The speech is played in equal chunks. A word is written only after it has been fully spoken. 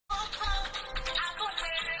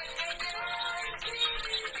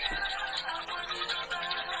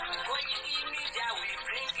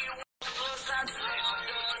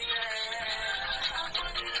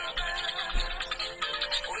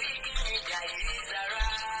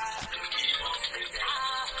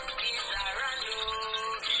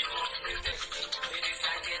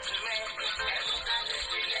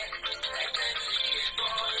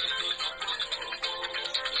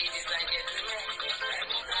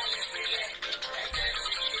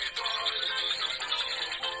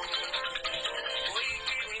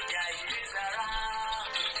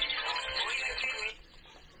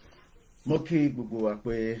Mo kí gbogbo wa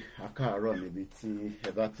pé a káàárọ̀ níbi tí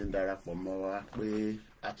ẹ bá ti ń darapọ̀ mọ́ wa pé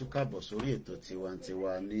a tún káàbọ̀ sórí ètò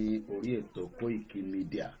tiwantiwa ní orí ètò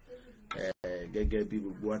Koikimedia. Gẹ́gẹ́ bí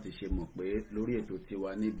gbogbo wa ti ṣe mọ̀ pé lórí ètò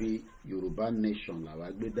tiwa níbí Yoruba Nation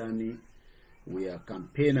làwa gbé dání. We are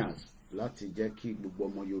campaigners láti jẹ́ kí gbogbo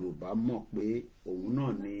ọmọ Yorùbá mọ̀ pé òun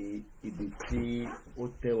náà ni ibi tí ó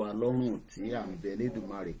tẹ́ wa lọ́rùn tí à ń bẹ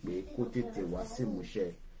Lédùmarè pé kó tètè wá sí ìmúṣẹ.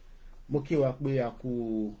 Mo kí wa pé a kú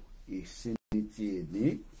ìsinmi ti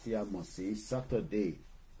èní tí a mọ̀ sí Saturday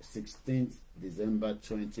 16th December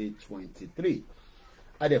 2023.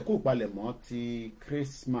 Adẹ̀kú palẹ̀mọ́ ti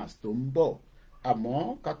Christmas tó ń bọ̀.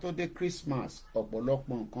 Àmọ́ ká tó dé Christmas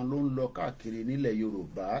ọ̀pọ̀lọpọ̀ nǹkan ló ń lọ káàkiri nílẹ̀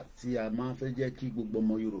Yorùbá tí a máa ń fẹ́ jẹ́ kí gbogbo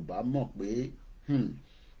ọmọ Yorùbá mọ̀ pé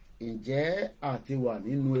ǹjẹ́ a ti wà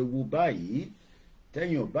nínú ewu báyìí.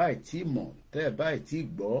 Tẹ́yìn ò báyìí tí mọ̀ tẹ́ ẹ̀ báyìí tí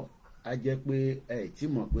gbọ́ á jẹ́ pé ẹ̀ tí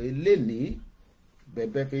mọ̀ pé lénìí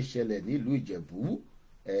bẹ̀bẹ̀ fẹ́ ṣẹlẹ̀ nílùú Ìjẹ̀bú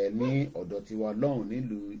ní ọ̀dọ̀ tiwa lọ́hùn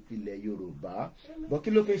nílùú ilẹ̀ Yorùbá. Bọ́ kí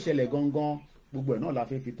ló fẹ́ ṣẹlẹ̀ gangan gbogbo ẹ̀ náà la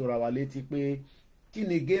fẹ́ fi tóra wa létí pé kí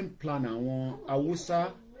ni game plan àwọn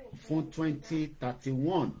Haúsá fún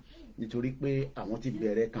 2031 nítorí pé àwọn ti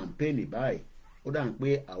bẹ̀rẹ̀ kàmpéènì báyìí. Ó dà ń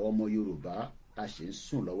pé àwọn ọmọ Yorùbá a ṣe ń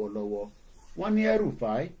sùn lọ́wọ́lọ́wọ́. Wọ́n ní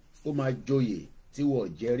Rufai ó máa joyè tí wọ́n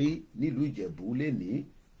jẹ́rí nílùú Ìjẹ̀bú lénìí.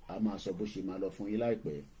 A máa sọ bó ṣe máa lọ fún yín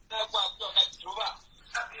láìpẹ́.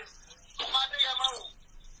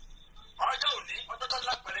 Ọjọ́ òní ọjọ́ tó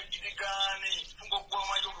lápẹ̀rẹ̀ gidi gan-an ni fún gbogbo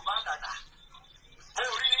ọmọ Yorùbá dàda.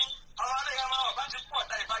 Orí àwọn aléyà máa wà bá ti pọ̀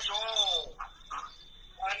dá ìbáyọ̀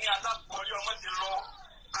wọn ní alápọ̀lẹ́ ọmọ ti lọ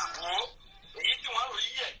àwọ̀ èyí tí wọ́n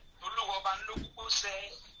ròyìn yẹ̀ olówó ọba ńlọ púpọ̀ sẹ́.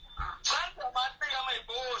 Sáńtẹ̀ máa ń tẹ́yà máa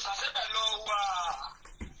ìbò ṣàṣẹ́bẹ̀ lọ wà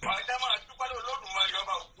ọ̀dẹ́ máa dúpẹ́ Olódùmarè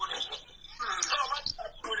ọba òkú rẹ̀. Tí ọba ti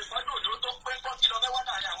àdúgbò rẹ̀ fọ́dún òjò tó pé kọ́ kí lọ fẹ́ wá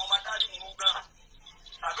láàrin àwọn ọmọ adarí mú gan.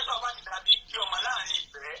 Àbí tí ọba ti dàbí kí ọmọ láàrin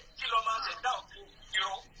ìfẹ́ kí lọ máa ṣe dá òkú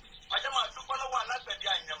irun. Ọjọ́ máa dúpẹ́ lọ́wọ́ alágbẹ̀dẹ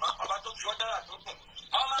àyànmá ọba tó fi ọ́ dára tó dùn.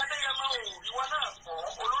 Ọmọ Adéyẹmọ ò ìwọ náà kọ́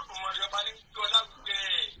Olódùmarè ọba ní kí ọlá gbé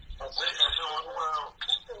ọ̀sẹ̀ ẹ̀ṣẹ̀ wọn wá.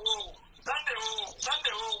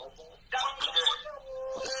 Sunday o dáhùn tó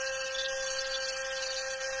bẹ̀.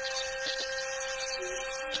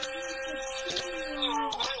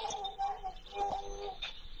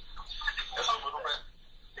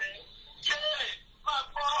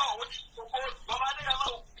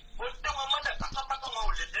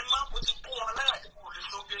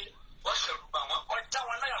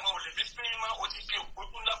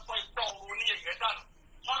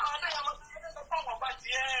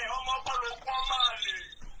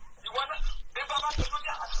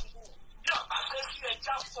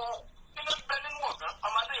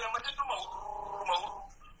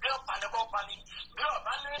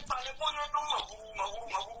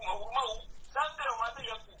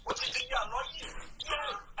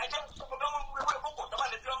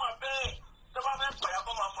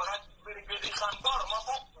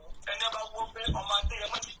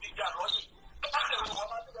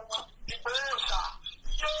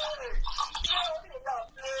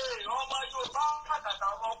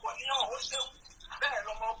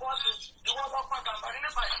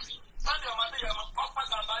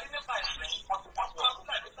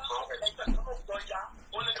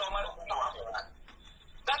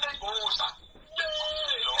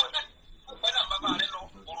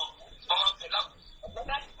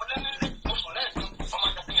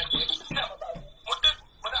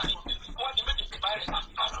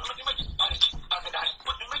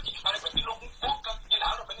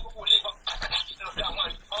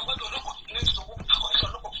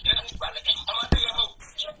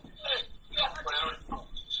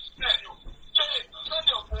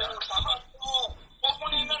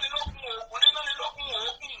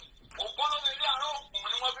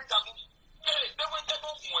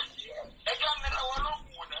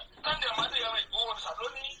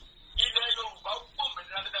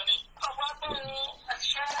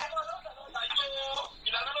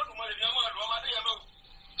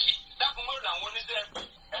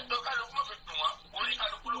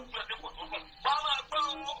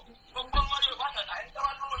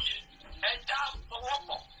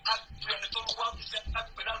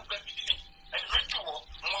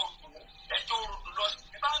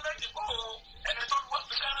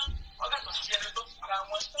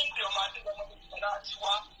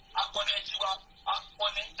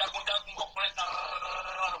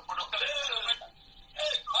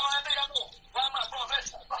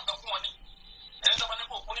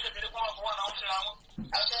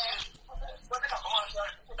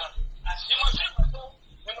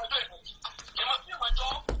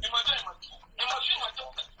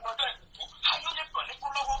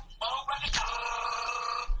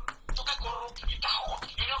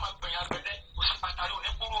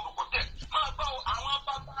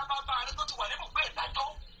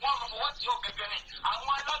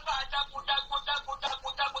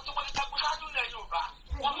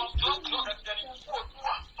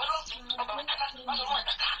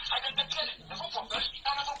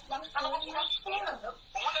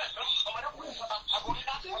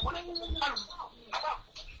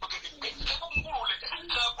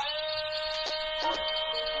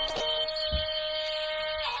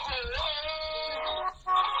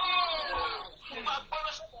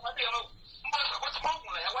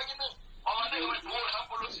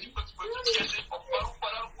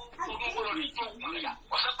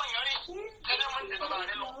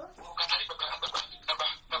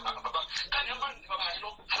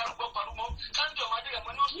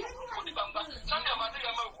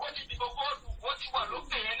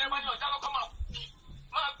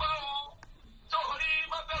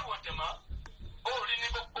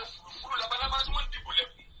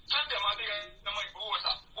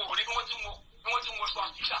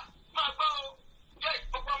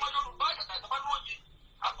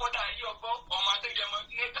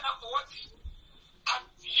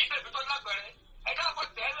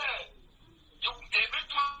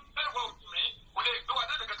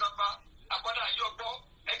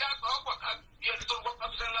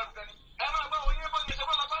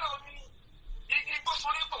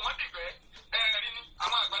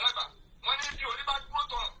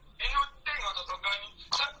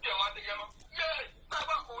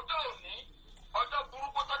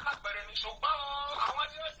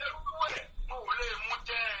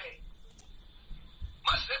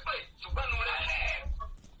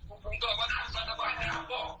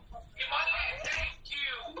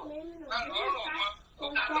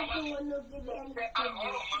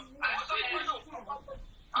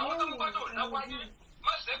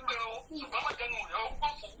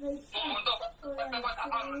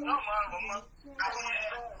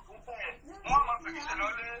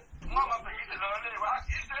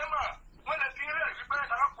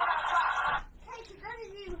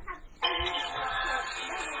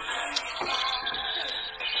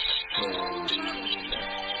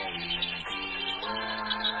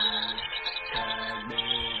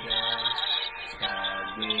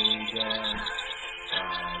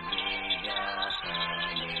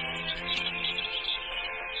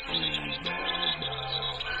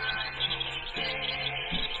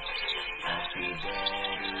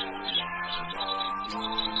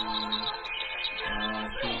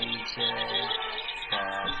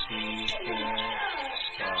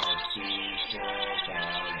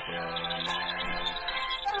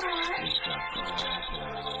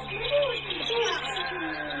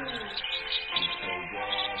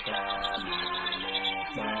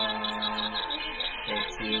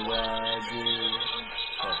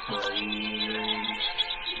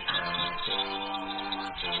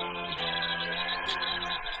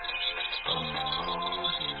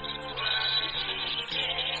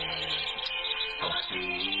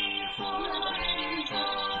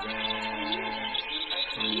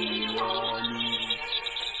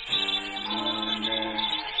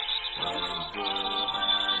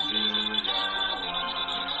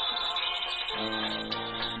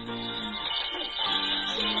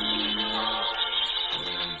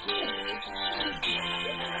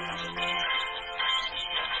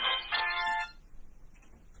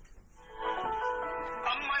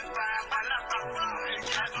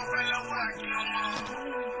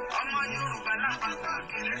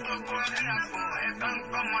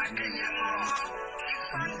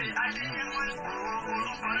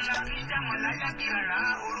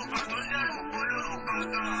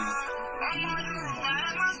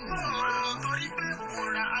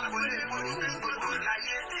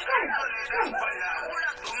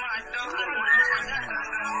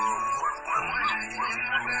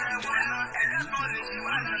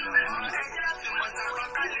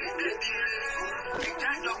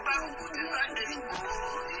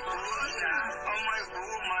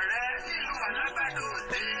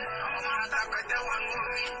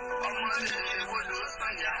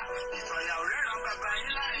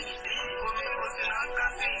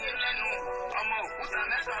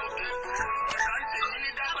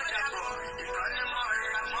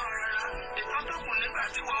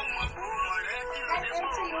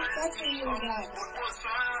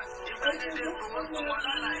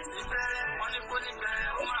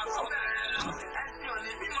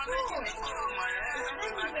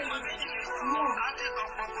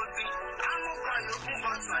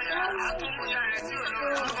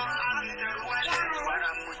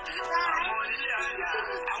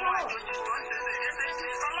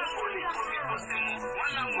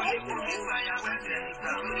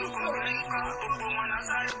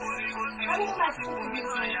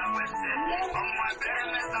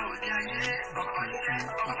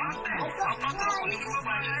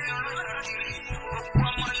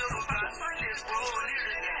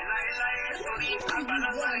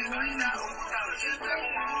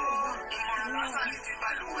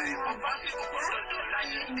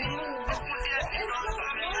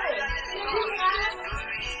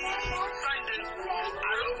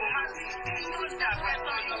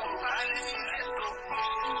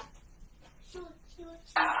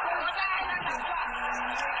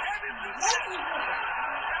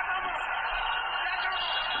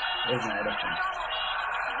 There's my other phone.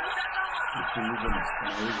 If you're using it, can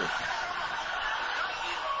I use it?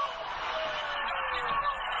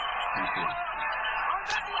 Thank you.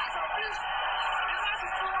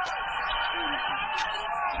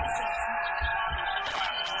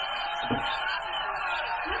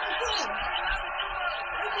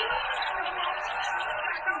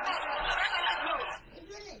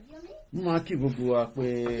 Maki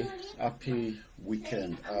Bubuakwe, happy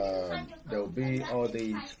weekend. There will be all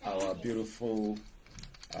these our beautiful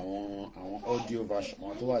our audio version.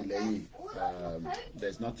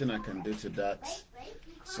 There's nothing I can do to that.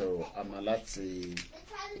 So I'm allowed to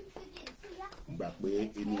back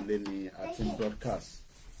way in Leni at broadcast.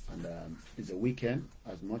 And it's a weekend,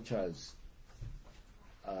 as much as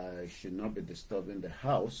I should not be disturbing the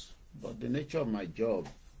house, but the nature of my job,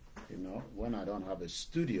 you know, when I don't have a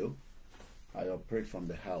studio, I operate from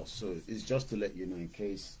the house. So it's just to let you know, in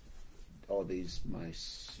case all these my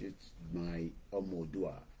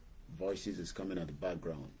Omodua voices is coming at the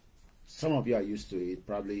background. Some of you are used to it.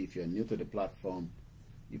 Probably if you're new to the platform,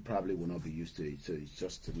 you probably will not be used to it. So it's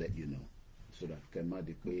just to let you know, so that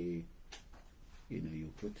Kemadikwe, you know,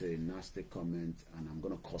 you put a nasty comment and I'm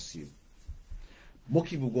gonna curse you.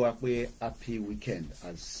 Moki Bugoakwe, happy weekend.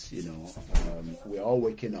 As you know, we're all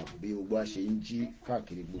waking up. Bi Ugba Shinji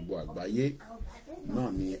Kakiri Bugo Agbaye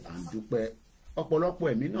náà ni à ń dúpẹ́.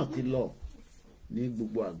 Ọ̀pọ̀lọpọ̀ ẹ̀mí náà ti lọ ní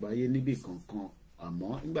gbogbo àgbáyé níbì kankan,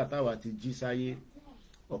 àmọ́ nígbà táwa ti jí sáyé,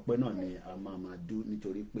 ọpẹ́ náà ni a máa dú,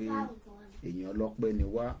 nítorí pé èèyàn ọlọ́pẹ́ ni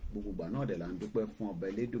wá. Gbogbo ìgbà náà dẹ̀ là ń dúpẹ́ fún ọba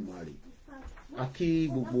Elédùmarè. A kí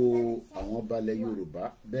gbogbo àwọn ọba ilẹ̀ Yorùbá,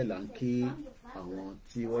 bẹ́ẹ̀ là ń kí àwọn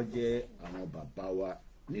tí wọ́n jẹ́ àwọn bàbá wa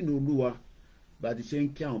nínú Olúwa. Bá ti ṣe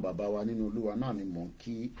ń kí àwọn bàbá wa nínú Olúwa náà ni mò ń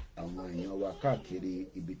kí àwọn èèyàn wa káàkiri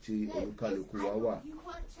ibi tí olúkálùkù wa wà.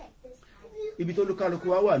 Ibi tí olúkálùkù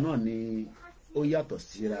wa wà náà ni ó yàtọ̀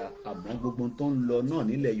síra, àmọ́ gbogbo tó ń lọ náà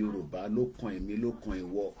nílẹ̀ Yorùbá ló kan èmi, ló kan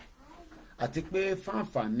ìwọ. Àti pé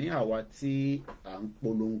fáǹfààní àwa tí à ń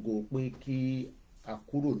polongo pé kí a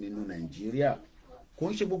kúrò nínú Nàìjíríà, kò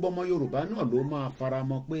ń ṣe gbogbo ọmọ Yorùbá náà ló máa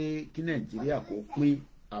faramọ́ pé kí Nàìjíríà kó pín,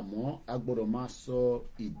 àmọ́ a gbọ́dọ̀ máa sọ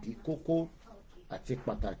ìdí kókó àti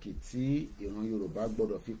pàtàkì tí ìran Yorùbá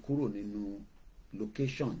gbọ́dọ̀ fi kúrò nínú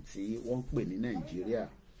location tí wọ́n ń pè ní Nàìjíríà.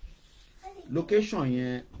 Location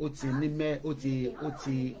yẹn ó ti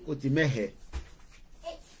mẹ́hẹ̀.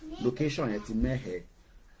 Location yẹn ti mẹ́hẹ̀.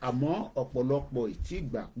 Àmọ́ ọ̀pọ̀lọpọ̀ ìtì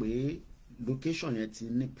gbà pé location yẹn ti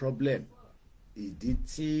ní problem. Ìdí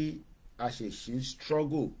tí a ṣì ń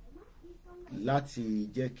struggle láti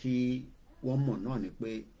jẹ́ kí wọ́n mọ̀ náà ni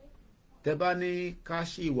pé tẹ́ bá ní ká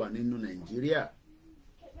ṣì wà nínú Nàìjíríà,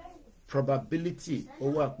 probability ó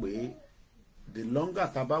wà pé the longer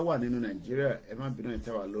tá bá wà nínú Nàìjíríà, ẹ má bínú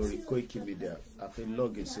ìtẹ́wà lórí Koikimedia, àfi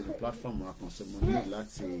login sínú platform àkànṣe mo ní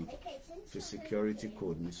láti fi security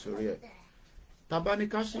code ní sórí ẹ̀. Tá bá ní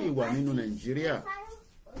ká ṣì wà nínú Nàìjíríà,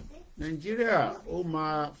 Nàìjíríà ó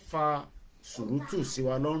máa fa sùrùtù sí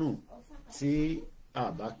wa lọ́rùn tí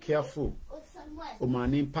a bá careful. Ó máa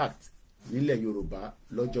ní impact nílẹ̀ Yorùbá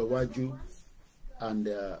lọ́jọ́ iwájú, and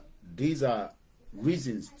these are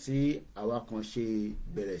reasons tí àwa kan ṣe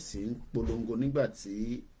bẹ̀rẹ̀ sí polongo nígbà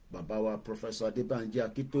tí bàbá wa Professor Adébánjí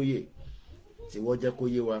Akíntóyè tí wọ́n jẹ́ kó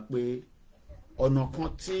yé wa pé ọ̀nà kan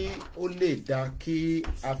tí ó lè dá kí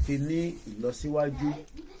a fi ní ìlọsíwájú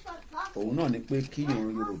òun náà ni pé kí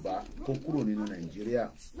ìran Yorùbá kó kúrò nínú Nàìjíríà.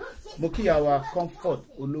 Mo kí àwa Comfort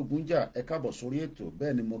Ológunjà, ẹ káàbọ̀ sórí ètò.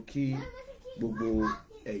 Bẹ́ẹ̀ ni mo kí gbogbo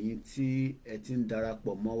ẹ̀yin tí ẹ ti ń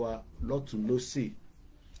darapọ̀ mọ́ wa lọ́tùn lósì.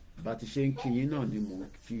 Bá ti ṣe ń kí yín náà ni mo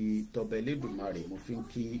fi tọba Elédùmarè mo fi ń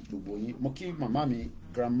kí gbogbo yín. Mo kí màmá mi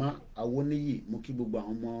Grandma Awoniyi, mo kí gbogbo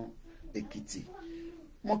àwọn ọmọ Èkìtì,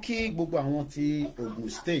 mo kí gbogbo àwọn ti Ogun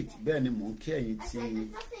State, bẹ́ẹ̀ ni mo ń kí ẹ̀yin ti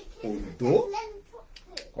Ondo.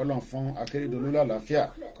 Kọ́lọ́n fún Akérédolú lálàáfíà,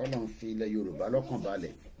 kọ́lọ́n fi ilẹ̀ Yorùbá lọ́kàn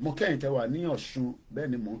balẹ̀. Mo kí ẹ̀yin tẹ́ wà ní Ọ̀ṣun, bẹ́ẹ̀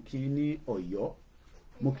ni mo ń kí ní Ọ̀yọ́,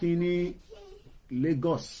 mo kí ní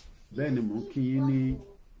Lagos, bẹ́ẹ̀ ni mo ń kí ní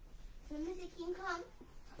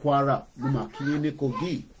Kwara, mo máa kí ní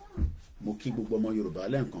Kogi. Mo kí gbogbo ọmọ Yorùbá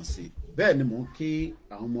lẹ́ẹ̀kan sí. Bẹ́ẹ̀ ni mo ń kí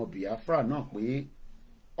àwọn ọmọ Biafra náà pé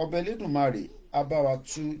ọba Elédùmarè á bá wa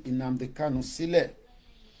tú Nnamdi Kanu sílẹ̀,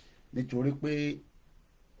 nítorí pé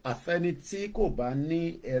àfẹ́ni tí kò bá ní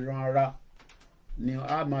ẹran ara ni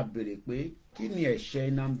a máa béèrè pé kí ni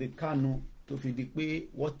ẹ̀ṣẹ̀ Nnamdi Kanu tó fi di pé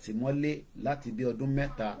wọ́n tì mọ́lé láti bí ọdún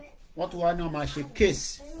 3 wọ́n tún wá ní wọ́n máa ṣe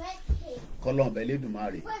kéèsì kọ́lọ́ọ̀bẹ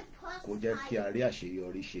lẹ́dùnmáre kò jẹ́ kí a rí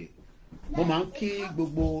àṣeyọrí ṣe. mo máa ń kí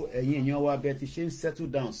gbogbo ẹ̀yin èèyàn wa bẹ́ẹ̀ ti ṣe ń settle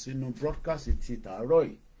down sínú broadcast ti tàárọ̀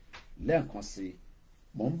yìí lẹ́ẹ̀kan sí i.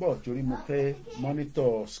 mo ń bọ̀ torí mo fẹ́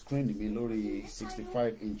monitor screen mi lórí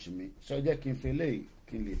 65 inch mi ṣé jẹ́ kí n fi eléyìí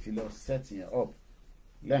kí n lè fi lọ set yẹn up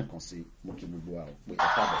lẹ́ẹ̀kan sí i. mo kí gbogbo wa pé ẹ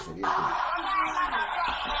káàbọ̀ sórí ètò.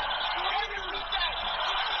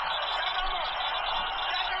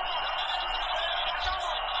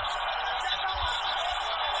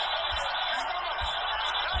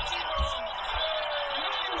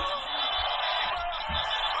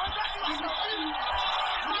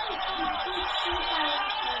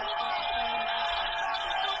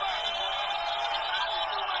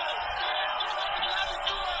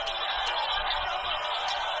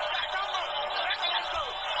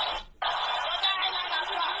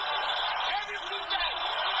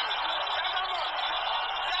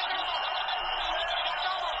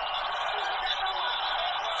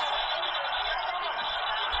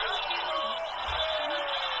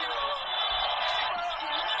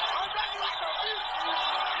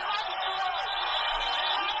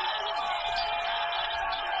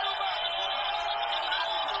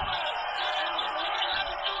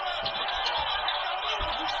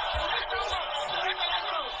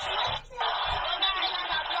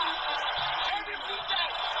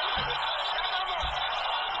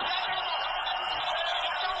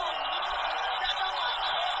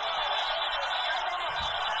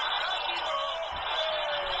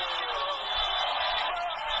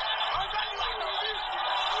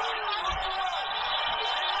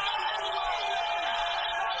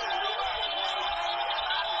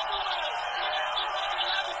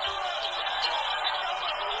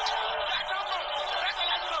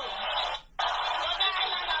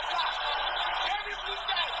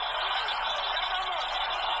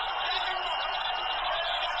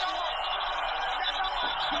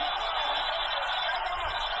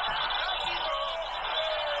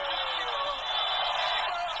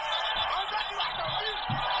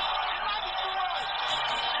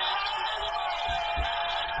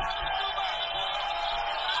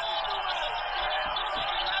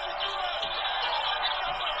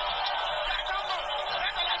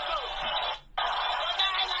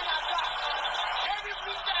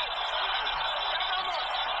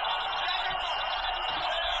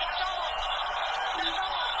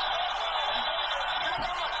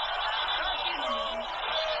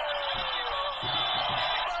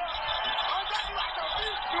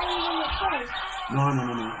 No.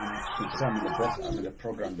 I'm in the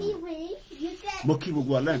program. Mo kí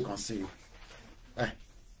gbogbo alẹ́ nǹkan sí i.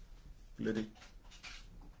 Lady.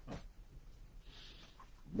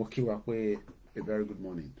 Mo kí wa pé a very good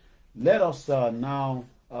morning. Let us now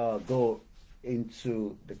go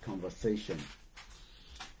into the conversation.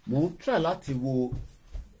 Mo ń try láti wo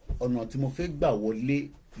ọ̀nà tí mo fẹ́ gbà wọlé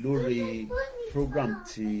lórí program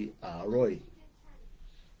ti àárọ̀ yìí.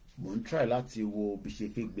 Mo ń try láti wo bí ṣe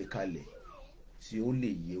fẹ́ gbé kalẹ̀ tí ó lè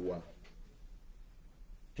yé wa.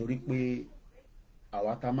 Torí pé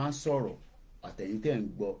àwa tá máa ń sọ̀rọ̀ àtẹ̀yin tẹ́ ń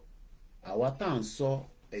gbọ́, àwa tá ń sọ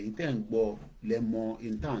ẹ̀yin tẹ́ ń gbọ́ lẹ mọ̀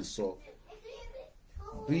in tá ń sọ.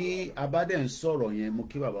 Bí a bá dẹ̀ ń sọ̀rọ̀ yẹn, mo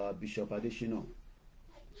kí bàbá Bishop Adésínà,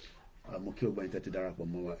 mo kí ọgbà yín tẹ́ ti darapọ̀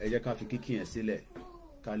mọ́ wa. Ẹ jẹ́ ká fi kíkí yẹn sílẹ̀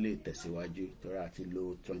ká lè tẹ̀síwájú torí a ti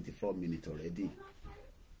lò 24 minutes already.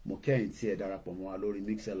 Mo kí ẹ̀yin tí ẹ darapọ̀ mọ́ wa lórí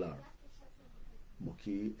MixLR. Mo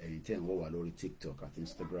kí ẹ̀yin tí ẹ ń wò wá lórí TikTok àti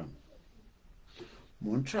Instagram.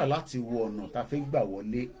 Mo ń try láti wo ọ̀nà tá fẹ́ gbà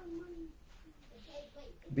wọlé.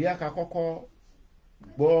 Bí a ká kọ́kọ́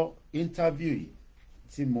gbọ́ interview yìí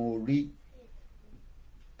tí mo rí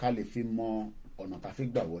ká lè fi mọ ọ̀nà tá fẹ́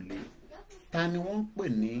gbà wọlé. Ta ni wọ́n ń pè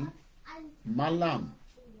ní Malam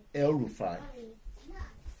El-Rufai?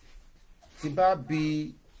 Tí bá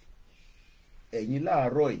bi ẹ̀yin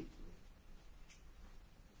láàárọ̀ yìí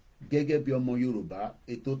gẹ́gẹ́ bí ọmọ Yorùbá,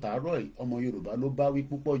 ètò tàárọ̀ yìí ọmọ Yorùbá ló bá wí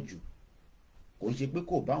púpọ̀ jù. Kò ń ṣe pé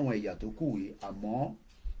kò bá àwọn ẹ̀yà tó kù wí, àmọ́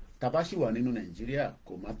tá bá ṣì wà nínú Nàìjíríà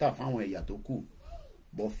kò má tà fáwọn ẹ̀yà tó kù.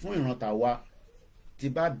 Bọ̀ fún ìran tàwa, tí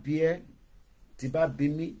bá bí ẹ́, tí bá bí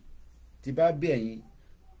mí, tí bá bí ẹ̀yin,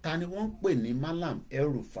 ta ni wọ́n ń pè ní Malam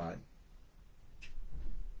El-Rufai?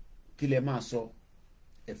 Kí lẹ máa sọ?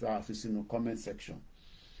 Ẹ fẹ́ wá fi sínú comment section.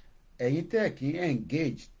 Ẹ̀yin tẹ́ kí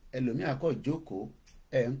engage, ẹlòmíà kọ́ jókòó,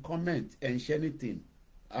 ẹ̀ ń comment, ẹ̀ ń share anything.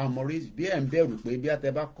 Àmọ́rí bí ẹ̀ ń bẹ̀rù pé bí a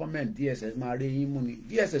tẹ bá comment DSS máa rí yín mú ni.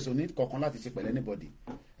 DSS ò ní kankan láti ṣe pẹ̀lú anybody.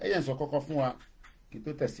 Ẹ yẹn sọ kọ́kọ́ fún wa kí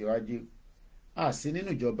tó tẹ̀síwájú. A sí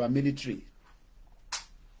nínú ìjọba military.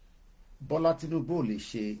 Bọ́lá Tinubu ò lè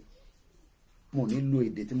ṣe, mo ní lo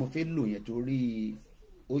èdè tí mo fẹ́ lò yẹn torí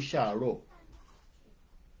ó ṣàárọ̀,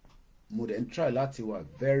 mo dẹ̀ ń try láti wà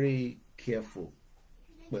very careful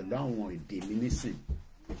pẹ̀lú àwọn èdè mi nísìn.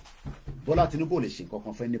 Bọ́lá Tinubu ò lè ṣe nǹkan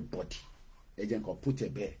kan fẹ́ anybody, ẹ jẹ́ nǹkan put ẹ̀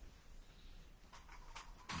bẹ́ẹ̀.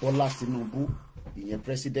 Bọ́lá Tinubu ìyẹn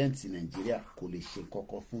president Nàìjíríà kò lè ṣe nǹkan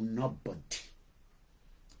kan fún nobody.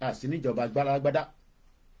 Àti níjọba gbáragbádá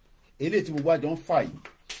eléyìí tí gbogbo àjọ ń fà yìí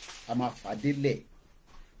a máa fà délẹ̀.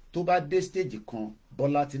 Tó bá dé stage kan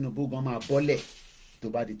Bọ́lá Tinubu gan máa bọ́lẹ̀ tó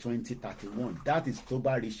bá di 2031, that is tó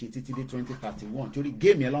bá rí ṣe títí dé 2031 torí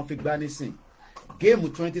géèmù yẹn ló ń fi gbá nísìn. Géèmù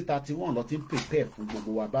 2031 ló ti ń prepare fún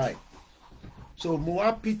gbogbo wa báyìí. So mo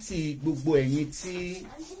wá pìtì gbogbo ẹ̀yin tí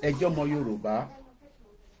ẹjọ́ ọmọ Yorùbá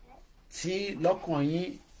tí lọ́kàn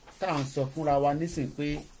yín tá à ń sọ fúnra wa nísìn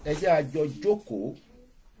pé ẹ jẹ́ a jọ jókòó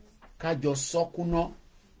kájọ sọ́kúná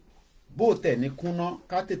bó tẹ̀ ní kúná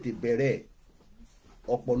ká tètè bẹ̀rẹ̀.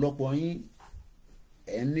 Ọ̀pọ̀lọpọ̀ yín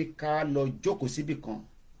ẹ̀ ní ká lọ jókòó síbì kan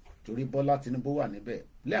torí Bọ́lá Tinubu wà níbẹ̀.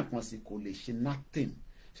 Lẹ́ẹ̀kan sí kò lè ṣe nothing.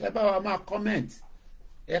 Ṣé bá wa máa comment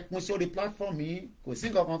ẹ pín sórí platform yìí, kò sí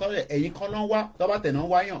nǹkan kan tó yẹ ẹ̀yin kan ló ń wá tó bá tẹ̀ náà ń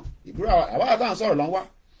wáyàn. Ìbúrò àwa àtàwọn sọ̀rọ̀ ló ń wá.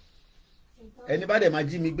 Ẹni bá dẹ̀ máa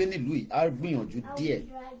jí mi gbé nílùú yìí á gbìyànjú díẹ̀.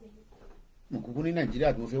 Mo kúkú ní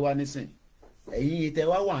Nàìjíríà tó fi wá nísìn. Ẹ̀yin tẹ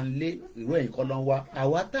wá wà ń lé ìró ẹ̀yin kan ló ń wá.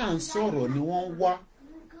 Àwa tá à ń sọ̀rọ̀ ni wọ́n ń wá.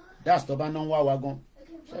 That's tó bá náà ń wá wa gan.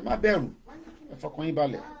 Ṣé má bẹ̀rù, ẹ fọkàn yín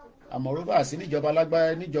balẹ̀. Àmọ̀rúbà sí níjọba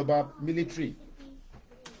lágbára, níjọba military,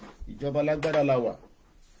 ìjọba lágbára la wà.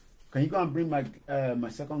 Can you go and bring my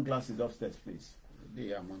second glasses upstairs, please?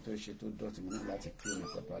 They are to ṣe tó dọ̀tí mo ní láti clean it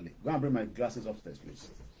properly. Go and bring my glasses upstairs, please.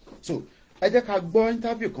 So ẹ jẹ́ ká gbọ́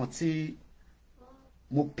interview kan tí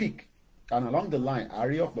mo pick and along the line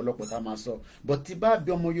àárí ọ̀pọ̀lọpọ̀ tá a máa sọ but tí bá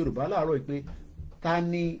bí ọmọ Yorùbá láàárọ̀ pé ta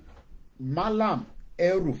ni Malam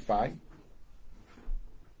Rufai,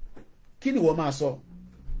 kí ni wọ́n máa sọ?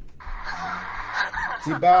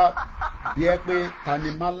 Tí bá bí ẹ pé ta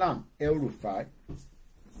ni Malam Rufai,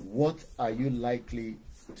 what are you likely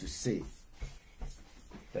to say?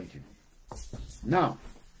 Thank you. Now,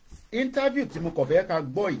 interview tí mo kàn fẹ́ ká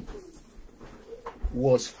gbọ́ yìí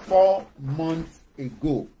was 4 months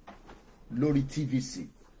ago lórí TVC.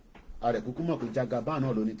 Ààrẹ kúkú mọ̀ pé Jagaban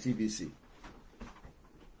náà ló ní TVC.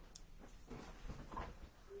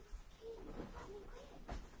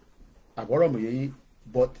 Àbọ̀rọ̀ mi yẹn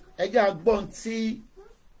but ẹjẹ́ agbọ́n tí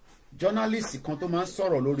journalist kan tó máa ń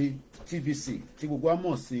sọ̀rọ̀ lórí TVC tí gbogbo wa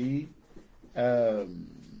mọ̀ sí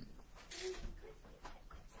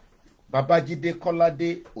Babajide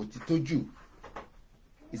Kọ́ládé Òtítójú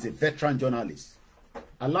is a veteran journalist.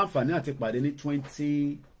 Aláǹfààní àti pàdé ní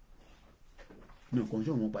 2019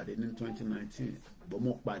 but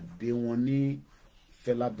mo pàdé wọn ní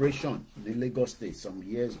celebration ní Lagos State some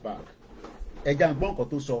years back. Ẹjẹ́ agbọ́n kan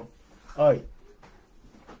tó sọ. Oi.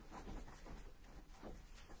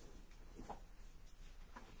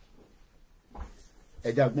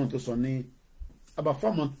 Ẹja gbọ́n tó sọ ní about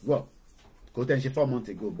 4 months, well, kò tẹ́ ń ṣe 4 months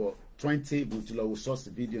ago, but 20 mo ti lọ wo source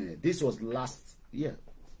video yẹn. This was last year.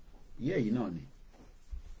 Yìí náà ni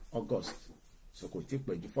August, so kò tí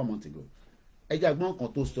pẹ́ ju 4 months ago. Ẹja gbọ́n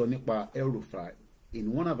kan tó sọ nípa Rufai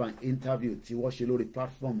in one of an interview tí wọ́n ṣe lórí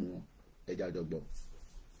platform wọn. Ẹja jọ gbọ́.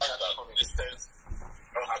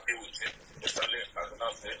 Not happy with him. Especially as an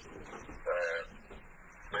athlete,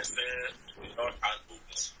 they say he did not handle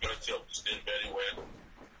the security of the state very well.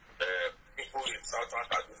 People in Southern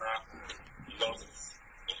Kaduna lost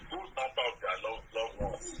a good number of their loved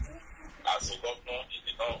ones. As a governor, he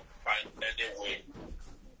did not find any way.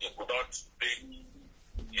 He could not bring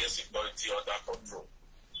the insecurity under control.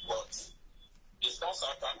 But it's not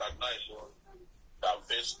Southern Kaduna alone that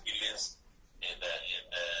faced killings in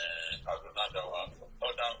Kaduna. There were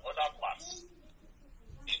other parts.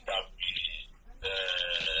 It can be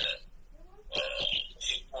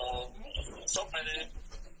so many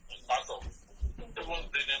parts of even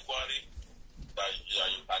Green Quarry that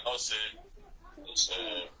you cannot say is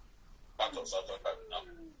part of South Africa.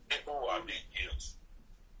 People who are being killed.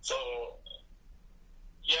 So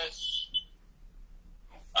yes,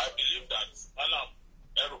 I believe that Malam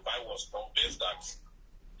Rufai was convinced that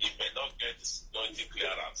he may not get security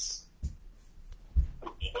clearance,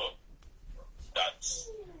 you know, that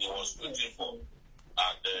he was waiting for.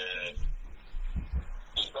 And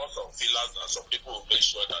because of fillers and some people will make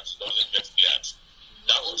sure that he doesn't get cleared.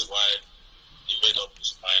 That was why he made up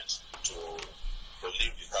his mind to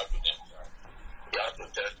leave the cabinet. He had to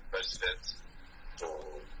tell the president to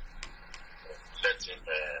let him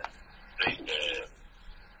bring the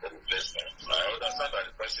replacement. I understand that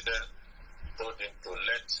the president told him to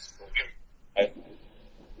give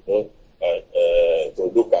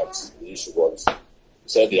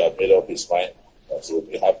said they have made up his mind, so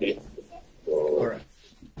we'll be happy. So, all right.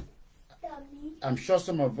 I'm sure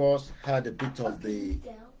some of us had a bit of the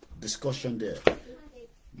discussion there.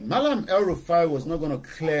 Malam El-Rufai was not going to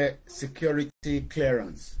clear security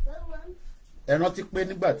clearance. Ẹ rántí pé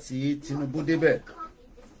nígbà tí Tinubu débẹ̀,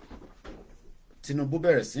 Tinubu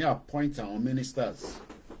bẹ̀rẹ̀ sí appoint àwọn ministers.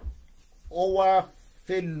 Ó wá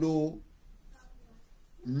fẹ́ lo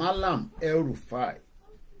Malam El-Rufai.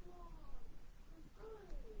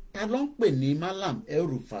 Ta ló ń pè ní Malam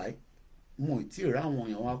El-Rufai? Mo ti rí àwọn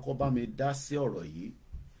èèyàn wa kọ́ bá mi dá sí ọ̀rọ̀ yìí.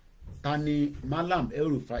 Ta ni Malam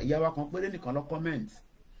El-Rufai? Ìyá wa kan péré nìkan ló comment.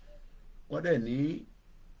 Wọ́n dẹ̀ ní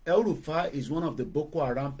El-Rufai is one of the Boko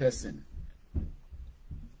Haram person.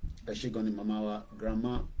 Ẹ ṣé gan ni màmá wa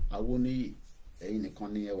grandma Awoniyi, ẹ̀yin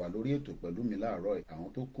nìkan ni ẹ wà lórí ètò pẹ̀lú mi láàárọ̀ yìí.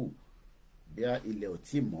 Àwọn tó kù bí ilẹ̀ ò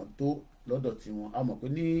tí mọ́ tó lọ́dọ̀ tiwọn. A mọ̀ pé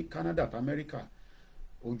ní Canada àti America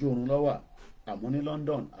ojú oorun ló wà, àmọ́ ní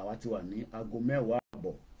London àwa ti wà ní aago 10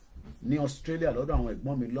 àbọ̀. Ní Australia lọ́dọ̀ àwọn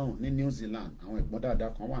ẹ̀gbọ́n mi lọ́hùn, ní New Zealand àwọn ẹ̀gbọ́n dáadáa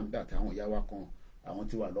kan wà níbẹ̀ àti àwọn ìyá wa kan, àwọn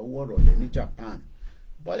ti wà lọ́wọ́ ọ̀rọ̀lẹ́ ní Japan.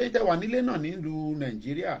 Bọ́lá tẹ wà nílé náà nílùú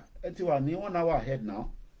Nàìjíríà, ẹ ti wà ní 1 hour ahead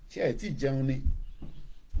now. Ṣé ẹ ti jẹun ni?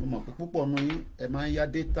 Mo mọ̀ pé púpọ̀ nù yín ẹ máa ń yá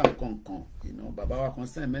data kankan. Bàbá wa kan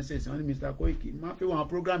send message wọ́n ní Mr. Koiki máa fi wọn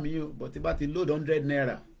program yìí o, but bá ti load 100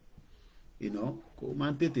 naira kò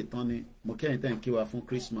máa ń tètè tán ni. Mo kẹ́yìn tẹ́ ń kí wa fún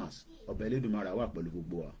Christmas, ọbẹ̀ Elédùmarè wà pẹ̀lú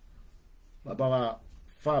gbogbo wa. Bàbá wa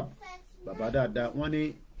Fab, bàbá dáadáa, wọ́n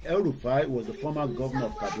ní El-Rufai was the former governor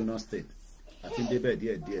of Kaduna State. Àti débẹ̀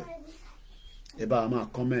díẹ̀díẹ̀. Ẹ bá a máa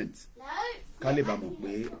comment ká lè bá mọ̀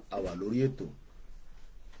pé a wà lórí ètò.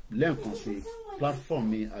 Lẹ́ẹ̀kan sí platform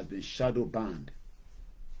mi has been shadow banned.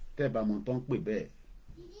 Tẹ́ bá mọ̀ tán pè bẹ́ẹ̀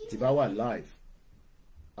tí bá wà live,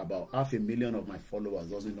 about 500,000 of my followers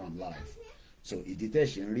doesn't know I'm live. So ìdí tẹ́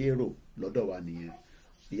ṣe ń rí èrò lọ́dọ̀ wa nìyẹn.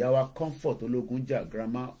 Ìyá wa comfort ológun jà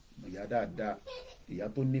grandma, ìyá dáadáa, ìyá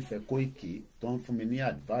tó nífẹ̀ẹ́ Koiki tó ń fún mi ní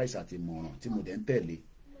advice àti ìmọ̀ràn tí mo dẹ̀ ń tẹ̀lé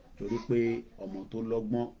torí pé ọmọ tó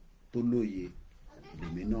lọ́gbọ́n tó lóye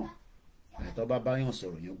lèmi náà. Àìtọ́ bá báyàn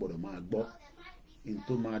sọ̀rọ̀ yẹn gbọ́dọ̀ máa gbọ́. In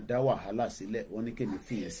tó máa dá wàhálà sílẹ̀, wọ́n ní kémi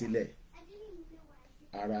fìyẹn sílẹ̀.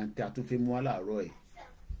 Ara ń tẹ́ àtúnfẹ́ mú wá láàárọ̀ ẹ̀.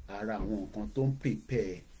 Ara àwọn nǹkan tó ń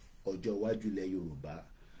prepare ọjọ́ iwájú ilẹ̀ Yorùbá.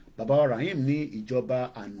 Bàbá wa Rahim ní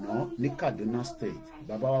ìjọba àná ní Kaduna State.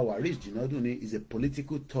 Bàbá wa Waris Jinadu ní is a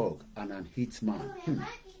political thug and an hitman.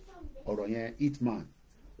 Ọ̀rọ̀ yẹn hitman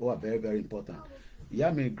ó wà very very important.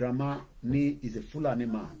 Ìyá mi grandma ní is a Fulani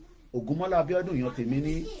man. Ògúnmọ́lá Abíọ́dún yan tèmi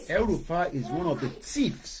ní El-Rufai is one of the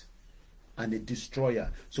thieves and a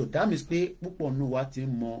destroyer. So that means pé púpọ̀ nù wa ti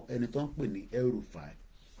mọ ẹni tó ń pè ní El-Rufai.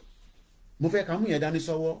 Mo fẹ́ ká mú yẹn dání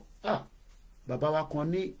sọ́wọ́. Bàbá wa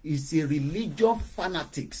kan ní is a religion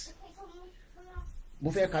fanatics.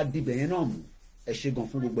 Mo fẹ́ ká dibẹ̀ yẹn náà mú. Ẹ ṣé gan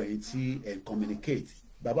fún gbogbo ẹ̀yin tí ẹ̀ ń communicate.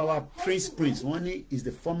 Bàbá wa Prince wọ́n ní is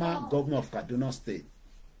the former governor of Kaduna State.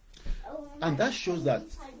 And that shows that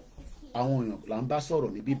àwọn èèyàn là ń bá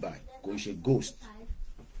sọ̀rọ̀ níbí báyìí kò ń ṣe ghost.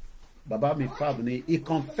 Bàbá mi Fab ní he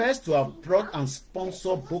confessed to have brought and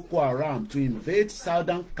sponsored Boko Haram to invade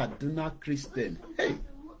southern Kaduna Christian. Hey,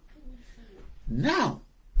 now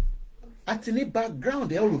àti ní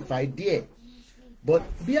background El-Rufai díẹ̀, but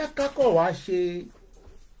bí akákọ̀ wá ṣe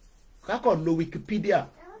kákọ̀ lo Wikipedia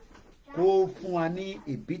kó fún wa ní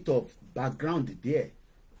a bit of background díẹ̀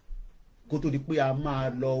kó tó di pé a máa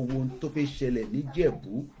lọ wo ohun tó fẹ́ ṣẹlẹ̀ ní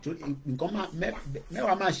Ìjẹ̀bú. Nǹkan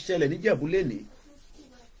mẹ́wàá máa ṣẹlẹ̀ ní Ìjẹ̀bú lénìí.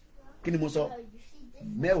 Kí ni mo sọ?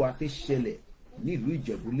 Mẹ́wàá fẹ́ ṣẹlẹ̀ ní ìlú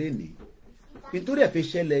Ìjẹ̀bú lénìí. Nítorí ẹ̀ fẹ́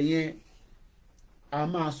ṣẹlẹ̀ yẹn a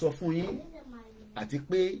máa sọ fún yín àti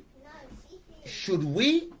pé should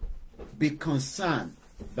we be concerned?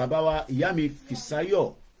 Bàbá wa ìyá mi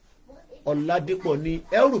Fisayo Oladipo ní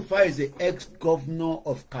El-Rufai is the ex-governor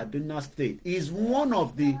of Kaduna State. He is one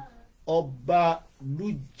of the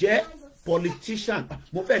Ọbalújẹ́ politician.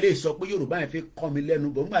 Mo fẹ́ lè sọ pé Yorùbá yẹn fi kọ́ mi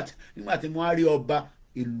lẹ́nu bọ̀ nígbà tí mo á rí ọba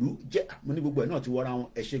ìlú jẹ́, mo ní gbogbo ẹ̀ náà ti wọ́ra wọn.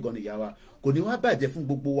 Ẹ ṣé gan ni ìyá wa. Kò ní wá bàjẹ́ fún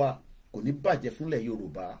gbogbo wa, kò ní bàjẹ́ fúnlẹ̀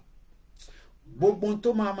Yorùbá. Gbogbo ohun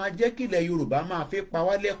tó máa jẹ́ kí ilẹ̀ Yorùbá máa fi pa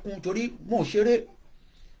wá lẹ́kún torí mo ṣeré.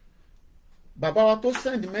 Bàbá wa tó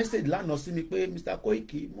send message lánàá sí mi pé Mr.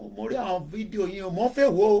 Koiki mo rí àwọn fídíò yín mo fẹ́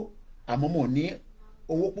wò ó àmọ́ mo ní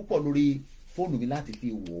owó púpọ̀ lórí fóònù mi láti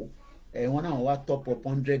fi wò ó. Wọ́n náà wá top up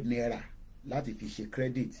 100 naira láti fi ṣe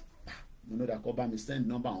credit. Mo ní dàkọ́ bá mi send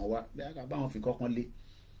number wọn wá bí a bá wọn fi kọ́kàn lé.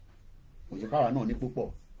 Òjò káwa náà ní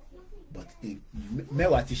púpọ̀ but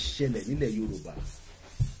mẹ́wàá ti ṣẹlẹ̀ nílẹ̀ Yorùbá.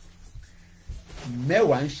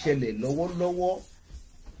 Mẹ́wàá ń ṣẹlẹ̀ lọ́wọ́lọ́wọ́.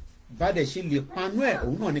 Bá dẹ̀ ṣe lè panú ẹ̀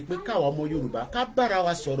òun náà ni pé káwa ọmọ Yorùbá ká bára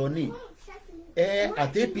wa sọ̀rọ̀ ní.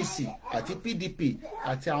 àti APC àti PDP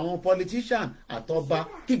àti àwọn politician àtọba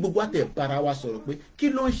kí gbogbo àtẹ bára wa sọ̀rọ̀ pé kí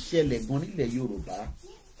ló ń ṣẹlẹ̀ gan nílẹ̀ Yorùbá.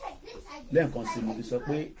 Lẹ́ẹ̀kan sí mo fi sọ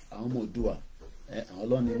pé àwọn ọmọ Oòduà àwọn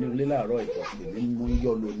ọlọ́ni inú ilé láàárọ̀ ìkọ̀sílẹ̀ ní mú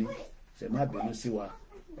yọ́ lóní ṣe má bínú sí wa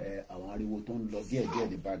àwọn ariwo tó ń lọ díẹ̀díẹ̀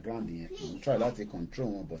ní background yẹn mo ń try láti control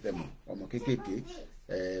wọn bọ̀tẹ́mọ̀ ọmọ kéékèèké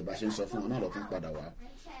bá ṣe ń sọ fún wọn náà lọ tún padà wá.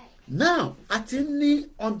 Now a ti ní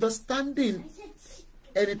understanding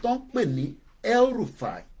ẹni tó ń pè ní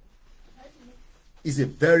Rufai is a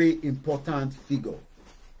very important figure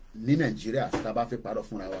ní Nàìjíríà tá a bá fẹ́ parọ́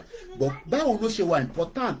fúnra wa but báwo ló ṣe wà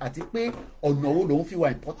important àti pé ọ̀nà wo lòun fi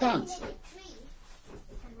wà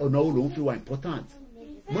important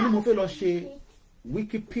mo ní mo fẹ́ lọ ṣe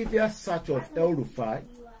Wikipedia search of Rufai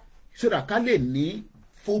so that ká lè ní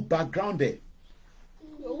full background ẹ̀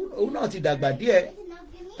òun náà ti dàgbà díẹ̀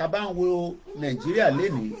tá a bá ń wo Nàìjíríà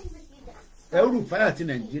lénìí Rufai àti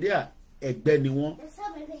Nàìjíríà ẹgbẹ́ ni wọ́n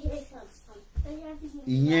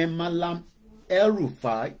ìyẹn Malam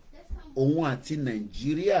Rufai òun àti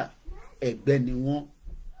Nàìjíríà ẹgbẹ́ ni wọ́n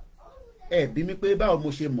bí mi pé báwo mo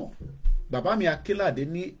ṣe mọ̀ bàbá mi Akínládé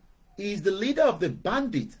ní he is the leader of the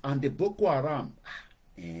bandits and the Boko Haram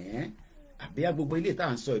àbíyá gbogbo ilé tá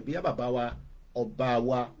à ń sọ ìbíyá bàbá wa ọba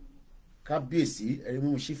wa Kábíyèsí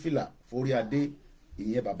ẹ̀rímú sífìlà forí adé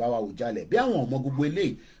ìyẹn bàbá wa Awùjalẹ̀ bí àwọn ọmọ gbogbo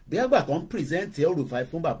eléyìí bí àgbà kan present Rufai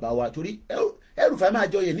fún bàbá wa torí Rufai máa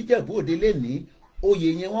jọyè níjẹ̀bú-Òde lẹ́ni oyè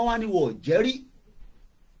yẹn wọ́n wá níwọ̀ jẹ́rí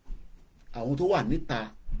àwọn tó wà níta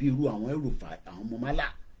bí irú àwọn Rufai àwọn ọmọ mọ́lá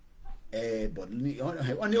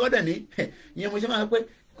wọ́n ní ọ̀dẹ̀ ní ìyẹn mo ṣe máa pé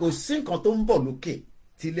kò sí nǹkan tó ń bọ̀ lókè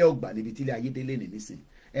tílé ọgbà níbi tílé ayédélé ní nísìn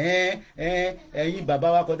ẹ̀yin bàbá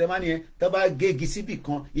wa kọ́tẹ́ máa nìyẹn tó bá gégi síbì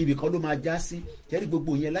kan ibì kan ló máa já sí jẹ́rí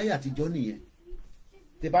gbogbo yẹn láyé àtijọ́ nìyẹn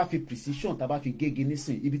tẹ bá fi precision tá bá fi gégi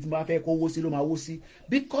nísìn ibi tí mo bá fẹ́ kó wó sí ló máa wó sí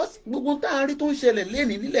because gbogbo tá a rí tó ń ṣẹlẹ̀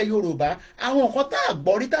lẹ́nìí nílẹ̀ Yorùbá àwọn nǹkan tá a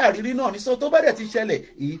gbọ́ rí tá a rírí náà ní sọ tó bá dẹ̀ ti ṣẹlẹ̀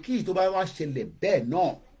èyíkéyìí tó bá wá ṣẹlẹ̀ bẹ́ẹ̀ náà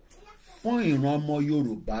fún ìran ọmọ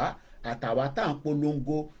Yorùbá àtàwa tá à ń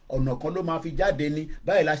polongo ọ̀nà kan ló máa fi jáde ni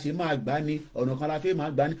báyìí la ṣe máa gbá ni ọ̀nà kan la fi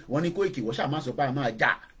máa gbá ni wọ́n ní Koiki ìwọ ṣáà máa sọ pé a máa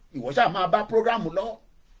jà ìwọ ṣáà máa bá prógrámù lọ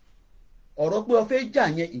ọ̀rọ̀ pé o fẹ́ jà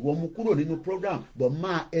yẹn ìwọ mú kúrò nínú program but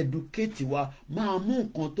máa educate wa máa mú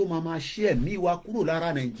nǹkan tó máa ṣe ẹ̀mí wa kúrò lára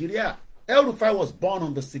Nàìjíríà. Rufai was born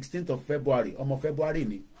on the 16th of February ọmọ February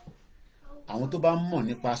ni àwọn tó bá mọ̀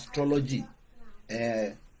nípa astrology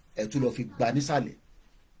tún lọ fi gbà nísàlẹ̀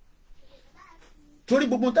torí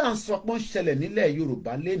gbogbo tá à ń sọ pé ó ń ṣẹlẹ̀ nílẹ̀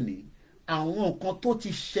Yorùbá lénìí àwọn nǹkan tó ti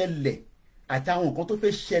ṣẹlẹ̀ àti àwọn nǹkan tó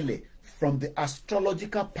fẹ́ ṣẹlẹ̀ from the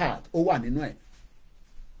astrological part ó wà nínú ẹ̀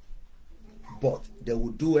but they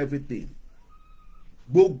will do everything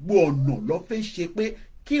gbogbo ọ̀nà ló fẹ́ ṣe pé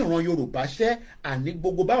kí ìran Yorùbá ṣẹ́ àní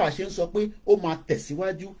gbogbo báwa ṣe ń sọ pé ó máa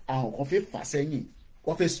tẹ̀síwájú àwọn kan fẹ́ fà sẹ́yìn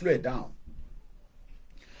wọ́n fẹ́ slow it down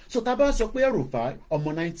so tá a bá sọ pé Rufai ọmọ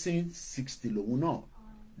 1960 lòun náà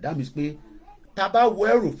that means pé tá a bá wo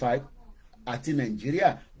Rufai àti Nàìjíríà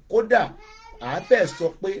kódà àáfẹ́ sọ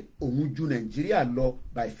pé òun ju Nàìjíríà lọ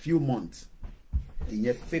by few months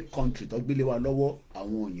ìyẹn fake country tó gbélé wa lọ́wọ́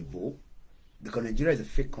àwọn òyìnbó because Nigeria is a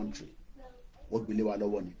fake country wọ́n gbélé wa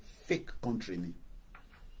lọ́wọ́ ni fake country ni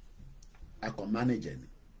akọ manager ni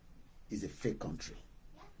is a fake country.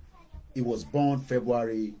 He was born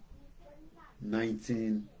February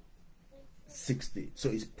 1960 so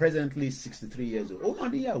he's presently 63 years old. Ó máa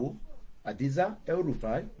níyàwó Adiza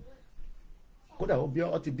Rufai kódà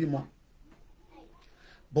ó ti bímọ.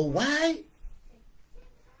 But why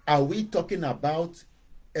are we talking about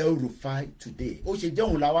Rufai today? Ó ṣe jẹ́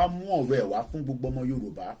òun la wá mú ọ̀rọ̀ ẹ̀ wá fún gbogbo ọmọ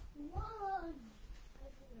Yorùbá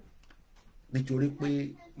nítorí pé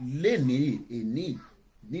lénìí èní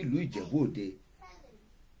nílùú Ìjẹ̀bú-Òde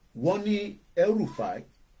wọ́n ní Rufai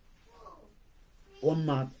wọ́n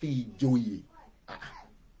máa fi joyè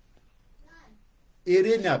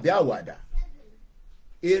eré ni àbí àwàdà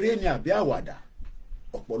eré ni àbí àwàdà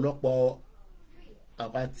ọ̀pọ̀lọpọ̀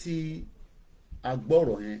àwa tí a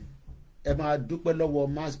gbọ́rọ̀ yẹn ẹ máa dúpẹ́ lọ́wọ́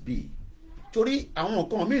mass b torí àwọn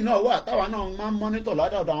nǹkan míì náà wà táwa náà máa ń mọ́nítọ̀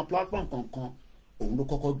ládàá àwọn platform kankan òun ló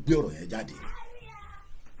kọ́kọ́ gbé ọ̀rọ̀ yẹn jáde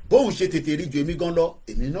bóun ṣe tètè rí ju èmi gan lọ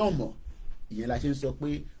èmi náà mọ̀ ìyẹn la ṣe ń sọ pé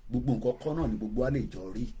gbogbo nǹkan kan náà ni gbogbo wa lè jọ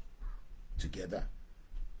rí together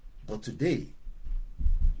but today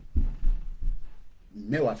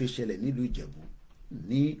mẹ́wàá fi ṣẹlẹ̀ nílùú Ìjẹ̀bú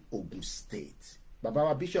ní Ogun State bàbá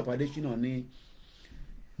wa Bishop Adesina ní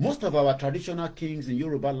most of our traditional kings in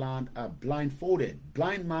Yorubaland are blindfolded.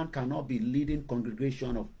 Blind man cannot be leading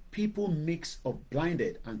congregation of people mix of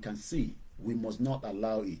blinded and can see. We must not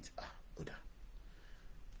allow it. Oda.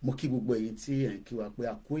 Mo kí gbogbo ẹ̀yin tí ẹ̀ ń kí wa pé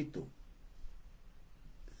a kú ètò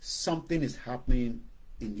something is happening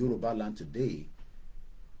in Yorubaland today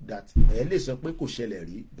that ẹ lè sọ pé kò ṣẹlẹ̀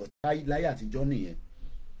rí but láyé àtijọ́ nìyẹn.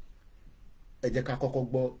 Ẹ jẹ́ ká kọ́kọ́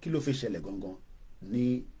gbọ́ kí ló fi ṣẹlẹ̀ gangan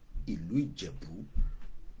ní ìlú Ìjẹ̀bú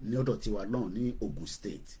ní ọ̀dọ̀ tiwa náà ní Ogun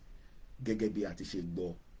State gẹ́gẹ́ bí a ti ṣe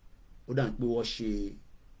gbọ́. Ó dà ń pé wọ́n ṣe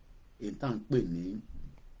èyí tá à ń pè ní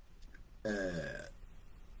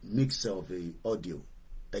mix of audio.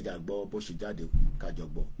 Ẹ jà gbọ́ bó ṣe jáde kájọ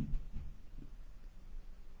gbọ́.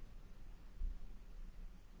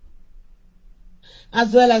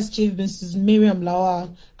 As well as Chief Mrs. Miriam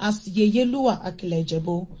Lawal as Yeyelua Akile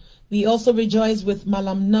Ijebu. We also rejoice with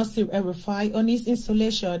Malam Nasir Rufai on his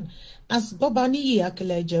installation as Gbobaniyi of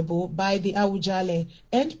Ijebuland by the Awujale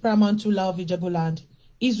and Pramantula of Ijebuland.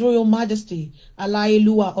 His Royal Majesty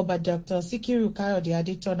Alayeluwa Oba Dr. Sikiru Kayode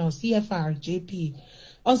Adetono CFR JP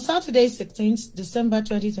on Saturday 16th December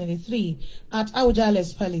 2023 at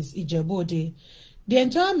Awujale's Palace Ijebu-Ode. The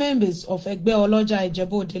entire members of Egbe-Oloja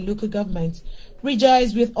Ijebu-Ode local government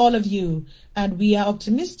rejoice with all of you, and we are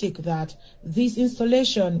optimistic that this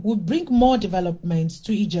installation will bring more developments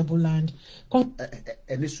to Ijebuland.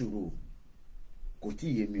 Ẹni sùúrù kò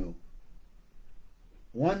tí yé mi o.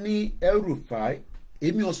 Wọ́n ní Rufai,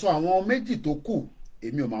 èmi ò sọ àwọn méjì tó kù,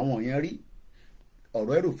 èmi ò mọ àwọn yẹn rí.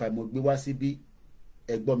 Ọ̀rọ̀ Rufai mo gbé wá síbí,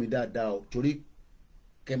 ẹ gbọ́ mi dáadáa o, torí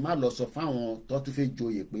kẹ má lọ sọ fáwọn tó tún fẹ́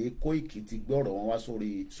joyè pé Koiki ti gbé ọ̀rọ̀ wọn wá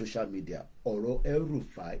sórí social media. Ọ̀rọ̀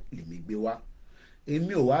Rufai lèmi gbé wá.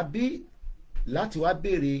 Èmi ò wá bí láti wá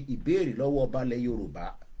béèrè ìbéèrè lọ́wọ́ ọba ilẹ̀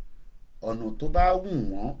Yorùbá. Ọ̀nà tó bá wù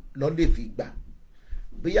wọ́n ló lè fi gbà.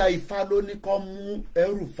 Bóyá Ifá ló ní kó mú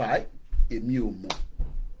Rufai, èmi ò mọ̀.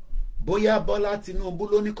 Bóyá Bola Tinubu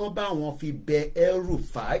ló ní kó bá wọn fi bẹ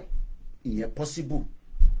Rufai, ìyẹn possible.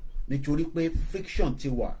 Nítorí pé friction ti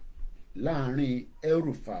wà láàrin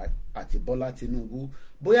Rufai àti Bola Tinubu.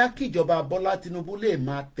 Bóyá kíjọba Bola Tinubu lè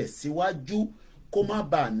máa tẹ̀síwájú kó má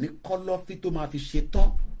bàa ní kọ́lọ́fí tó máa fi ṣe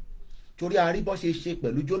tán. Torí a rí bó ṣe ṣe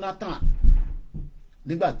pẹ̀lú Jonathan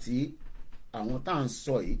nígbà tí àwọn tá à ń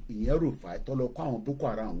sọ yìí ìyẹn Rufai tó lọ kó àwọn Boko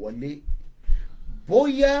Haram wọlé.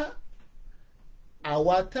 Bóyá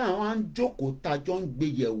àwa táwọn á ń jókòó tajọ́ ń gbé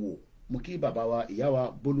yẹ̀wò, mo kí bàbá wa ìyá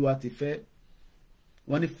wa Bólúwa ti fẹ́,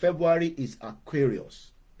 wọ́n ní February is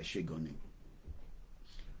Aquarius. Ẹ ṣé gan ni.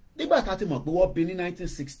 Nígbà tá a ti mọ̀ pé wọ́n bí ní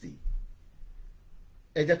 1960,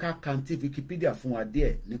 ẹ jẹ́ ká kàntí Wikipedia fún wa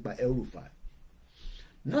díẹ̀ nípa Rufai.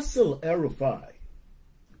 Nasir Rufai,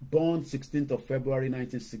 born 16th of February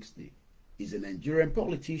 1960, is a Nigerian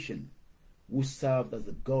politician who served as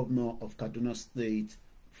the governor of Kaduna State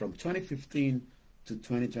from 2015 to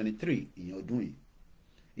 2023 in ọdún yìí.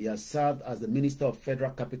 He has served as the Minister of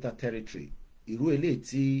Federal Capital Territory. Irú eléyìí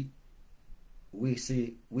tí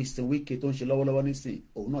Winston Wike tó ń ṣe lọ́wọ́lọ́wọ́ nísìn,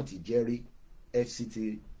 òun náà ti jẹ́ rí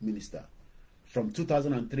FCT Minister from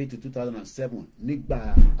 2003 to 2007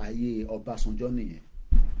 nígbà ayé Ọbásanjọ́ nìyẹn.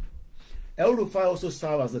 Rufai also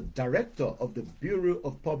served as the director of the Bureau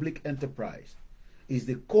of Public Enterprise. He is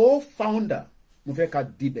the co-founder. Mo fẹ́ ká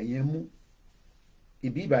dibẹ̀ yẹn mú.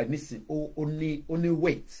 Ibi ìbàdí nísìn ó ní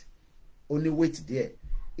weight there.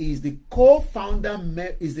 He is the co-founder.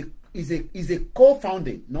 Is a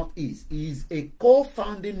co-founding, not is. He is a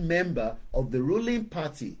co-founding member of the ruling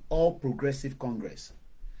party, All Progressive Congress.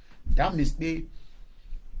 That means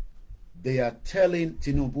they are telling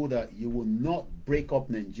Tinubu that you will not break up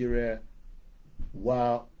Nigeria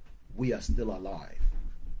while we are still alive.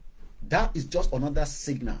 That is just another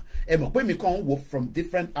signal. Ẹ mọ̀ pé mi kàn wò from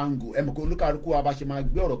different angle. Ẹ mọ̀ pé olúkàlùkù abáṣe máa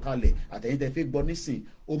gbé ọ̀rọ̀ kalẹ̀ àtẹ̀yìn tẹ́ fi gbọ́ nísìn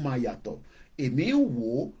ó máa yàtọ̀. Èmi ń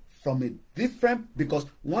wò from a different, because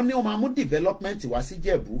wọ́n ní ó máa mú development wá sí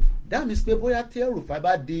Ìjẹ̀bú. That means pé bóyá tí Rufai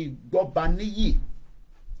bá di Gbobaniyi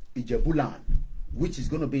Ijebuland, which is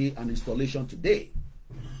going to be an installation today,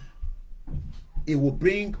 it will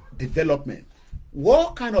bring development.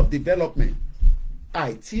 What kind of development?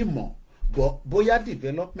 Àìtí mọ̀, but bóyá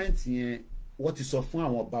development yẹn wọ́n ti sọ fún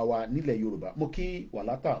àwọn ọba wa nílẹ̀ Yorùbá. Mo kí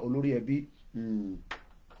Wàlátà olórí ẹbí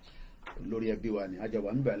wa ni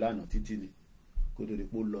àjẹwà níbẹ̀ lánàá títí ni kó tó di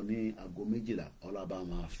pé ó lọ ní aago 12 ọlọ́ba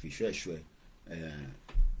máa fìṣọ́ ẹ̀ṣọ́ ẹ̀.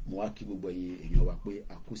 Mo wá kí gbogbo ẹ̀yin èèyàn wa pé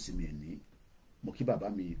a kú sí mi ẹ̀ ní. Mo kí bàbá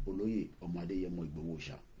mi olóyè ọmọ Adéyẹmọ Ìgbòho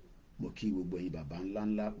Òòṣà. Mo kí gbogbo ẹ̀yin bàbá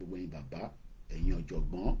ńláńlá, gbogbo ẹ̀yin bàbá, ẹ̀yin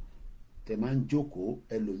ọ̀jọ̀gbọ́n tẹ máa ń jókòó,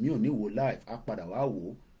 ẹlòmíì ò ní wò live, á padà wá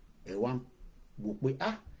wò, ẹ wá wò pé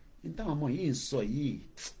ní táwọn ọmọ yìí ń sọ yìí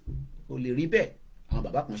kò lè rí bẹ́ẹ̀. Àwọn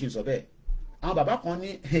bàbá kan ṣì ń sọ bẹ́ẹ̀. Àwọn bàbá kan ní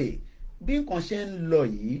bí nǹkan ṣe ń lọ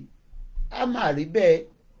yìí á máa rí bẹ́ẹ̀,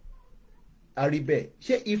 á rí bẹ́ẹ̀.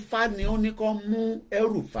 Ṣé Ifá ni ó ní kó mú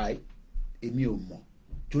Rufai? Èmi ò mọ̀,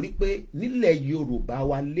 torí pé nílẹ̀ Yorùbá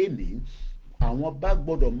wa lénìí àwọn bá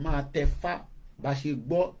gbọ́dọ̀ máa tẹfá bá ṣe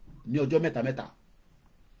gbọ́ ní ọjọ́ mẹ́ta mẹ́ta.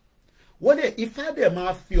 Wọ́n dẹ̀ Ifá dẹ̀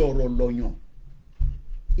máa fi ọ̀rọ̀ lọ̀yàn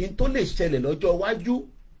in tó lè ṣẹlẹ̀ lọ́jọ́ iwájú.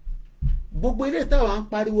 Gbogbo ilé táwọn ń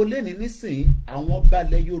pariwo lẹ́ni nísìnyí àwọn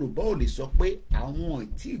balẹ̀ Yorùbá ò lè sọ pé àwọn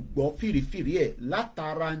tí gbọ́ fìrífìrí ẹ̀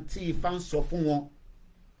látara tí Ifá ń sọ fún wọn.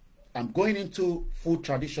 I'm going into full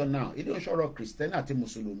tradition now. Ilé ìṣòro Kristẹni àti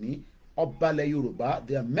Mùsùlùmí ọbalẹ̀ Yorùbá,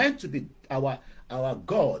 they are meant to be our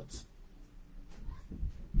gods.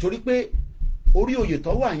 Torí pé orí oyè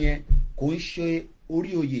tó wà yẹn kò ń ṣe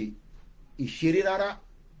orí oyè ìṣeré rárá.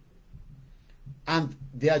 And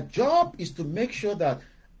their job is to make sure that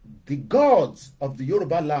the gods of the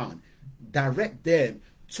Yorubaland direct them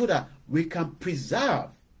so that we can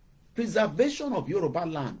preservation of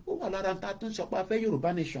Yorubaland. Ó wà lára ta tún sọ pé a fẹ́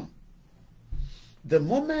Yorùbá nation. The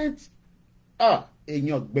moment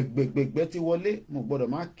èèyàn gbẹgbẹgbẹgbẹ ti wọlé, mo gbọ́dọ̀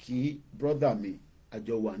má kí brother mi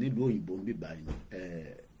àjọ wà nílùú òyìnbó ń bíbá yìí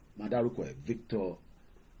máa dárúkọ ẹ̀ Victor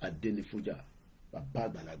Adenifuja, bàbá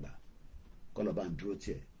àgbàlagbà kọlọba ń dúró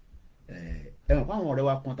tiẹ̀ mọ̀ fún àwọn ọ̀rẹ́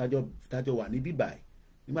wa kan tájọ wà ní bíbá yìí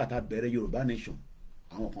nígbà tá a bẹ̀rẹ̀ Yorùbá nation,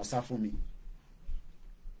 àwọn kan sá fún mi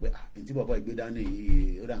pé ntí bàbá ìgbé dání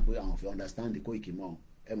yìí ó dà pé àwọn fi understand Koikimọ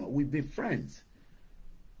we been friends.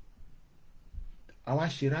 Àwa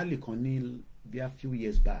ṣe rally kan ní bí a few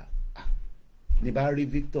years back ní bá rí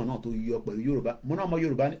Victor náà tó yọ pẹ̀lú Yorùbá, mo náà ọmọ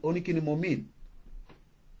Yorùbá ní ó ní kí ni mo mean,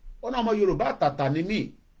 ó náà ọmọ Yorùbá tàtà ni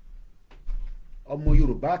mí, ọmọ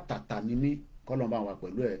Yorùbá tàtà ni mí, kọ́lọ́mbà wà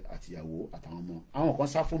pẹ̀lú ẹ̀ àtìyàwó àtàwọn ọmọ. Àwọn kan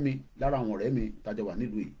sá fún mi lára àwọn ọ̀rẹ́ mi tájọ wà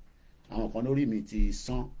nílùú yìí, àwọn kan lórí mi ti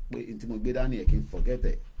sán pé n tí mo gbé dání ẹ̀ kí n forget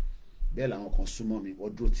ẹ̀, bẹ́ẹ̀ làwọn kan súnmọ́ mi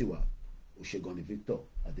wọ́n dúró tiwa. Òṣègùn ni Victor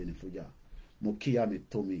Adenifuja, mo kíyà mi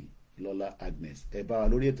tó mi Lọ́lá Agnes, ẹ bá wa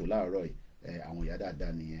lórí ètò láàárọ̀ yìí, àwọn ìyá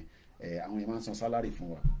dáadáa nìyẹn, àwọn yẹn máa ń san sálárì fún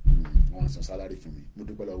wa, wọ́n máa ń san sálárì fún mi, mo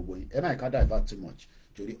dúpẹ́ lọ́wọ́ gbogbo yín. Ẹ má ká divert too much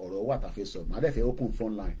torí ọ̀rọ̀ wà tá a fẹ́ sọ, màá dẹ̀ fẹ́ open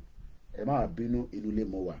phone line, ẹ má bínú, inú ilé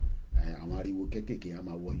mo wà, àwọn ariwo kéékèèké á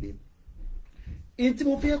máa wọlé. Ihun tí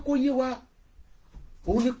mo fẹ́ kó yé wa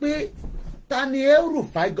òun ni pé ta ni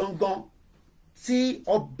Rufai gangan tí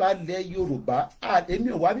ọba ilẹ̀ Yorùbá, èmi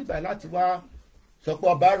ò wá bíbá láti wá sọ pé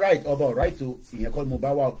ọba right ọba ò right o, ìyẹn kọ́ ni mo bá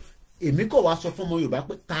wá o. Èmi kò wá sọ fún ọmọ Yorùbá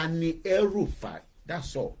pé ta ni Rufai,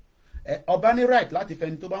 that's all. Ọba ní right láti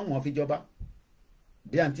fẹni tó bá wọn fi jọba,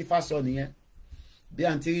 bí àǹtí Fá sọ nìyẹn, bí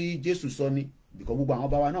àǹtí Jésù sọ ni, bìkọ́ gbogbo àwọn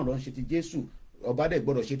ọba wa náà ló ń ṣe ti Jésù, ọba dẹ̀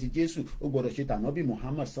gbọ́dọ̀ ṣe ti Jésù, ó gbọ́dọ̀ ṣe tànábì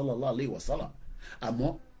Muhammad sallallahu alayhi wa sallam.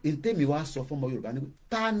 Àmọ́ ntẹ́mi wá sọ fún ọmọ Yorùbá ni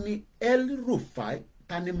ta ni Rufai,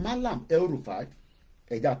 ta ni Malam Rufai,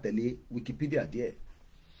 ẹ̀já tẹ̀lé Wikipedia díẹ̀.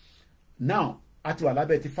 Now àti wà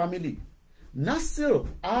lábẹ́ ti family. Nasir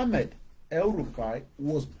Ahmed Rufai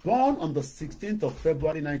was born on the 16th of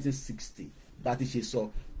February 1960, that is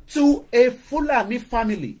so, to a Fulani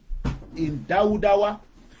family in Daudawa.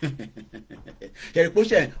 Ó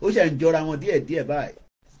ṣe ń jọra wọn díẹ̀ báyìí.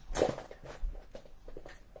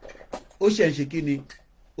 Ó ṣe ń ṣe kí ni?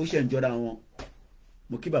 Ó ṣe ń jọra wọn.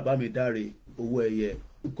 Mo kí bàbá mi dáre owó ẹyẹ.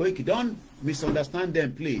 Koiki, don't misunderstand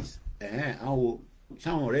them please. Àwọn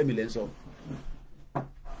ọ̀rẹ́ mi lẹ́ ń sọ.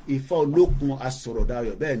 Ifá olókun asọ̀rọ̀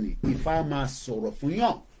dayọ̀, bẹ́ẹ̀ ni Ifá máa sọ̀rọ̀ fún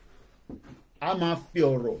yàn, a máa fi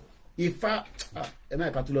ọ̀rọ̀ Ifá ẹ má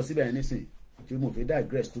ìka tó lọ síbẹ̀ yẹn nísìnyí tí mo fi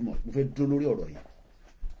digress too much, mo fẹ́ dúró lórí ọ̀rọ̀ yìí.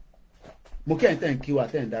 Mo kẹ́ ẹ̀ tẹ́ ń kí wa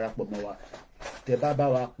tẹ́ ń darapọ̀ mọ́ wa, tẹ́ bá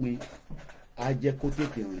wa pín á jẹ́ kó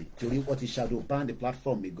tètè rìn torí wọ́n ti shadow ban the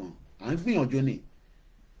platform mi gan. À ń gbìyànjú ni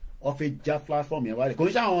wọ́n fi já platform yẹn wálé, kò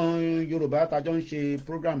ní sáwọn Yorùbá tájọ́ ń ṣe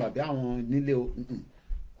program àbí àwọn nílé o,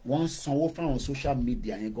 wọ́n sanwó fáwọn social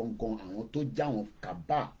media yẹn gangan, àwọn tó já wọn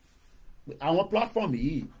kàbá àwọn platform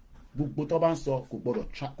yìí, gbogbo tó bá ń sọ kò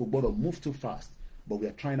gbọ́dọ̀ move too fast, but we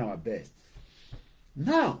are trying our best.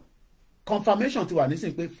 Now confirmation ti wà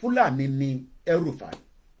nísìnyí pé Fúlàní ni Rufai,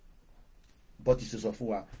 but ìṣòṣọ fún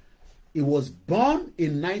wa, he was born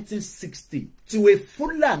in 1960 to a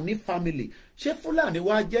Fulani family. Ṣé Fúlàní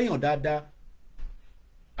wá jẹ́yàn dáadáa?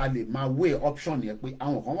 A lè máa weigh option yẹn pé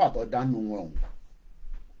àwọn kan wà tó dánú wọn,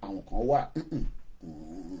 àwọn kan wà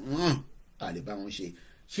a lè bá wọn ṣe.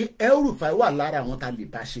 Ṣé Rufai wà lára àwọn tá a lè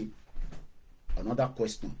bá ṣe? Another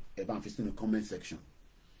question, ẹ bá ń fi sínú comment section.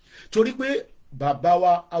 Torí pé bàbá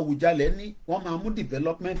wa Awujale ní wọ́n máa mú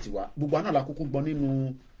development wa, gbogbo àná la kúkú gbọ́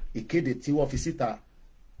nínú ìkéde tí wọ́n fi síta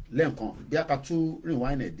lẹ́ǹkan, bí a ká tún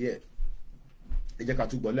rewind ẹ̀ díẹ̀, ẹ jẹ́ ká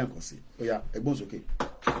tún gbọ́ lẹ́ǹkan sí, ó yá ẹgbọ́n sókè.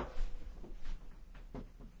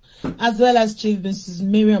 As well as Chief Mrs.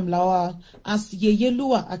 Miriam Lawal as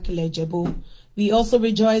Yeyelua Akile Ijebu. We also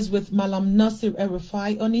rejoice with Malam Nasir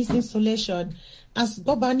Rufai on his installation as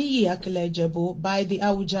Gbobaniyi Akile Ijebu by the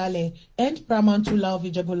Awujale and Pramantula of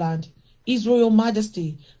Ijebuland. His Royal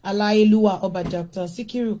Majesty Alayeluwa Oba Dr.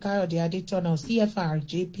 Sikiru Kayode Adetona, CFR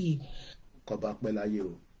JP.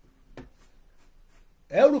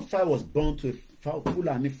 El-Rufai was born to a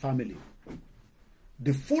Fulani family.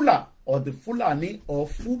 The Fula or the Fulani or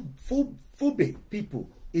Fube people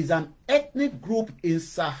is an ethnic group in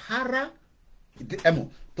Sahara.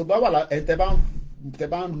 Tó bá wà tẹ́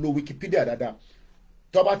bá ń lo Wikipedia dáadáa.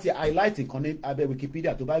 Tó bá ti highlight nǹkan ní abẹ́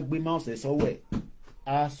Wikipedia, tó bá gbé mouse ẹ̀ sọ́wọ́ ẹ̀,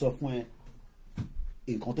 á sọ fún ẹ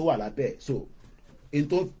nǹkan tó wà lábẹ́. So in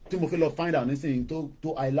tí mo fẹ́ lọ find out nísìnyí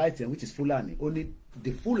tó highlight ẹ̀, which is Fulani, only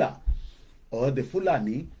the Fula or the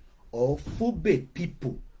Fulani or Fube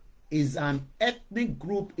people is an ethnic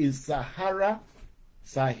group in Sahel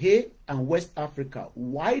and West Africa,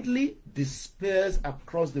 widely dispersed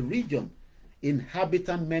across the region,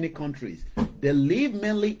 inhabiting many countries. They live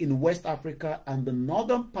mainly in West Africa and the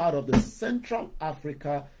northern part of the Central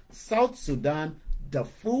Africa, South Sudan,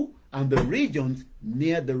 Darfur, and the regions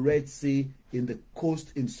near the Red Sea in the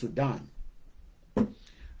coast in Sudan.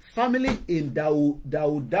 Family in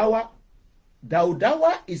Daudawa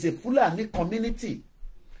is a Fulani community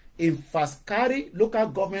in Faskari local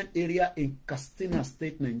government area in Katsina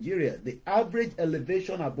State, Nigeria. The average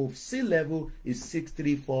elevation above sea level is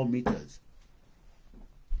 634 meters.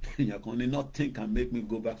 Nothing can make me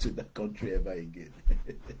go back to that country ever again.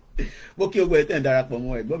 These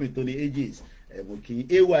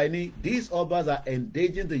Obas are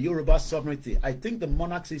endangering the Yoruba sovereignty. I think the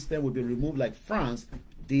monarch system will be removed like France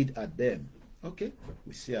did at them. Okay,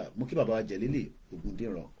 we see Moki Baba Jelili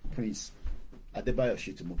Ogundiro Prince Adebayo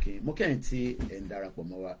Shitu Moki enti endarapo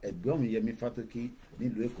mowa Egbomi Yemi Fatoki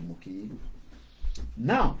nílùú Èkó Moki.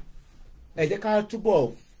 Now, ẹ jẹ́ ká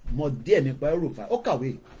túbọ̀ mọ̀ díẹ̀ nípa El-Rufai. Ó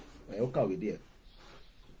kàwé díẹ̀.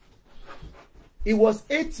 He was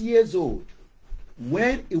 8 years old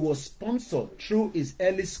when he was sponsored through his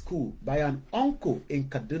early school by an uncle in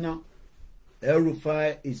Kaduna.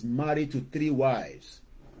 El-Rufai is married to 3 wives.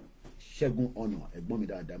 Ṣẹ́gun ọ̀nà ẹ̀gbọ́n mi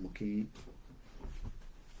dáadáa mo kí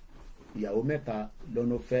ìyàwó mẹ́ta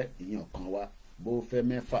lọ́nà fẹ́ ìyẹn ọ̀kan wá bó fẹ́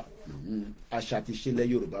mẹ́fà àṣà ti ṣẹlẹ̀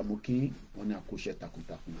Yorùbá mo kí wọn ní àkóṣe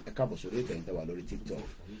takuntakun ẹ káàbọ̀ sórí ètò ẹ̀yìn tẹ́wà lórí TikTok.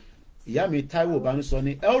 Ìyá mi Táíwò Bánúsọ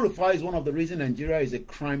ní El-Rufai is one of the reasons Nigeria is a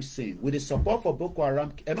crime scene with the support for Boko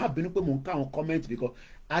Haram. Ẹ má bínú pé mò ń ká àwọn comment because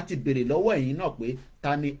a ti béèrè lọ́wọ́ ẹ̀yin náà pé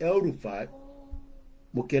ta ni El-Rufai.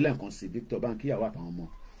 Mo kí ẹlẹ́ǹkan sí Victor Banki ìyàwó àtàwọn ọmọ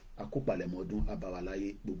akópalẹ̀mọ́ ọdún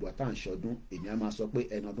abáwaláyé gbogbo àtàǹṣọdún èmi á máa sọ pé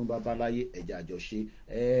ẹni ọdún bá bá láyé ẹ̀jẹ̀ àjọṣe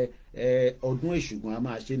ọdún èṣùgbọ́n a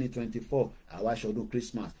máa ṣe ní 24 àwa ṣọdún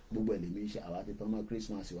Christmas gbogbo ẹlẹ́mí ṣe àwa ti tọ́nà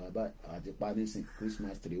Christmas wà báyìí àwa ti pa nísìn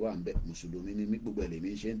Christmas tree wà ń bẹ mùsùlùmí ní gbogbo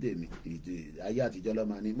ẹlẹ́mí ṣe ń tèmi ayé àtijọ́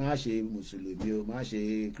lọ́mọ ni má ṣe mùsùlùmí o má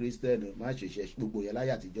ṣe Christian o má ṣe ṣe gbogbo yẹn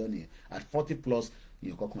láyé àtijọ́ nìyẹn at 40+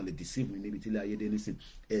 yẹn kankan lè deceive mi níbi tí ilé ayé dé nísìn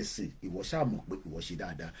ẹ̀sìn ìwọ ṣáà mọ̀ pé ìwọ ṣe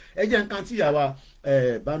dáadáa ẹ jẹ́ nǹkan tí ìyàwó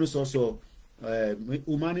Bánúsọ sọ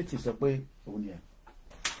humanity sọ pé òun yẹn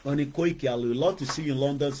wọ́n ní Koiki I would love to see you in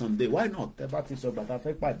London someday why not ẹ bá ti sọ bàtà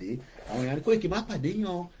fẹ́ pàdé àwọn èèyàn ní Koiki má pàdé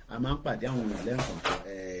yan a máa ń pàdé àwọn èèyàn lẹ́ǹkan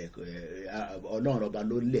Ọlọ́run ọba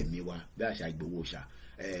ló lẹ̀mí wa bí àṣà Ìgbòho ṣá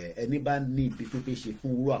ẹni bá ní ibi tó fẹ́ ṣe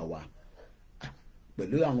fún wúrà wa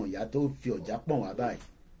pẹ̀lú àwọn ìyá tó fi ọ̀já pọ̀n wá báyìí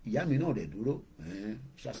ìyá mi náà rẹ̀ dúró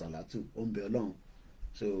ṣàṣàlátù ó ń bẹ Ọlọ́run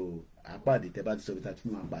so àpàdé tẹ bá ti sọ bí ta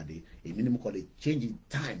fún wa pàdé èmi ni mo kọ́ lè change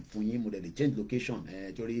time fún yín mo lè change location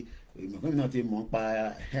torí ìmọ̀kúnmi náà ti mọ̀ ń pa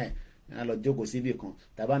a lọ jókòó síbì kan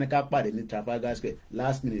tàbá ní ká pàdé ní Trafalgar Square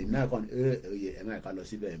last minute náà kàn ẹ máa ká lọ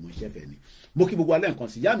síbẹ̀ mo ṣẹ́fẹ̀ ni mo kí gbogbo alẹ́ nǹkan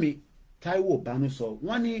sí ìyá mi Táíwò Bánúsọ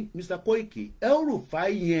wọ́n ní Mr. Koiki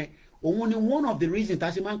El-Rufai yẹn òun ni one of the reasons tá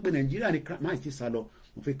a ṣe máa ń pè Nàìjíríà ní máa ti sá lọ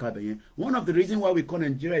mo fi kábẹ̀ yẹn one of the reasons why we call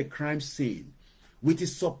Nigeria a crime scene with the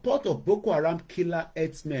support of Boko Haram killer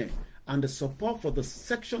herdsmen and the support for the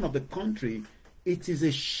section of the country it is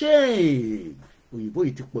a shame òyìnbó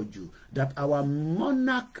yìí ti pọ̀ jù that our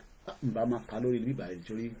monarch nba máa kà lórí bíbá ẹ̀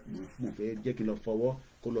nítorí mo fẹ́ jẹ́ kí n lọ fọwọ́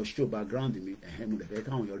kó lọ show background mi mo lè fẹ́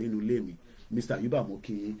káwọn yọrí inú ilé mi Mr. Yuba mo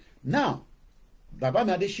kì í now Baba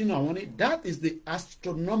mi Adesina àwọn ni that is the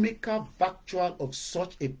astronomical factual of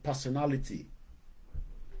such a personality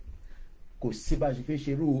kò sí bá a ṣe fi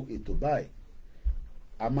ṣerú ètò báyìí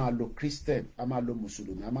a máa lo Christian a máa lo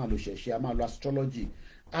mùsùlùmí a máa lo ṣẹ̀ṣẹ̀ a máa lo astrology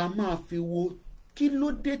a máa fi wo kí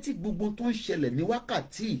ló dé tí gbogbo tó ń ṣẹlẹ̀ ní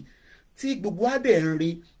wákàtí tí gbogbo á dẹ̀ ń rí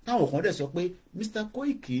táwọn kan dẹ̀ sọ pé Mr.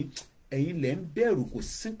 Koiki ẹ̀yin lẹ̀ ń bẹ̀rù kò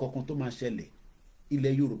sí kankan tó máa ṣẹlẹ̀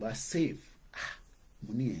ilẹ̀ Yorùbá safe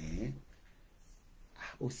mo ní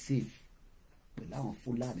ó safe pẹ̀lú àwọn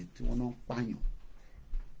Fúlàní tí wọ́n náà ń pààyàn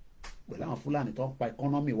pẹ̀lú àwọn Fúlàní tó ń pa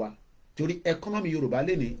economy wa torí economy Yorùbá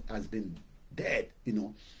lẹ́ni has been dead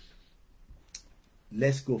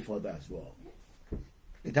let's go further as well.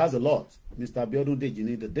 It has a lot. Mr. Abiodun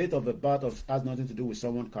Dejini, the date of the birth has nothing to do with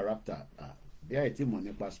someone's character. Bí àyè tí mọ̀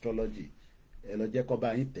nípa astrology, ẹ lọ jẹ́ kó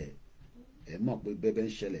bá yín tẹ̀, ẹ mọ̀ pé bẹ́ẹ̀ ń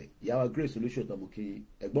ṣẹlẹ̀. Ìyàwó Grace Olúṣòtọ́mọ kí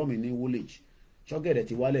ẹ̀gbọ́n mi ní Woolwich. Ṣọ́gẹ̀dẹ̀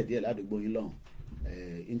ti wálẹ̀ díẹ̀ ládùúgbò yín lọ́hùn.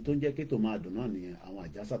 In tó ń jẹ́ kí tó máa dùn náà nìyẹn, àwọn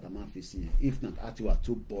àjàsà tá máa ń fi sí yẹn. If not, á ti wà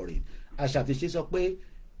too boring. Àṣà àti ṣe sọ pé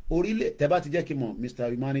orílẹ̀ tẹ́ bá ti jẹ́ kí n mọ̀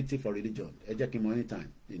Mr. Humanity for Religion, ẹ jẹ́ kí n mọ̀ anytime,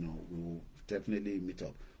 we will definitely meet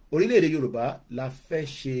up. Orílẹ̀-èdè Yorùbá la fẹ́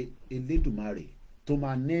ṣe Elédùmarè tó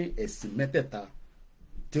máa ní ẹ̀sìn mẹ́tẹ̀ẹ̀ta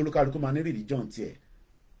tí olúkálùkù máa ní religion tiẹ̀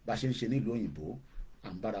bá ṣe ń ṣe nílùú òyìnbó à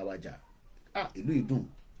ń bára wa jà. Ìlú ìdùn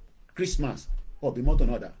Christmas ọ̀bí mọ́tò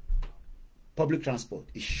náà dà, public transport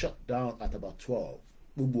is shut down at about 12.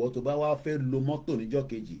 Gbogbo ọ̀tọ̀ bá wá fẹ́ lo mọ́tò níjọ́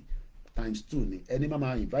kejì ×2 ni ẹni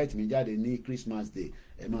máa invite mi jáde ní Christmas day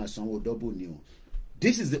ẹ máa sanwó double ni o.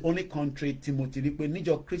 This is the only country tí mo ti rí pé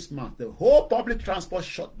níjọ́ Christmas the whole public transport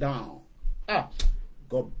shut down.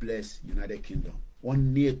 God bless United Kingdom.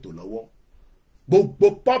 Wọ́n ní ètò lọ́wọ́.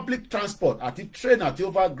 Gbogbo public transport àti train àti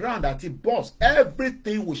overground àti bus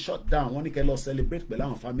everything will shut down. Wọ́n ní kẹ́ lọ celebrate pẹ̀lú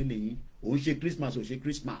àwọn family yín. Ó ń ṣe Christmas ó ṣe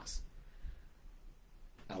Christmas.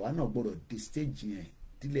 Àwa náà gbọ́dọ̀ di stage yẹn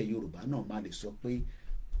tílẹ̀ Yorùbá náà máa lè sọ pé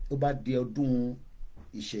ó bá di ọdún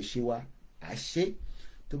ìṣẹ̀ṣe wa àṣẹ.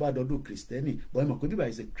 Tó bá dọdún Kristẹni, but Mọ̀ pé bíbá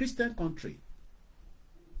is a Christian country,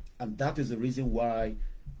 and that is the reason why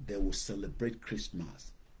they will celebrate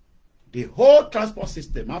Christmas. The whole transport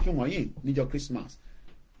system, máa fi wọ̀nyí níjọ́ Christmas,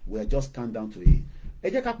 we are just calm down to it. Ẹ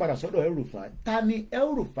jẹ́ ká padà sọ́dọ̀ El-Rufai. Ta ni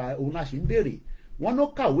El-Rufai? Òun la ṣì ń béèrè. Wọ́n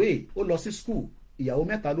ló kàwé, ó lọ sí school, ìyàwó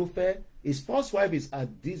mẹ́ta ló fẹ́. His first wife is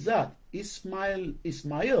Adizat Ismail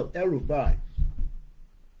El-Rufai.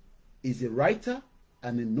 Is a writer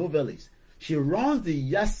and a novelist. She runs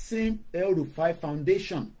the Yasin El-Rufai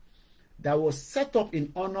Foundation that was set up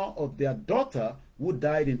in honor of their daughter who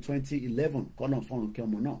died in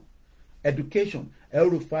 2011. Education.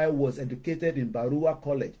 El-Rufai was educated in Baruwa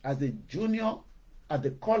College. As a junior at the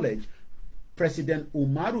college, President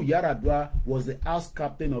Umaru Yar'Adua was the house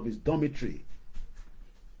captain of his dormitory.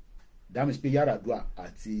 That must be Yar'Adua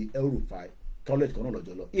at the El-Rufai College.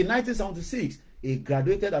 In 1976, he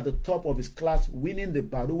graduated at the top of his class, winning the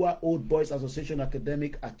Baruwa Old Boys Association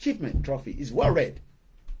Academic Achievement Trophy. He's well read.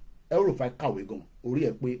 El-Rufai kàwé gan, orí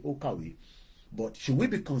ẹ̀ pé ó kàwé. But should we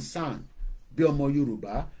be concerned bí ọmọ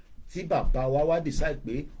Yorùbá tí bàbá wa wá decide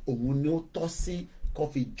pé òun ni ó tọ́ sí kó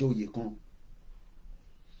fi joyè kan?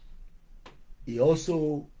 He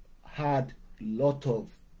also had a lot of,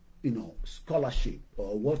 scholarship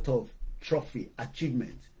or lot of trophy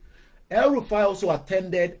achievement. El-Rufai also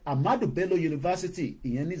attended Ahmadu Bello University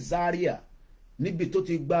in Zaria, níbi tó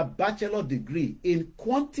ti gba bachelor degree in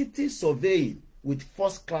quantity surveying with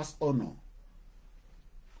first class honor.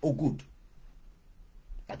 Oh, good.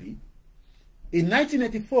 Abi. In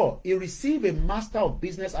 1984, he received a Master of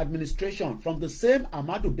Business Administration from the same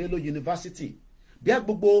Ahmadu Bello University. Bí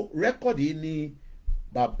gbogbo rẹ́kọ̀dì ni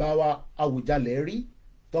bàbá wa Awujale rí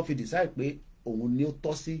tó fi decide pé òun ni ó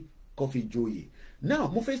tọ́ sí kó fi joyè. Now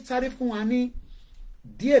mo fẹ́ sáré fún wa ní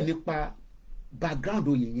díẹ̀ nípa background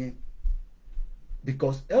oyè yẹn,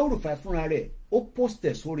 because El-Rufai fúnra rẹ̀ ó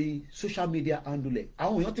posted sórí social media handle.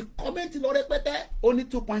 Àwọn èèyàn ti comment lọ rẹpẹtẹ. Ó ní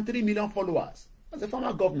 2.3 million followers as a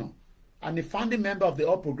former governor and a founding member of the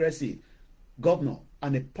All Progressive governor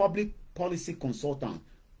and a public policy consultant.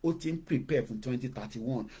 Ó ti ń prepare fún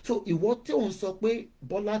 2031. So ìwọ tí òun sọ pé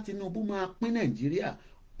Bọ́lá Tinubu máa pín Nàìjíríà,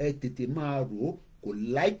 ẹ tètè máa rò ó. Kò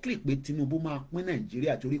likely pé Tinubu máa pín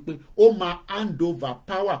Nàìjíríà torí pé ó máa hand over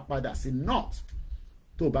power padà sí north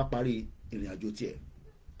tó bá parí ìrìn àjò tiẹ̀.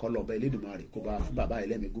 Kọlọ̀bẹ Elédùmarè kó bá fún bàbá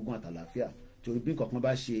ẹlẹ́mìí gígùn àtàlàáfíà torí bí nǹkan kan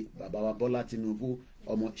bá ṣe bàbá wa Bọ́lá Tinubu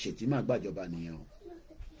ọmọ Ṣètìmá gbàjọba nìyẹn o.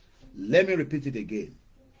 Let me repeat it again.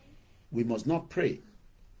 We must not pray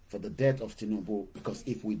for the death of Tinubu, because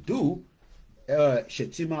if we do,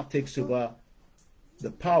 Shetima takes over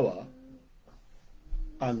the power,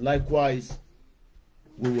 and likewise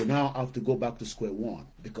we will now have to go back to square one,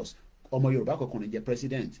 because ọmọ Yorùbá kankan ní jẹ́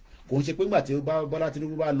president. Kò ń ṣe pé ńgbà tí Bọ́lá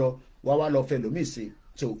Tinubu bá lọ wá lọ fẹ́ lómi sí.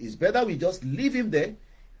 So it's better we just leave him there.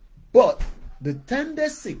 But the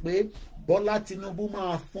tendency pé Bọ́lá Tinubu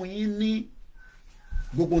máa fún yín ní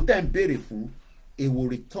gbogbo tẹ́ ń béèrè fún, he will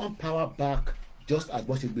return power back just as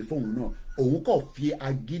bó ṣe gbé fóun náà. Òun kò fi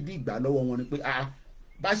agídí gbà lọ́wọ́ wọn ni pé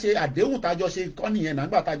bá ṣe àdéhùn tájọ ṣe kọ́ nìyẹn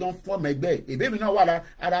nígbà tájọ ń fọ́ọ̀mù ẹgbẹ́ ìbémi náà wà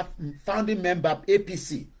lára founding member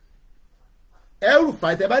APC.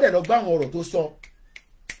 El-Rufai tẹ́ bá dẹ̀ lọ gbọ́ àwọn ọ̀rọ̀ tó sọ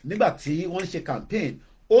nígbà tí wọ́n ń ṣe campaign,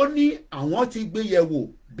 ó ní àwọn ti gbé yẹ̀wò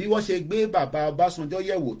bí wọ́n ṣe gbé bàbá Ọbásanjọ́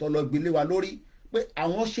yẹ̀wò tó lọ gbélé wa lórí pé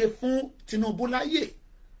àwọn ṣe fún Tinubu láyè.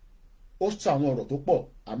 ó sọ àwọn ọ̀rọ̀ tó pọ̀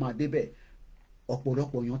a máa débẹ̀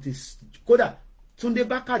ọ̀pọ̀lọpọ̀ èèyàn ti kódà Túndé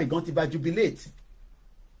Bákàrè gan ti bá jubilate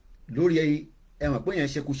lórí ẹ̀wọ̀n pé yẹn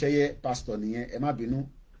ṣekúṣẹyẹ pásítọ̀ nìyẹn ẹ má bínú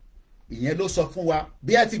ìyẹn ló sọ fún wa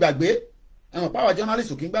bí ẹ ti gbàgbé ẹ̀wọ̀n pàwọ̀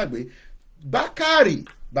journalist kì í gbàgbé Bákàrè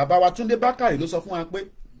bàbá wa Túndé Bákàrè ló sọ fún wa pé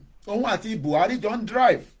òun àti Buhari jọ ń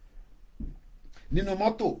drive nínú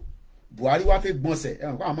mọ́tò Buhari wá fẹ́ gbọ̀nsẹ̀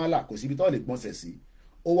ẹ̀wọ̀n pàwọ̀ amálà kò síbi tó lè gbọ̀nsẹ̀ sí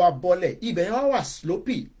ó wá bọ́lẹ̀ ibẹ̀ yẹn wá wà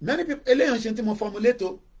sloppy many people eléyàn ṣe tí mo formulate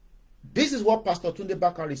o. This is what Pastor Tunde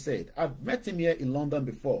Bakari said. I've met him here in London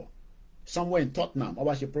before, somewhere in Tottenham. I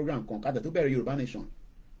watched a program called Yoruba Nation.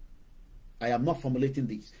 I am not formulating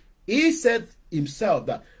this. He said himself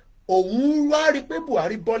that òun wá rí pé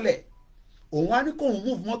Buhari bọ́lẹ̀ òun wá ní kóun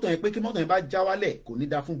move mọ́tò yẹn pé kí mọ́tò yẹn bá já wálẹ̀ kò ní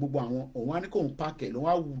da fún gbogbo àwọn òun wá ní kóun pàkẹ́ lòun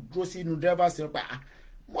wá dúró sínú driver seat pa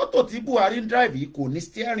mọ́tò tí Buhari ń drive yìí kò ní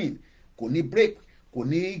steering kò ní brake kò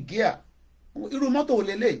ní gear irú mọ́tò ò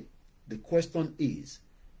lélẹ̀. The question is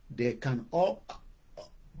they can all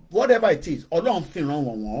whatever it is ọlọ́run fi ràn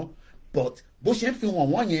wọ́n but bó ṣe ń fi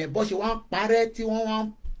wọ́n yẹn bó ṣe wá ń parẹ́ tí wọ́n wá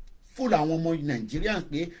ń fúlù àwọn ọmọ Nigerians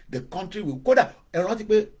pé the country will kódà ẹ rántí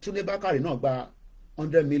pé Túndé Bákàrè náà gba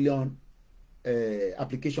 100 million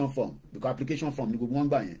application form because application form ni gbogbo wọn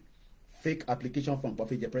gbà yẹn fake application form pọ̀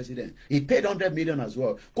fi jẹ president he paid 100 million as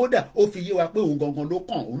well kódà ó fi yé wa pé òun gangan ló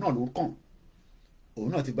kàn òun náà ló kàn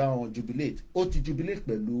òun náà ti bá wọn jubilate ó ti jubilate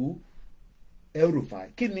pẹ̀lú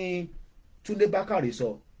Rufai kí ni Túndé Bákàrè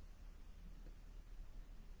sọ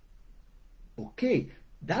okay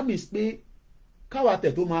that means pé káwa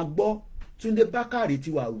tẹ̀ tó máa gbọ́ Túndé Bákàrè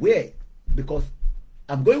ti wà where because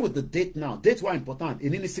I'm going with the date now date were important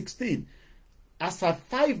in 16 as of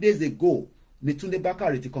 5 days ago ni Túndé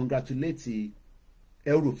Bákàrè ti congratulate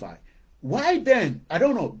Rufai why then I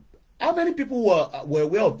don't know how many people were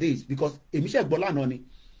aware of this because èmi ṣe gbọ́ lánàá ni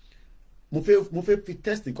mo fẹ́ fi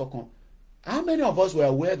testing kankan. How many of us were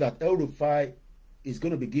aware that Rufai is going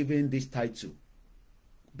to be given this title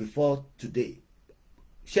before today?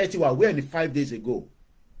 Ṣé ti wà aware ni 5 days ago?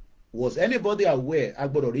 Was anybody aware?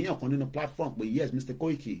 Agbọ́dọ̀ ríyàn kan nínú platform but yes, Mr.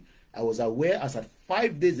 Koiki, I was aware as of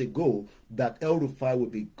 5 days ago that Rufai will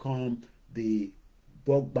become the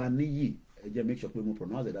Gbobaniyi. Ẹ jẹ́ make sure pé mo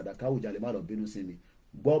pronounce it dáadáa Awujale má lọ bínú sí mi.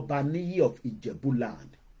 Gbobaniyi of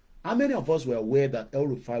Ijebuland. How many of us were aware that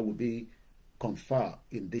Rufai will be conferred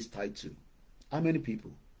in this title? How many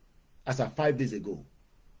people? As of 5 days ago.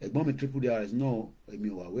 Ẹ̀gbọ́n mi triple DRS no èmi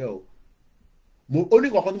ò aware o. Mo only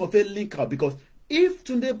kankan tí mo fẹ́ link out because if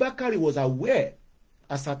Túndé Bákàrè was aware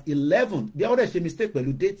as at 11 bí àwọn ọ̀rẹ́ ṣe mistake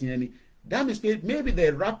pẹ̀lú date yẹn ni that means maybe they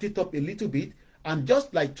wrapped it up a little bit and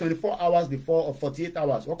just like 24 hours before or 48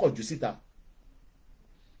 hours wọ́n kọ̀ jù síta.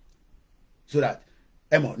 So that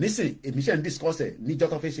ẹ mọ̀ nísìn èmi ṣe ń discuss ẹ̀ níjọ́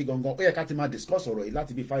tó fẹ́ ṣe gangan ó yẹ ká ti máa discuss ọ̀rọ̀ yìí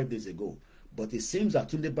láti bí 5 days ago but it seems that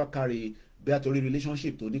Túndé Bákàrè bí àtòrí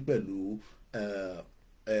relationship tó ní pẹ̀lú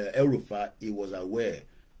Rufai he was aware.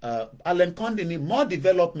 Alan Kondini, more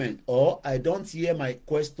development or I don't hear my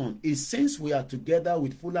question is since we are together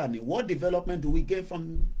with Fulani what development do we gain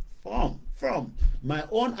from my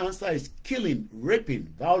own answer is killing, raping,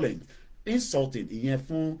 violence, insulting ìyẹn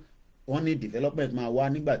fún wọn ní development máa wá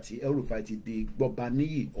nígbà tí Rufai ti di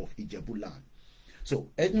Gbobaniyi of Ijebuland. So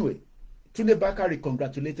anyway Túndé Bákàrè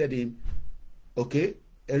congratulated him. Okay,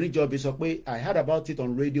 Erinjobi sọ pé I heard about it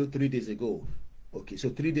on radio 3 days ago. Okay, so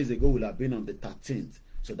 3 days ago will have been on the 13th.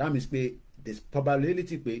 So that means pé there's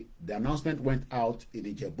probability pé the announcement went out in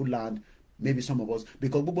Ijebuland. Maybe some of us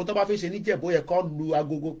because gbogbo tó bá fi ṣe ní Ìjẹ̀bú yẹ kó lu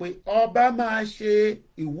agogo pé ọba máa ṣe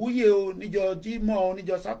ìwúyè o níjọ́ Jímọ̀ o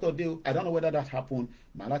níjọ́ Saturday o. I don't know whether that happened.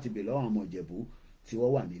 Màá láti bèèrè lọ́wọ́ àwọn ọmọ Ìjẹ̀bú tí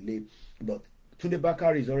wọ́n wà nílé. But Túndé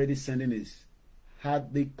Bákàrè is already sending his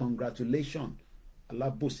hearty congratulations.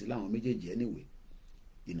 Alábòsí làwọn méjèèjì anyway.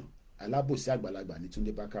 You know, alábòsí àgbàlagbà ní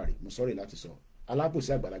Túndé Bákàrè. Mo sorry láti sọ.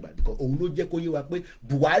 Alábòsí àgbàlagbà because òun ló jẹ́ kó yé wa pé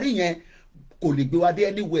Buhari yẹn kò lè gbé wa dé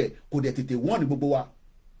anywhere kò dẹ̀ tètè wọ́n ní gbogbo wa.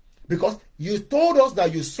 Because you told us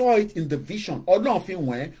that you saw it in the vision. Ọlọ́run fi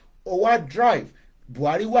wọ̀n ó wá drive.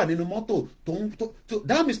 Buhari wà nínú mọ́tò tó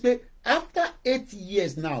that means pé after 8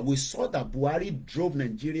 years now we saw that Buhari drove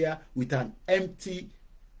Nigeria with an empty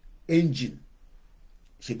engine.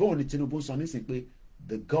 Ṣèbọn ní Tinubu sọ nísìnyí pé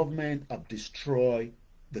the government have destroyed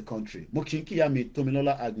the country. Mo kì í kíyà mi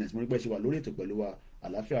Tómilọ́lá Agnes mo rí pé ṣe wà lórí ètò pẹ̀lú wa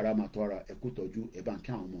àlàáfíà ara máa tọ́ ara ẹ̀kú tọ́jú ẹ̀bá ń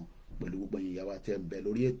kí àwọn ọmọ pẹ̀lú gbogbo ẹ̀yin ìyàwó àti ẹ̀ǹbẹ̀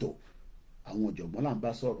lórí ètò. Àwọn ọ̀jọ̀gbọ́n là ń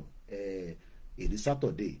bá sọ̀rọ̀ èdè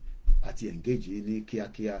Saturday àti engage ní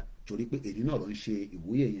kíákíá torí pé èdè náà ló ń ṣe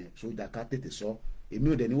ìwúyè yẹn sódà ká tètè sọ. Èmi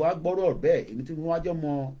ò dẹ̀ ní wá gbọ́rọ̀ bẹ́ẹ̀ èmi tí wọ́n wájọ́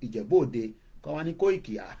mọ Ìjẹ̀bú-Ode kọ́ wá ní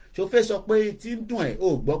Kóìkì ṣó fẹ́ sọ pé tí ń dùn ẹ̀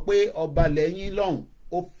ó gbọ́ pé ọba lẹ́yìn lọ́hùn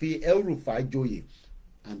ó fi Rufai joyè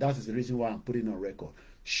and that is the reason why I'm putting on record.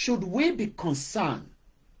 should we be concerned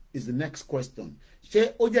is the next question.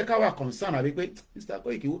 Ṣé ó jẹ́ ká wà concern àbí pé Mr.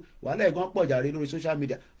 Koiki wàhálà ẹ̀gán pọ̀ jàre lórí social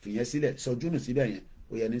media fìyẹn sílẹ̀ sọjúnù síbẹ̀ yẹn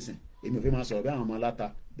ó yẹ nísìn èmi ò fi máa sọ̀rọ̀ bí àwọn ọmọ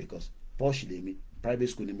aláta because posh lèmi private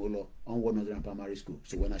school ni mo lọ onward Nigerian primary school,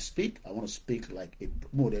 so when I speak I want to speak like a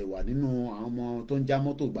mo rẹ̀ wà nínú àwọn ọmọ tó ń já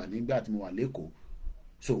mọ́tò gbà nígbà tí mo wà lẹ́kọ̀ọ́.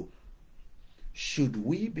 So should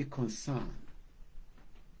we be concerned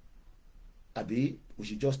àbí we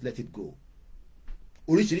should just let it go?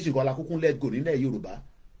 Oríṣiríṣi nǹkan la kúkú let go nílẹ̀ Yorùbá.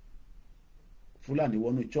 Fúlàní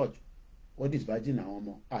wọnú church wọ́n disvirgin àwọn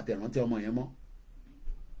ọmọ àtẹ̀rántí ọmọ yẹn mọ́.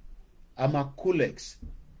 Amacolex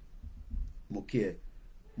mo kí ẹ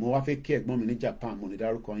mo wá fẹ́ kí ẹ̀gbọ́n mi ní Japan mo ní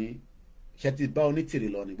dárúkọ yín ṣe ti bá onítìrì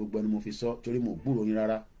lọ ní gbogbo ẹni mo fi sọ torí mo gbúrò yín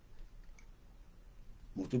rárá.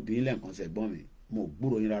 Mo tún bí lẹ́ǹkan sí ẹ̀gbọ́n mi mo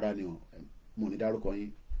gbúrò yín rárá ni mo ní dárúkọ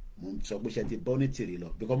yín mo sọ pé ṣe ti bá onítìrì lọ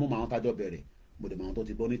because mo máa ń tájọ́ bẹ̀rẹ̀ mo dẹ̀ máa ń tó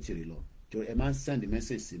ti bá onítìrì lọ torí ẹ máa ń send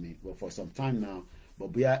message sí mi but for some time now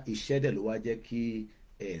but bóyá iṣẹ́ dẹ̀ ló wá jẹ́ kí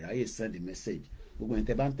ẹ ráyè send message gbogbo ẹni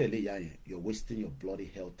tẹ́ bá ń tẹ̀lé ìyá yẹn you're wasting your bloody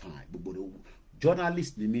hell time gbogbo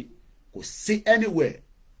journalist ni mí kò sí anywhere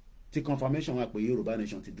tí confirmation wà pé Yorùbá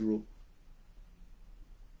nation ti dúró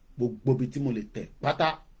gbogbo bí tí mo lè tẹ̀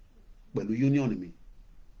pátá pẹ̀lú union mi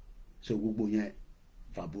so gbogbo yẹn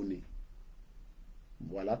fàbú ni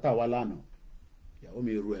wà látàwá lánàá ìyàwó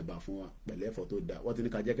mi ru ẹ̀bà fún wa pẹ̀lú ẹ̀fọ́ tó dáa wọ́n ti ní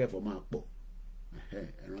ká jẹ́ kẹ́fọ́ máa pọ̀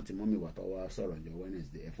ẹ̀ràn tí mọ́mí wà tó wá sọ̀rọ̀ ọjọ́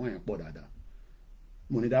Wednesday ẹ̀fọ́ yẹn pọ̀ dáadáa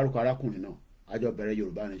mo ní dárúkọ arákùnrin náà àjọ bẹ̀rẹ̀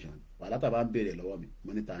Yorùbá nation wà látàbá ń béèrè lọ́wọ́ mi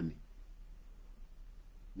mo ní ta ni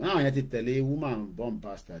mo náà yẹn ti tẹ̀lé woman born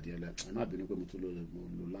bastard yẹn lẹ ẹ má bínú pé mo tún lo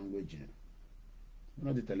language yẹn mo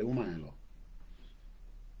náà ti tẹ̀lé woman yẹn lọ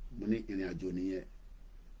mo ní ìrìn àjò nìyẹn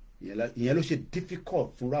ìyẹn ló ṣe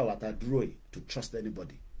difficult fúnra wa ta dúró yìí to trust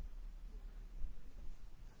anybody.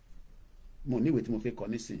 Mo níwèé tí mo fẹ́ kọ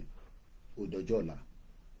nísìnyí òdòjọ́ ọ̀la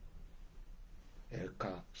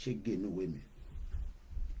ẹ̀ka ṣége inú ìwé mi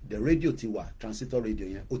the radio ti wà transistor radio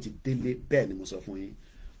yẹn ó ti délé bẹ́ẹ̀ ni mo sọ fún yín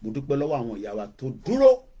mo dúpẹ́ lọ́wọ́ àwọn ìyá wa tó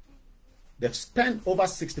dúró they've spent over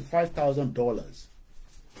 $65,000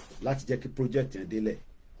 láti jẹ́ kí project yẹn délẹ̀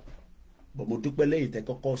but mo dúpẹ́ lẹ́yìn tẹ́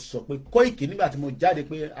kọ́kọ́ sọ pé Koiki nígbà tí mo jáde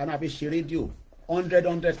pé a náà fi ṣe rédíò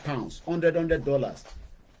 £100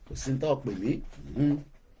 kò sí ní tọ́ pè mí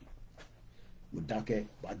mo dákẹ́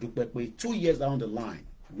wàá dúpẹ́ pé 2 years down the line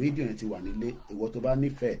rédíò yẹn ti wà nílé ìwọ tó bá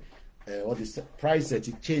nífẹ̀ẹ́ all the price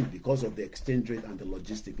ti change because of the exchange rate and the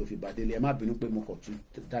logistics tó fi bá délé ẹ má bínú pé mo kàn tún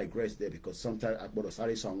digress there because sometimes a gbọ́dọ̀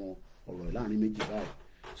sáré sọ àwọn ọ̀rọ̀ láàrin méjì báyìí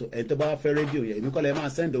so ẹni tó bá fẹ́ rédíò yẹn èmi kọ́ lẹ́ máa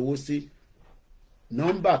send owó sí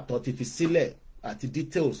nọ́mbà tó ti fi sílẹ̀ àti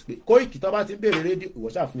details pé Koiki tó bá ti béèrè rédíò ìwọ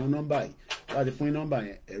ṣáà fún wọn nọ́mbà yìí wọ́n ti fún yín nọ́mbà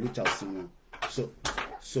yẹn ẹ reach out sí wọn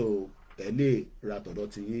so ẹ lè ra tọ̀dọ̀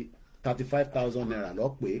ti yín 35,000 naira lọ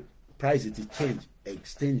pé price ti change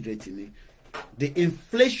exchange rate ni the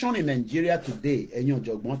inflation in Nigeria today ẹ̀yin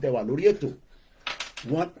ọ̀jọ̀gbọ́n tẹ́ wà lórí ètò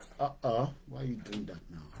why are you doing that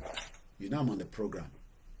now you know I'm on the program.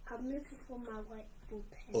 I'm looking for my white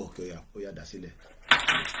pen. Okay, yeah, that's it.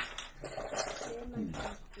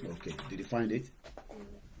 Okay, did you find it?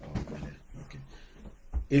 Okay.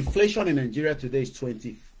 Inflation in Nigeria today is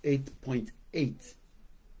 28.8.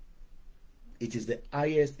 It is the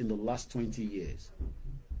highest in the last 20 years.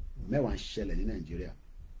 Mẹ́wàá ń ṣẹlẹ̀ ní Nigeria.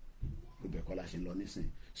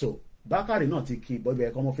 So Bakari náà ti kí bọ́bí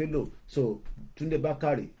ẹ̀kọ́ ọmọ fẹ́ lò. So Túndé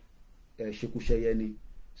Bakari ṣekúṣẹyẹ ni.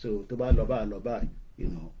 So tó bá lọ bá you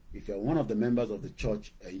know, if you're one of the members of the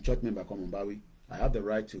church, church member come on Bawi, I have the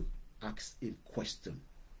right to ask a question.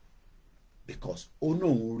 Because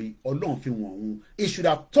he should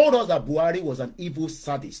have told us that Buhari was an evil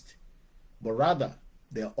sadist. But rather,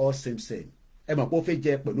 they are all same. Emma Bofe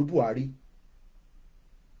jẹ pẹ̀lú Buhari.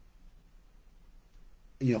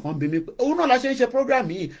 Èèyàn kan bí mi pé òun náà la ṣe ń ṣe program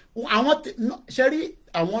yìí.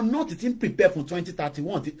 Àwọn náà ti ń prepare fún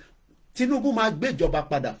 2031. Tinubu máa gbé ìjọba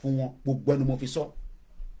padà fún wọn gbogbo ẹnu mo fi sọ.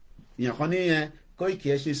 Èèyàn kan ní Koiki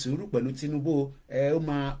ẹ ṣe sùúrù pẹ̀lú Tinubu ó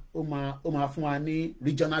máa fún wa ní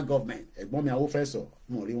regional government. Ẹ̀gbọ́n mi àwọn fẹ́ sọ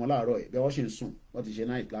mo rí wọn láàárọ̀ ẹ̀ bí wọ́n ṣe ń sùn wọ́n ti ṣe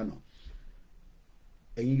náà ìlànà.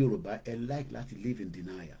 Ẹ̀yin Yorùbá ẹ like láti live in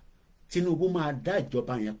denial. Tinubu máa dá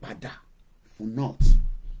ìjọba yẹn padà fún north.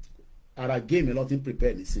 Ara game a lot in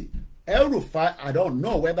prepare nísìn. Rufai, I don't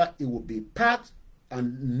know whether it will be part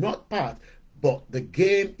and not part, but the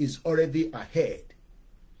game is already ahead.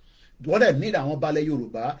 Wọ́n dẹ̀ need àwọn balẹ̀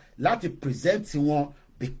Yorùbá láti present wọn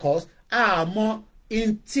because àmọ́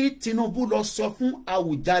in tí Tinubu lọ sọ fún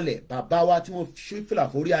Awujale bàbá wa tí mo ṣe fìlà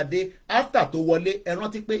forí adé after tó wọlé ẹ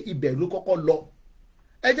rántí pé ibẹ̀ ló kọ́kọ́ lọ.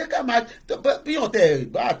 Ẹ jẹ́ ká máa bí ọ̀tẹ̀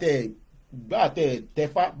bá tẹ̀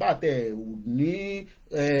tẹ̀fá bá tẹ̀ ní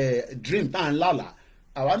dream tá à ń lálà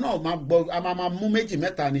àwa náà máa gbọ́ a máa mú méjì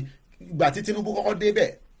mẹ́ta ni ìgbà tí Tinubu kọ́kọ́ débẹ̀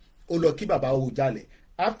ó lọ kí bàbá Awujale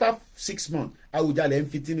after 6 months Awujale ń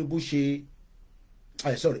fi Tinubu ṣe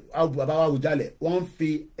bàbá Awujale wọ́n fi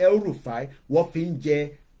El-Rufai wọ́n fi ń jẹ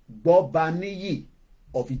Gbobaniyi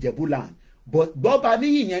of Ijebuland but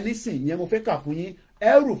Gbobaniyi yẹn nísìn yẹn mo fẹ́ kà fún yín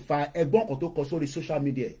El-Rufai ẹgbọ́n kan tó kọ sórí social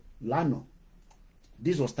media lánàá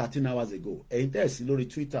this was 13 hours ago ẹ̀yin tẹ́ ẹ̀ sí lórí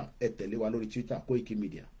Twitter ẹ tẹ̀lé wa lórí Twitter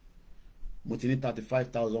Koikimedia mo ti ní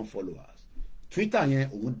 35,000 followers Twitter yẹn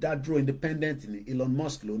òun dá dúró independent ni Elon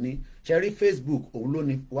Musk ló ní ṣẹ́rí Facebook òun ló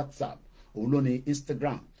ní WhatsApp òun ló ní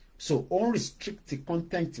Instagram so òun restrict the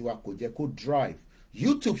content wa kò jẹ́ kó drive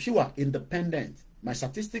YouTube ṣì wà independent my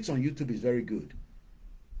statistics on YouTube is very good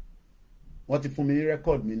wọ́n ti fún mi ní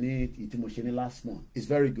record mi ní ìtí mo ṣe ní last month it's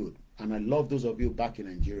very good and I love those of you back in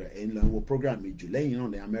Nigeria ẹ̀yin lọ wo program mi jù lẹ́yìn náà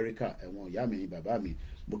ní America ẹ̀wọ̀n ìyá mi ẹ̀yin bàbá mi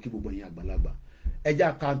mo kí gbogbo yín àgbàlagbà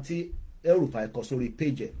ẹja kan tí El-Rufai kọ sórí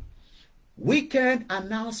page ẹ̀. Weekend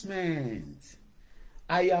announcement.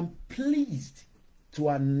 I am pleased to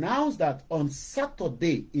announce that on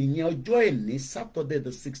Saturday, ìyẹn ọjọ́ ẹni Saturday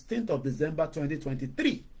the 16th of December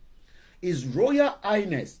 2023, His Royal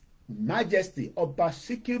Highness Majesty Ọba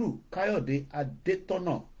Síkírù Káyọ̀dé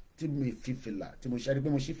Adétọ́nà tí mo fi fìlà tí mo ṣe pé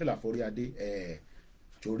mo ṣí fìlà forí adé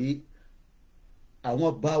torí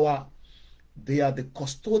àwọn bá wa they are the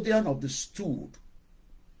custodian of the stool.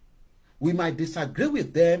 We might disagree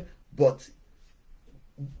with them, but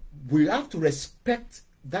we have to respect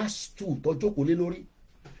that stool tó jókòó lé lórí.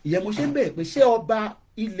 Ìyẹn mo ṣe ń bẹ̀rẹ̀ pé ṣé ọba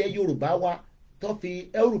ilẹ̀ Yorùbá wa tó fi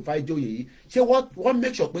El-Rufai joyè yìí ṣé wọ́n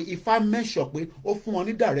make sure pé Ifá make sure pé ó fún wọn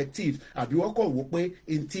ní directives àbí wọ́n kọ̀ wò pé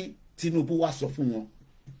ntí Tinubu wá sọ fún wọn.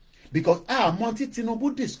 Because àmọ́ tí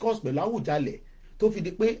Tinubu discuss pẹ̀lú Awujale tó fi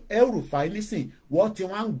di pé El-Rufai nísìn wọ́n ti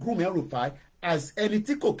wá ń groom El-Rufai as ẹni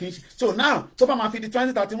tí kò kí n ṣe so now tó bá máa fi di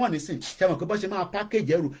 2031 nísìn ṣe mọ̀ pé bó ṣe máa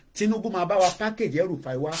package ẹrù Tinubu máa bá wa package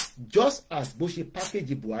El-Rufai wá just as bó ṣe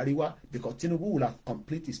package Buhari wá because Tinubu will have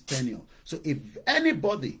complete his tenure so if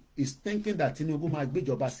anybody is thinking that Tinubu máa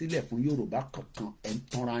gbéjọba sílẹ̀ fún Yorùbá kankan ẹ̀ ń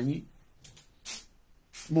tanra yín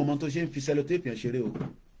mo mọ tó ṣe ń fi sellotape yẹn ṣeré o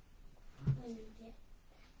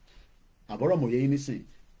àbọ̀rọ̀ mòye yín nísìn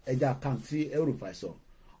ẹja account tí El-Rufai sọ.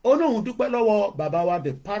 Ó ní òun dúpẹ́ lọ́wọ́ bàbá wa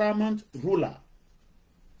the paramount ruler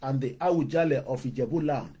and the Awujale of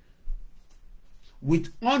Ijebuland. With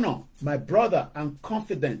honor, my brother and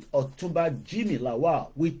confidant Ọ̀túnba Jimmy Lawal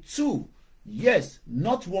with 2, yes,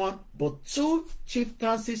 not 1, but 2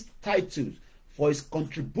 chieftaincy titles for his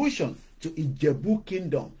contribution to Ijebu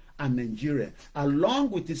Kingdom and Nigeria, along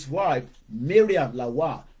with his wife Mariam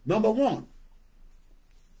Lawal. Number 1,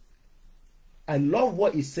 I love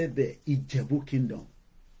what he said there, Ijebu Kingdom.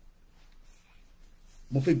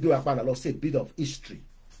 Mo fẹ́ gbé wa padà lọ sí a bit of history.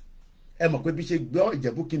 Ẹ mọ̀ pé bí ṣe gbọ́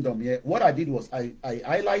Ijebu Kingdom yẹn, what I did was I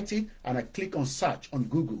highlighted and I click on search on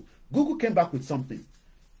Google. Google came back with something.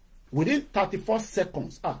 Within 34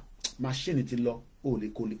 seconds, machine ti lọ,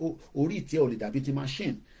 orí ìtì ò lè dàbí ti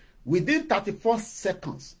machine. Within 34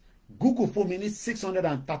 seconds, Google fún mi ní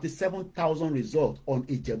 637,000 results on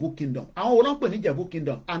Ijebu Kingdom. Àwọn wo ló ń pè ní Ijebu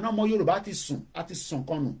Kingdom? Àná ọmọ Yorùbá ti sùn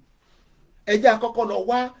kọ́nù. Ẹ jẹ́ àkọ́kọ́ lọ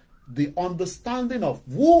wá the understanding of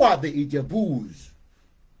who are the Ijebus.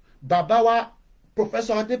 Bàbá wa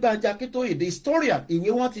Professor Adébánjí Akíntóyè the historian ìwé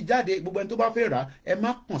wọn ti jáde gbogbo ẹni tó bá fẹ́ rà ẹ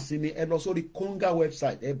má kàn sí mi ẹ lọ sórí Konga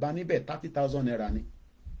website ẹ bá níbẹ̀ 30,000 naira ni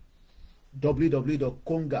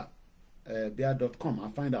www.konga.com I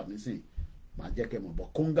find out nísìnyí màá jẹ́ kẹ́ mọ̀ bọ̀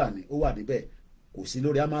Konga ni ó wà níbẹ̀ kò sí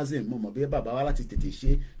lórí Amazon mo mọ̀ bí bàbá wa láti tètè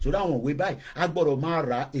ṣe sórí àwọn òwe báyìí a gbọ́dọ̀ máa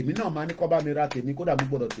rà èmi náà máa ní kọ́ bá mi ra tèmi kódà mo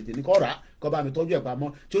gbọ́dọ̀ tètè ní kọ́ rà kọ́ bá mi tọ́jú ẹ̀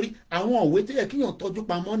pamọ́ torí àwọn òwe tó yẹ kíyàn tọ́jú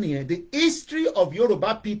pamọ́ nìyẹn the history of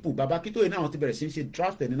Yoruba people bàbá Akíntóyè náà ti bẹ̀rẹ̀ sí ṣe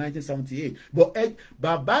draft ní 1978 but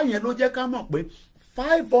bàbá yẹn ló jẹ́ ká mọ̀ pé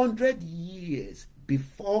 500 years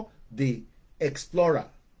before the explorer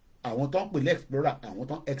àwọn tó ń pè lé explorer àwọn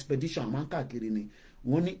tó ń expedition máa ń káàkiri ni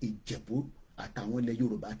wọ́n ní Ìjẹ̀bú àtàwọn ilẹ̀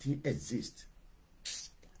Yorùbá ti exist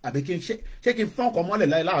àbí kí n ṣe kí n fọ́n ọkọ̀ mọ́lẹ̀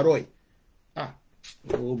láàárọ̀ ẹ̀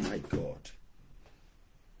oh my God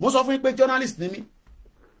mo sọ fún yín pé journalist ni mí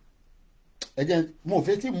ẹ jẹ́ mo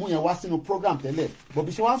fẹ́ tí mú yẹn wá sínú program tẹ́lẹ̀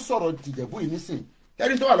bọ̀bí ṣe wá ń sọ̀rọ̀ Ìjẹ̀bú yìí nísìn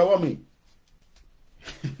ẹni tó wà lọ́wọ́ mi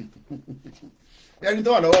ẹni tó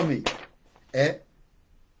wà lọ́wọ́ mi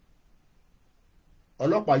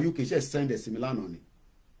ọlọ́pàá UK ṣe send ẹ̀ sí mi lánàá ni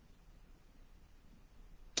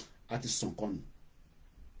àti sàn kọ́nù.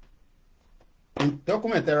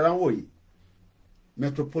 Document ẹ̀rọ wò yìí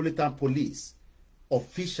Metropolitan Police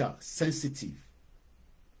official sensitive.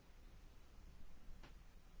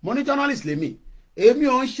 Mo ní journalist lèmi èmi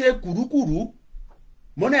ò ń ṣe kùrúkùrú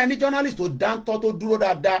mo ní ẹni journalist tó dáńtọ́ tó dúró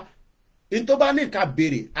dáadáa in tó bá ní ká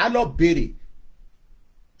béèrè á lọ béèrè.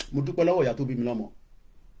 Mo dúpẹ́ lọ́wọ́ ìyá tó bí mi lọ́mọ,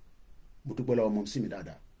 mo dúpẹ́ lọ́wọ́ ọmọ sí mi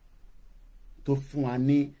dáadáa tó fún wa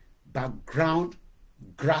ní background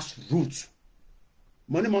grassroots.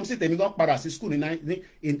 Mo ní mọ̀ sí tèmi gan padà sí school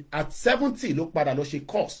at 70 ló padà lọ ṣe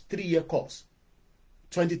course 3-year course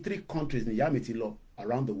 23 countries ní ìyá mi ti lọ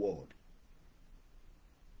around the world.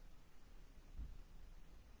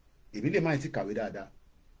 Èmi lè máa ti kàwé dáadáa.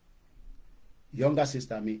 Younger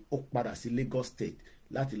sister mi ó padà sí Lagos State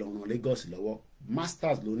láti lọ ràn Lagos lọ́wọ́,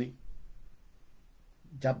 masters lóní.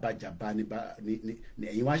 Jabajaba ni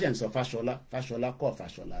ẹ̀yin wá ṣe ń sọ Fáṣọlá kọ́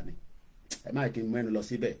Fáṣọlá ni. Ẹ má kí n mẹ́nu lọ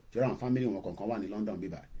síbẹ̀ jọra àwọn fámìlì wọn kọ̀ọ̀kan wà ní London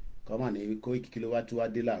bíbá kọ́ mà ní Koiki ló wá tí wá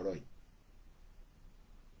dé láàárọ̀ yìí.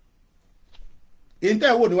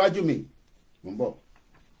 Ìntẹ́ wò níwájú mi mo ń bọ̀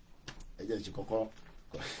ẹ jẹ́ ìṣe kọ́kọ́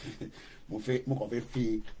mo kàn fẹ́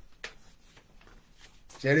fi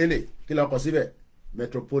ṣerélè kí lọ́kọ̀ síbẹ̀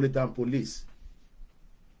Metropolitan Police.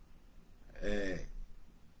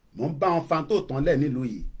 Mo ń bá wọn fan tó tán lẹ̀ nílùú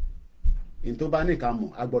yìí in tó bá ní ká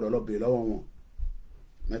mọ̀ a gbọ́dọ̀ lọ bèèrè lọ́wọ́ wọn.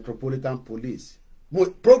 Metropolitan Police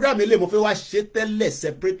program ilé mo fẹ́ wá ṣe tẹ́lẹ̀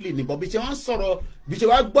separately ní bọ́ bí ṣe wọ́n sọ̀rọ̀ bí ṣe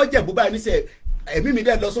wá gbọ́ Ìjẹ̀bú báyìí níṣẹ́ ẹ̀mí mi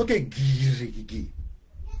dẹ̀ lọ sókè gírígì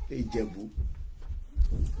Ìjẹ̀bú.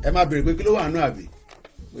 Ẹ má bèrè pé kí ló wà nù àbí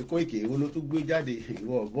pé Koiki èwo ló tún gbé jáde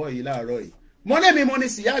ìwọ ọ̀bọ yìí láàárọ̀ yìí. Mo ní mi mo ní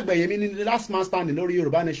síyá àgbẹ̀yẹ mi ní the last man standing lórí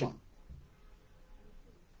Yorùbá Nation.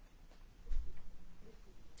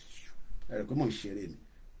 Ẹ̀rọ pé mò ń ṣeré ni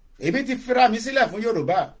èmi ti fira mi sílẹ̀ fún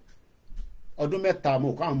Yorùbá ọdún 3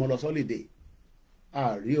 mo kọ́ àwọn ọmọ lọ sọ́lìdè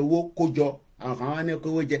àrí owó kójọ àwọn kan wá ní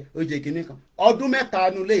kówó jẹ ó jẹ kinní kan ọdún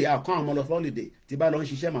 3 nulẹ̀ àkọ́ àwọn ọmọ lọ sọ́lìdè tí bá lọ ń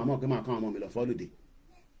ṣiṣẹ́ màmá pé màá kọ́ àwọn ọmọ mi lọ sọ́lìdè.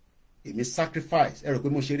 Èmi sacrifice ẹ rò pé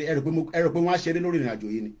mo ṣeré ẹ rò pé wọ́n á ṣeré lórí ìrìn àjò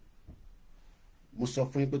yìí ni. Mo sọ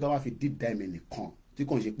fún yín pé tó wá fi dídá ẹ̀mí nìkan tí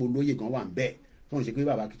kò ń ṣe pé olóyè kan wà ń bẹ́ẹ̀ tó ń ṣe pé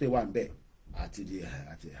bàbá kíkẹ́ wà ń bẹ́ẹ̀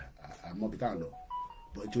àti àmọ́bí táwọn lọ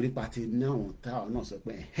bọ̀ nítorí pati ní àwọn táwọn náà sọ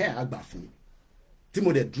pé ẹ̀hẹ́ àgbà fún tí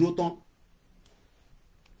mo dẹ̀ dúró tán.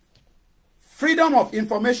 Freedom of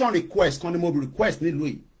information request kan ni mo request nílùú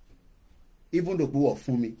yìí even though wọ́n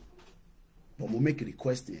fún mi but mo make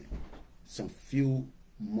request yẹn some few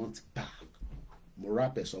months back mo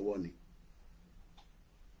rap ẹ̀ sọ́wọ́ ni.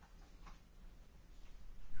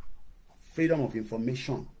 Freedom of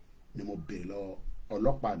information ni mo bèèrè lọ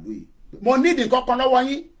ọlọ́pàá ìlú yìí mo need nǹkan kan lọ́wọ́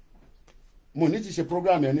yín mo ní ti ṣe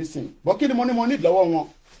program yẹn nísìn bọ́ kí ni mo need lọ́wọ́ wọn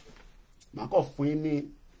màá kọ́ fún yín ní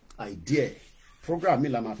idea program mi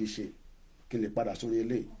la máa fi ṣe kí n lè padà sórí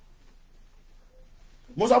eléyìí.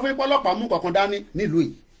 Mo sọ fún yín pé ọlọ́pàá mú kankan dání nílùú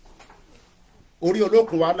yìí orí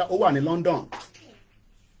olókun wa ó wà ní London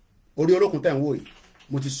orí olókun tẹ̀ ń wò yìí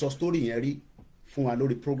mo ti sọ story yẹn rí fún wa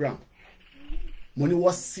lórí program. Mo ní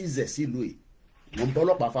wọ́n ṣìzẹ̀ sílùú yìí mo ń bọ́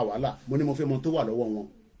ọlọ́pàá fa wàhálà mo ní mo fẹ́ mọ tó wà lọ́wọ́ wọn.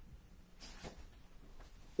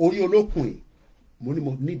 Orí olókun yìí mo ní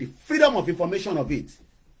mo need the freedom of information of it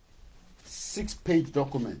 6-page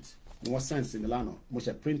document ni wọ́n send sí mi lánàá mo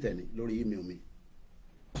ṣe print ẹ̀ ní lórí email mi.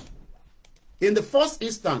 In the first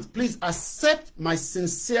instance, please accept my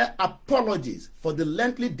sincere apologies for the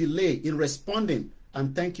lengthy delay in responding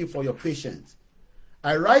and thank you for your patience.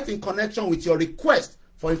 I write in connection with your request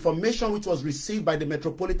for information which was received by the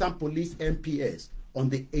Metropolitan Police MPS on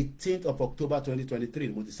the 18th of October 2023.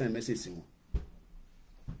 Mo ti send message sí wọn.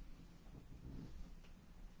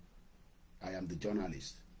 I am the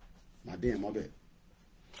journalist. Màdé Ẹ̀mọ́bẹ̀.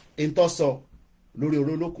 Ìtọ́sọ lórí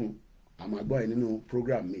Orólókun àmọ́ àgbọ̀ ẹ̀ nínú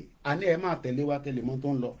program mi. A ní ẹ máa tẹ̀lé wa tẹ̀lé mọ́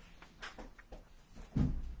tó ń lọ.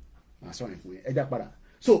 Màá sọ yẹn fún yẹn. Ẹ já padà.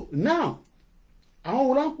 So now, àwọn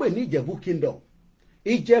wo ló ń pè ní Ijebu Kingdom?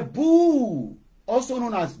 Ijebu, also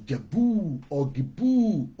known as Jebu or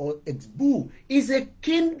Gibu or Exbu, is a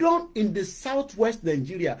kingdom in the southwest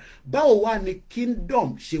Nigeria. Báwo wá ni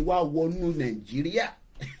kingdom ṣe wá wọnú Nigeria?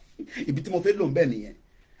 Ibi tí mo fẹ́ lò ń bẹ̀ nìyẹn.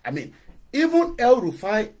 I mean, even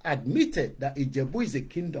Rufai admitted that Ijebu is a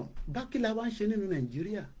kingdom. Bákí la wá ń ṣe nínú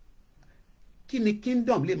Nigeria. Kí ni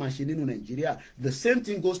kingdom lè máa ṣe nínú Nigeria? The same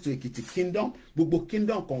thing goes to Ekiti kingdom. Gbogbo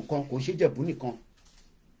kingdom kọ̀ọ̀kan kò ṣe Ijebu nìkan.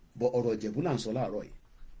 But ọ̀rọ̀ Ijebu là ń sọ láàárọ̀ yìí.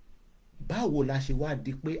 Báwo la ṣe wá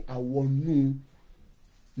di pé àwọnú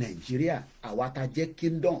Nigeria àwa ta jẹ́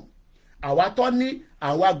kingdom? Àwa tó ní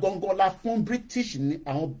àwa gangan la fún British ní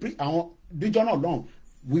àwọn regional long.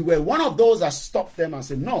 We were one of those that stopped them and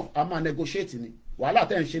said, no, I'm not negotiating. Wàhálà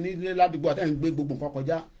tẹ́ ń ṣe ní ládùúgbò àtẹ́ ń gbé gbogbo nǹkan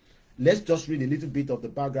kọjá. Let's just read a little bit of the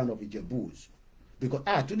background of Ijebus. Because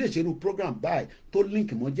today ṣe irú program by tó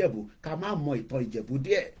link mọ́ Ijebu ká má mọ ìtàn Ijebu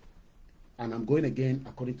díẹ̀. And I'm going again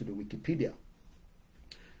according to the Wikipedia.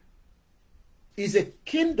 Is a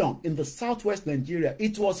kingdom in the southwest Nigeria.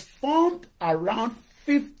 It was formed around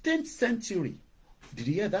 15th century. Did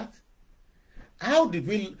you hear that? how did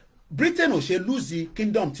we Britain ò ṣe lose the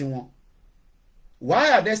kingdom tiwọn?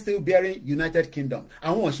 Why are they still bearing United Kingdom?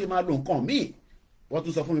 Àwọn ò ṣe máa lo nǹkan míì. Wọ́n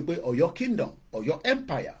tún sọ fún mi pé Ọ̀yọ́ kingdom, Ọ̀yọ́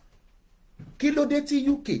empire. Kí ló dé tí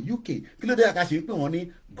UK kí ló dé ká ṣe pé wọ́n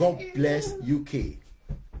ní God bless UK?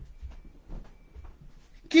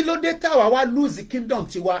 Kí ló dé táwa wá lose the kingdom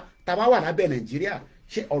tiwa táwa wà lábẹ́ Nàìjíríà?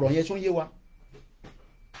 Ṣé ọ̀rọ̀ yẹn tún yé wa?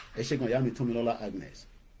 Ẹ ṣe gan ìyá mi Tómilọ́lá Agnes.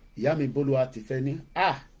 Ìyá mi Bólúwa ti fẹ́ ní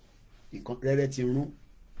nǹkan rẹ́rẹ́ ti rún.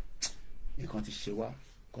 Nǹkan ti ṣe wá.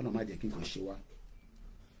 Kọ́nà má jẹ́ kí nǹkan ṣe wá.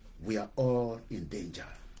 We are all in danger.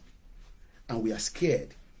 And we are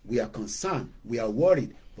scared. We are concerned. We are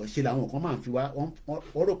worried. But ṣe làwọn kan máa ń fi wá wọ́n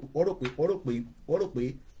rò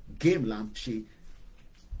pé game là ń ṣe.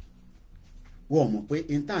 Wọ́n mọ̀ pé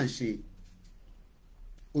n tá à ń ṣe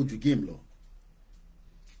ojú game lọ.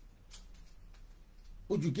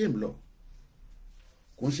 Ojú game lọ.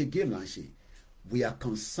 Kò ń ṣe game là ń ṣe. We are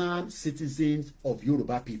concerned citizens of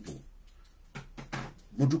Yoruba people.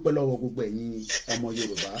 Mo dúpẹ́ lọ́wọ́ gbogbo ẹ̀yin ọmọ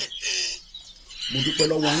Yorùbá. Mo dúpẹ́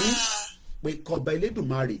lọ́wọ́ yín pé kọba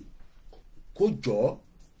Elédùmarè kó jọ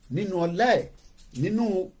nínú ọlá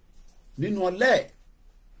ẹ̀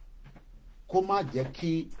kó má jẹ́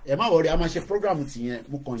kí ẹ má wọrí a máa ṣe program tìyẹn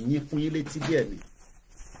mo kàn yín fún yín létí díẹ̀ ni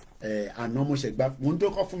àná mo ṣe gbà mo ń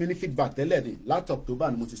dókọ́ fún mi ní feedback tẹ́lẹ̀ ni láti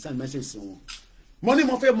October ni mo ti send message sí wọn mo ní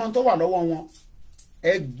mo fẹ́ mọ tó wà lọ́wọ́ wọn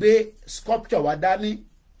ẹ gbé sculpture wá dání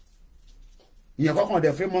ìyẹn kọ́kàn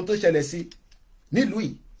dẹ̀ fẹ́ mọ tó ṣẹlẹ̀ sí nílùú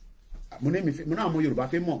yìí mo náà mo Yorùbá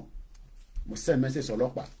fẹ́ mọ̀ mo send message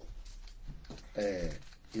ọlọ́pàá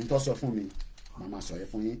yín tó sọ fún mi màmá sọ yẹ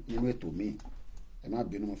fún yín nínú ètò mi ẹ má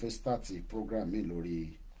bínú mo fẹ́ start program mi lórí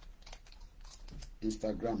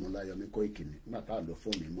Instagram Ọláyọmí Koikini nígbà tá a lọ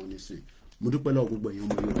fóònù mọ́ nísìn mo dúpẹ́ lọ́wọ́ gbogbo èèyàn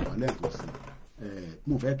ọmọ Yorùbá lẹ́ẹ̀kan sí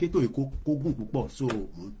mo fẹ́ kí ètò yìí kó gùn púpọ̀ so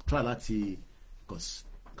mo try láti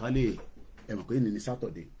ká lè ẹ mọ̀ pé ní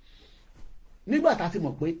Saturday nígbà tá a ti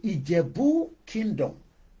mọ̀ pé Ijebu Kingdom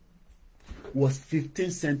was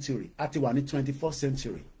 15th century àti wà ní 21st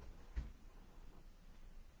century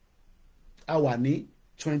a wà ní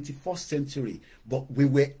 21st century but we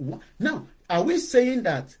were now are we saying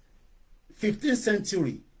that 15th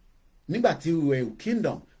century nígbà tí we were a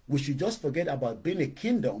kingdom we should just forget about being a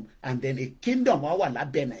kingdom and then a kingdom wà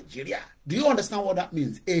lábẹ́ Nigeria? Do you understand what that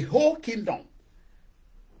means? A whole kingdom.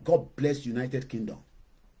 God bless United Kingdom.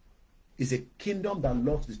 It's a kingdom that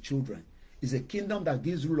loves the children. It's a kingdom that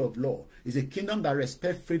gives rule of law. It's a kingdom that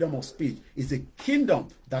respects freedom of speech. It's a kingdom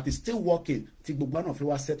that is still working. Tí gbogbo náà fi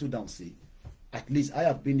wá settle down sí. At least I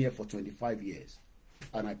have been here for 25 years.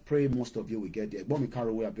 And I pray most of you will get there. Bomi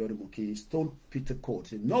Caraway Abiodun Mokin, Stone Peter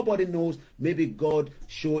Court. Nobody knows. Maybe God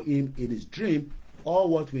showed him in his dream. All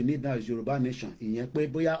what we need now is Yoruba nation. Ìyẹn pé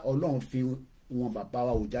bóyá Ọlọ́run fi wọn bàbá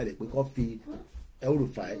wa Awujale pé kó fi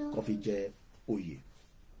Rufai kó fi jẹ oyè.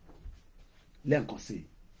 Lẹ́ẹ̀kan sí.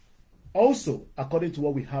 Also, according to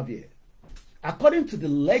what we have here, according to the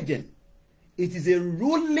legend, it is a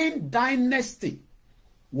ruling dynasty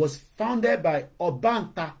was founded by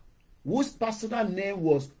Obanta, whose personal name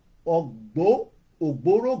was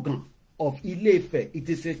Ogborogan of Ile-Ife. It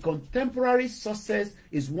is a contemporary success,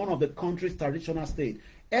 is one of the country's traditional states.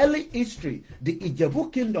 Early history, the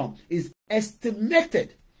Ijebu Kingdom is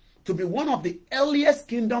estimated to be one of the earliest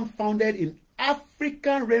kingdoms founded in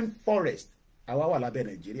African rainforest. Àwa wà lábẹ́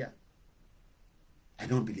Nigeria. I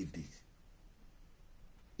don't believe this.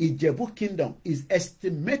 Ijebu Kingdom is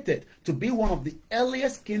estimated to be one of the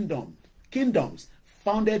earliest kingdoms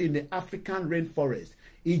founded in the African rainforest.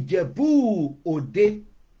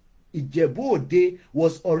 Ijebu-Ode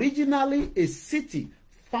was originally a city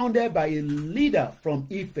founded by a leader from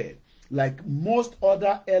Ife. Like most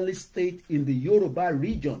other early states in the Yoruba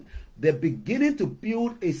region, they're beginning to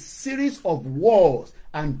build a series of walls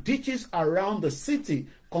and ditches around the city.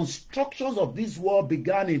 Constructions of this wall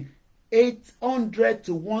began in 800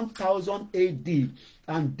 to 1000 AD,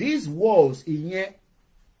 and these walls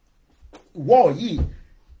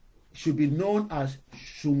should be known as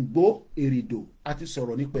Sungbo Eredo. Àti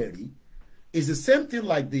sọ̀rọ̀ nípa ẹ̀rí. It's the same thing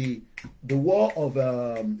like the war of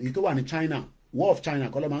èyí tó wà ní China, war of China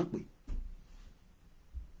kọ́ ló máa ń pè.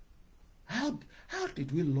 How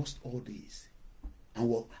did we lost all this?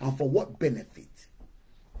 And for what benefit?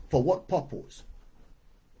 For what purpose?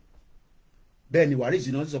 Bẹ́ẹ̀ni Waris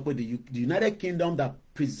you know sọ pé the United Kingdom that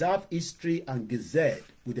preserve history and gazette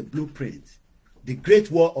with the blueprint, the Great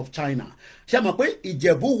War of China. Ṣé mọ̀ pé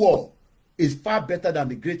Ijebu War is far better than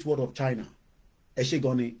the Great War of China? Ẹ ṣé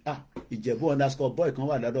gan ni Ijebu _ boy kan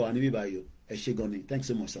wà lọ́dọ̀ wa níbí báyìí. Ẹ ṣé gan ni, thanks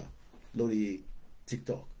so much sir lórí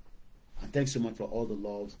TikTok, and thanks so much for all the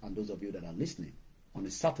loves and those of you that are listening on a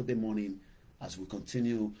Saturday morning as we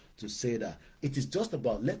continue to say that it is just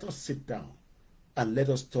about let us sit down and let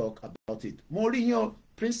us talk about it. Mourinho,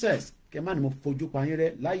 princess, kema ni mo fojú pa yín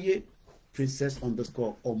rẹ́ láyé,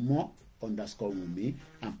 princess_Omo_Wumi,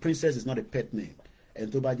 and princess is not a pet name.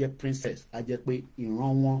 And tó bá jẹ́ princess, á jẹ́ pé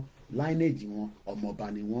ìran wọn, lineage wọn,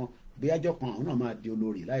 ọmọọba ni wọn. Bí àjọ kan àwọn náà máa di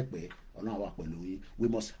olórí láìpẹ́, ọ̀nà àwa pẹ̀lú yín.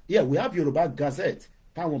 We have Yoruba Gazette.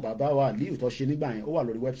 Táwọn bàbá wa Liu tó ṣe nígbà yẹn, ó wà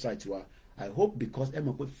lórí website wa. I hope because ẹ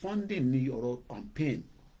mọ̀ pé funding ni ọ̀rọ̀ campaign,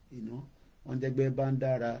 wọ́n jẹ́gbẹ́ bá ń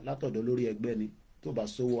dára látọ̀dọ̀ lórí ẹgbẹ́ ni. Tó bá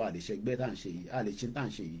sówó àlèṣẹ́gbẹ́ tá à ń ṣe yìí, àlèṣin tá à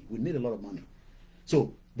ń ṣe yìí. We need a lot of money.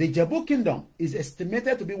 So the Ijebu Kingdom is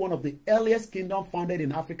estimated to be one of the earliest kingdoms founded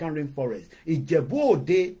in African rainforest.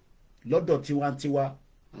 Ijebu-Ode lọ́dọ̀ tiwantiwa.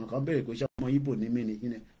 Àwọn kan béèrè pé ṣé ọmọ Igbo ní mí ni,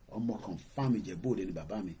 ọmọ confirm Ijebu-Ode ni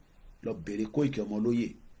bàbá mi. Lọ béèrè Koiki ọmọ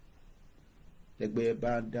olóyè. Ẹgbẹ́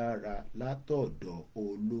bá dára látọ̀dọ̀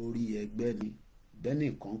olórí ẹgbẹ́ ni.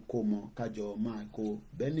 Bẹ́nìkan kó mọ kájọ máa kó,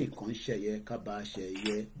 bẹ́nìkan ṣẹ̀yẹ kábà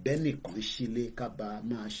ṣẹ̀yẹ, bẹ́nìkan ṣílé kábà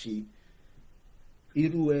máa ṣe.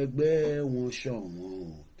 Irú ẹgbẹ́ wọn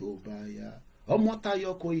ṣọ̀wọ́n tó bá yá.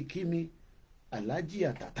 Ọmọ́táyọ̀ Koikimi, Alhaji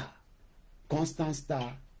Àtàtà, Constant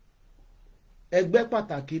Star. Ẹgbẹ́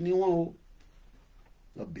pàtàkì ni wọ́n o.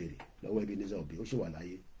 Lọ bèrè lọ́wọ́ Ebenezer Obey, ó ṣì wà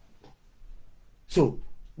láyé. So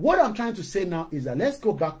what I'm trying to say now is that let's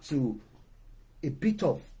go back to a bit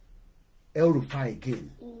of Rufai again,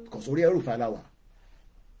 because orí Rufai la wà.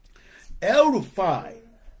 Rufai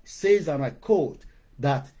says, and I quote,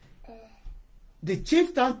 that the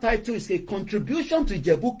chieftain title is a contribution to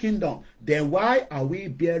Ijebu Kingdom. Then why are we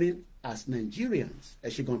bearing as Nigerians?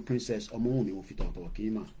 Eshigon Princess Omowumi wọ́n fi tọ̀tọ̀ kí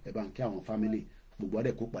n mà ẹ bá ń kí àwọn family gbogbo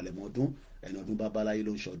adé kó palẹ̀mọ́ ọdún ẹni ọdún babaláyé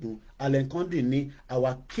ló ń ṣọdún. Allen Kondi ní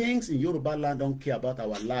our kings in Yorubaland don't care about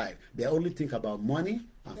our life. They only think about money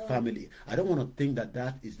and family. I don't want to think that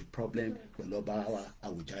that is the problem pẹ̀lú ọba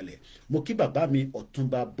Awujale. Mo kí bàbá mi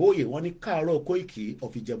Ọ̀túnba Bóyè wọ́n ní káàárọ̀ Koiki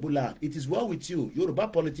of Ijebuland. It is well with you. Yoruba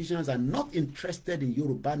politicians are not interested in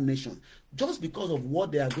Yoruba nation just because of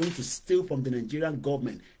what they are going to steal from the Nigerian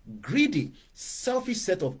government. Greedy, selfish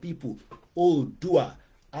set of people. Oòduà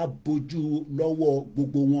abojú lọ́wọ́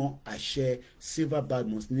gbogbo wọn àṣẹ Silver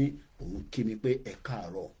Badmus ní òun kí mi pé ẹ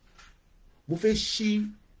káàárọ̀. Mo fẹ́ ṣí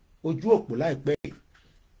ojú òpó láìpẹ́ yìí.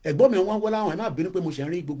 Ẹ̀gbọ́n mi wọ́n wọ́n láwọn ẹ̀ má bínú pé mo ṣe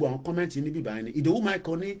ń rí gbogbo àwọn kọ́mẹ́ǹtì níbí báyìí ni. Ìdòwú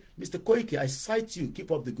Michael ní Mr. Koiki, I cite you, keep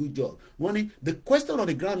up the good job. Wọ́n ní the question on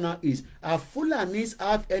the ground now is, are Fulanis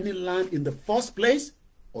have any land in the first place?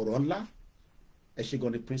 Ọ̀rọ̀ ńlá ẹ ṣe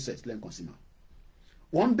gan ni princess lẹ́ǹkan sí ma.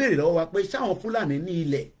 Wọ́n ń béèrè lọ́wọ́ wa pé ṣáwọn Fúlàní ní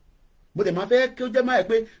ilẹ̀. Mo dẹ̀ máa fẹ́ kí ó jẹ́ máa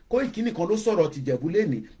pé Koiki nìkan ló sọ̀rọ̀ ti Ìjẹ̀bú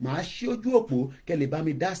lẹ́nìí, màá ṣí ojú òpó kẹ́ lè bá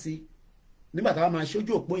mi dá sí. Nígbà táwa máa ṣí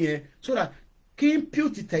ojú òpó yẹn so that kí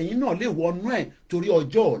impute tẹ̀yìn náà lè wọnú ẹ̀ torí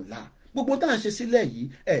ọjọ́ ọ̀la. Gbogbo tá à ń ṣe sílẹ̀ yìí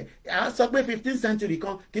à sọ pé 15th century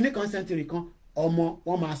kan kíní kan century kan ọmọ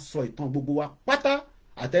wọn máa sọ ìtàn gbogbo wa pátá,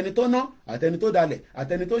 àtẹni tó ná, àtẹni tó dalẹ̀,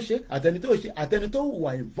 àtẹni tó ṣe, àtẹni tó ṣe, àtẹni tó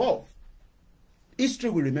wà involved. History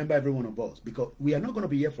will remember every one of us because we are not going to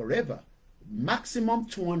be here forever. Maximum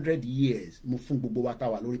 200 years mo fún gbogbo wa tá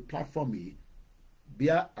wà lórí platform yìí bí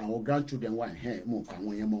àwọn grandchildren wà mo kà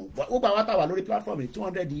wọ́n yẹn mọ́ ó bá wa tá wà lórí platform yìí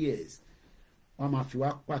 200 years wọ́n máa fi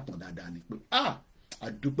wá pàtàn dáadáa ni pé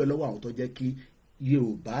àdúpẹ́ lọ́wọ́ àwọn tó jẹ́ kí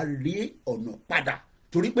Yorùbá rí ọ̀nà padà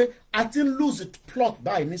torí pé a ti ń lose plot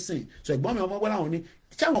báyìí nísìnyí so ẹ̀gbọ́n mi ọmọ wọ́n láwọn ní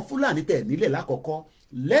sáwọn Fúlàní tẹ̀ nílẹ̀ lákọ̀ọ́kọ́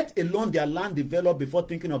let alone their land develop before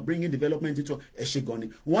thinking of bringing development into ẹ̀ṣẹ̀ gan ni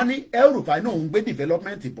wọ́n ní Rufai náà ń gbé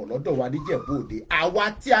development bọ̀ lọ́dọ̀ wa níjẹ̀bú-Òde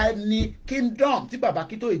àwa tí a ní kingdom tí bàbá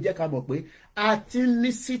kí tó yìí jẹ́ ká mọ̀ pé a ti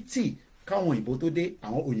ní city káwọn òyìnbó tó dé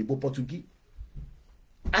àwọn òyìnbó Portuguese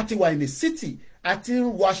a ti wà ní city a ti ń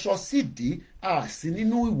waṣọ sídìí a sì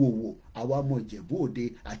nínú ìwòwò àwa ọmọ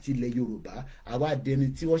Ìjẹ̀bú-Òde àti ilẹ̀ Yorùbá àwa dẹni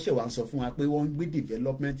tí wọ́n ṣẹ̀ wá ń sọ fún wa pé wọ́n ń gbé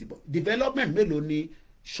development bọ̀ development mélòó ni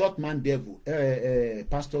short man devil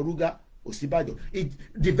Pastor Ruga Òsínbàjò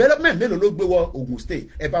development mélòó ló gbé wọ Ogun State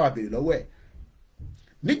ẹ bá wa béèrè lọ́wọ́ ẹ̀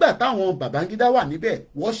nígbà táwọn Babangida wà níbẹ̀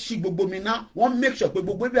wọ́n ṣí gbogbo mi ná wọ́n make sure pé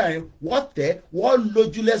gbogbo ibẹ̀ yẹn wọ́n tẹ̀ wọ́n lo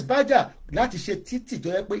Julius Berger láti ṣe títì tó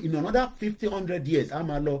yẹ pé in another 50-100 years a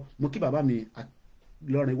máa lọ mo kí bàbá mi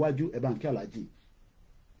lọ́rin iwájú ẹ̀ bá ń kí aláàjì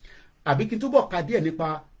àbí kí n túbọ̀ ka díẹ̀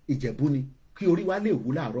nípa Ìjẹ̀bú ni kí orí wa lè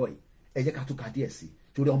wú láàárọ̀ yìí ẹ jẹ́ ká tún ka díẹ̀ sí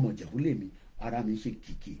torí ọmọ Ìjẹ̀bú lèmi ara mi ṣe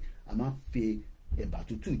kìkì a máa fi ẹ̀bà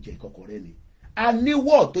tútù jẹ ìkọ̀kọ̀rẹ́ ni a ní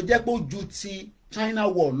wọ̀ tó jẹ́ pé ó ju ti China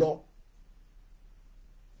wọ̀ lọ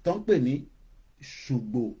tó ń pè ní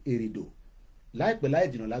Sungbo Eredo láìpẹ́ láì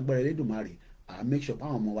jìnnà lágbára Elédùmarè à make sure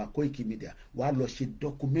páwọn ọmọ wa Koikimedia wà lọ ṣe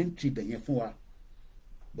documentary bẹ̀yẹn fún wa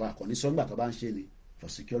bọ́ àkànní sọ́ngbà tó bá ń ṣe ni for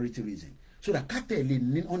security reason so that kátẹ́ lè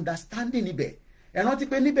ní understanding níbẹ̀ ẹ rántí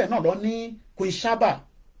pé níbẹ̀ náà lọ ní Queen Shaba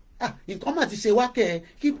nǹkan mà ti ṣe wá kẹ́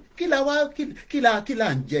kí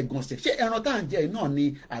la ń jẹ gan ṣe ṣé ẹran tá à ń jẹ náà ni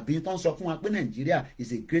àbí tó ń sọ fún wa pé Nàìjíríà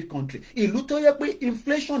is a great country ìlú tó yẹ pé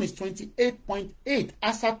inflation is 28.8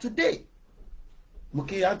 as of today. Mo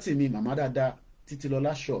kí àǹtí mi màmá dáadáa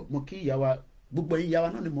Títílọlá Shaw, mo kí ìyá wa gbogbo ẹ̀yin ìyá wa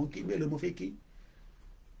náà ni mo ń kí gbélé mo fẹ́ kí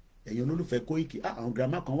ẹ̀yin olólùfẹ́ Koiki àwọn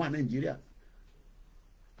girama kan wà Nàìjíríà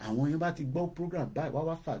àwọn yẹn bá ti gbọ́ program báyìí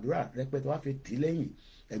wá fàdúrà rẹpẹtẹ wá fi tì lẹ́yìn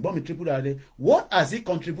ẹ̀gbọ́n mi triple rẹ what has he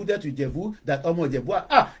contributed to Ijebu that ọmọ Ijebu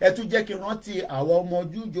ẹ tún jẹ́ kí n rántí àwọn ọmọ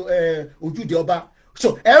ojúde ọba so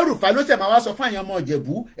Rufai ló ṣe máa wá sọ fún àyàn ọmọ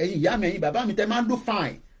Ìjẹ̀bú ẹ̀yin ìyá mi ẹ̀yin bàbá mi tẹ́ máa ń do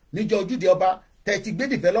fine níjọ ojúde ọba tẹ́ ti gbé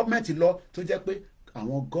development lọ tó jẹ́ pé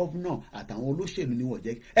àwọn gọ́vnà àtàwọn olóṣèlú ni wọ́n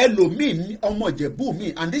jẹ́ ẹlòmíì ní ọmọ Ìjẹ̀bú mi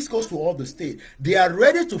and this goes to all the states they are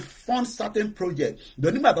ready to fund certain projects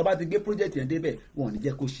dọ̀ nígbà tó bá ti gbé project yẹn débẹ̀ wọn ò ní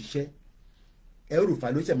jẹ́ kó ṣiṣẹ́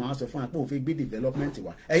Rufai ló ṣe máa sọ fún wa pé òun fẹ́ gbé development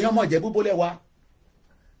wa ẹ̀yin ọmọ Ìjẹ̀bú bólẹ̀ wa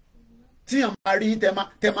tí yàn máa rí tẹ́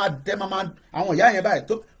máa àwọn ìyá yẹn báyìí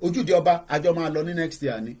tó ojúde ọba àjọ máa lọ ní next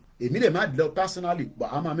year ni èmi lè má lọ personally but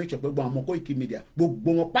a máa make sure pé gbogbo àwọn Koikimedia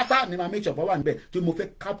gbogbo wọn pátá ni máa make sure pé wà níbẹ̀ tí mo fẹ́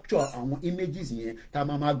capture àwọn images yẹn tá a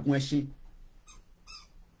máa gun ẹṣin.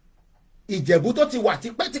 Ìjẹ̀bú tó ti wà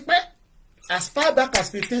tipẹ́tipẹ́ as far back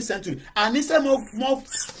as 15th century àníṣe mo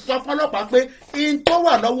sọ fún ọlọ́pàá pé in tó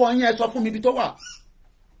wà lọ́wọ́ yẹn sọ fún mi ibi tó wà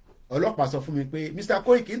ọlọ́pàá sọ fún mi pé Mr.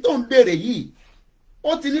 Koiki tó ń béèrè yìí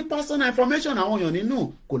ó ti ní personal information àwọn èèyàn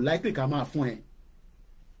nínú kò likely ká máa fún ẹ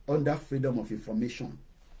under freedom of information.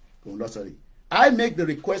 Sorry. I make the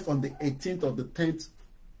request on the 18th of the 10th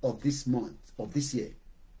of this month of this year.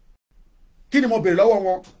 Kí ni mo béèrè lọ́wọ́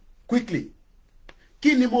wọn quickly?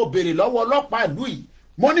 Kí ni mo béèrè lọ́wọ́ ọlọ́pàá ìlú yìí?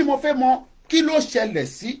 Mo ní mo fẹ́ mọ̀ kí ló ṣẹlẹ̀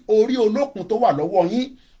sí orí olókun tó wà lọ́wọ́ yín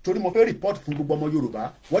torí mo fẹ́ report fún gbogbo ọmọ Yorùbá.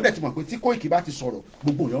 Wọ́n dẹ̀ ti mọ̀ pé tí Koiki bá ti sọ̀rọ̀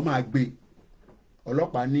gbogbo èèyàn máa gbé.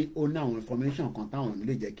 Ọlọ́pàá ní ó ní àwọn information kan táwọn ò ní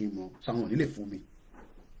lè jẹ́ kí n mọ̀ sáwọn ò ní lè fún mi.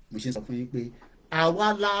 Mo ṣe sọ fún yín pé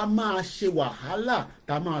àwa la máa ṣe wàhálà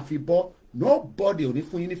tá a máa fi bọ́ nobody ò ní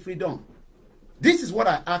fún yín ní freedom. This is what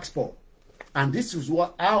I asked for and this is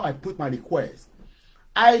how I put my request.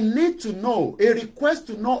 I need to know a request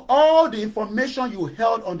to know all the information you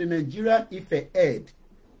held on the Nigerian Ife head.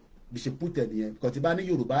 Bí ṣe put ẹ̀ nìyẹn because tí bá ní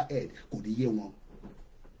Yorùbá head kò ní yé wọn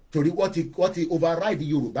torí wọ́n ti override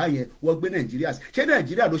Yorùbá yẹn wọ́n gbé Nàìjíríà ṣé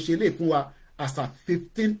Nàìjíríà ló ṣe lè fún wa as a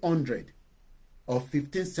 1500 or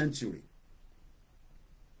 15th century.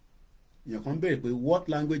 Èèyàn kan béèrè pé what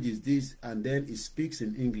language is this and then he speaks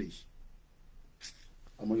in English.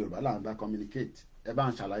 Ọmọ Yorùbá là ń bá communicate ẹ bá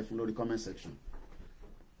ń ṣàlàyé fún lórí comment section.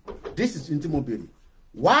 This is ntí mo béèrè.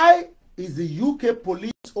 Why is the UK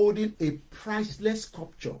police holding a priceless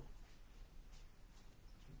sculpture?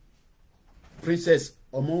 Princess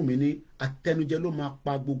ọmọ mi ní atẹnujẹ ló máa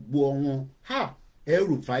pa gbogbo wọn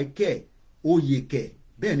Rufai kẹ oyè kẹ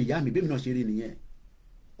bẹ́ẹ̀ ni ìyá mi bẹ́ẹ̀ mi náà ṣe rí nìyẹn.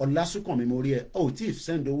 Ọlásùnkànmí mo rí ẹ tí ì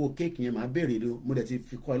send owó kéèkì yẹn máa béèrè ló mo dẹ̀ ti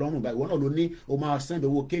fi kọ́ ẹ lọ́rùn báyìí ìwọ náà ló ní o máa send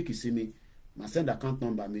owó kéèkì sí mi máa send account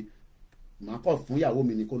number mi máa kọ́ fún ìyàwó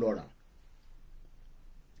mi ní kó lọ rà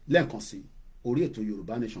lẹ́ẹ̀kan sí orí ètò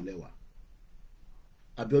Yorùbá Nation lẹ́wà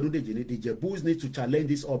Abiodun Deji ní the Jebus need to challenge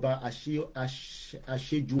this ọba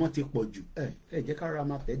àṣejù wọn ti pọ̀ jù ẹ jẹ́ ká ra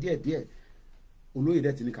máa tẹ̀ díẹ̀díẹ̀ olóyè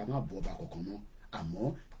dẹ̀ ti ní ká má bọ̀ ọba kankan mọ́ àmọ́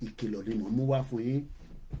ìkìlọ̀ ni mò ń mú wá fún yín.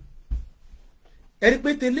 Ẹ̀rí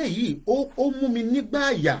pé tẹ́lẹ̀ yìí ó mú mi nígbà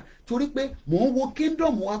àyà torí pé mò ń wo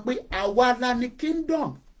kingdom wa pé àwa la ní kingdom.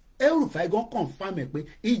 Rufai gan confirm ẹ̀ pé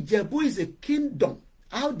Ìjẹ̀bú is a kingdom.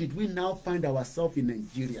 How did we now find ourselves in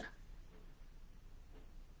Nigeria?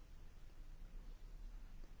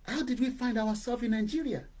 How did we find ourselves in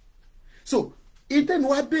Nigeria? So ìtẹ́mi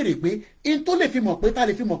wá béèrè pé in tó lè fi mọ̀ pé tá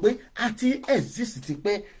lè fi mọ̀ pé àti exist ti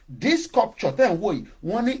pé this sculpture tẹ́ ń wò yìí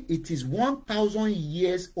wọ́n ní it is 1000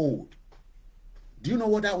 years old. Do you know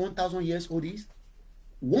what that 1000 years old is?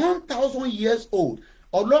 1000 years old.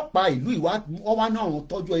 Ọlọ́pàá ìlú ìwà ọwá náà wọ́n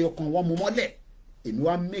tọ́jú ẹyọ kan wọ́n mú mọ́lẹ̀. Èmi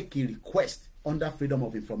wá make a request under freedom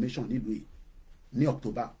of information nílùú yìí ní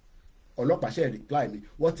October. Ọlọ́pàá ṣe reply mi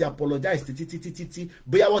wọ́n ti apologize títí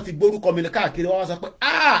bóyá wọ́n ti gbórúkọ mi káàkiri wọ́n wá sọ pé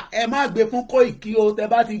ẹ má gbé fún Koiki o tẹ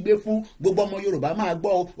bá ti gbé fún gbogbo ọmọ Yorùbá máa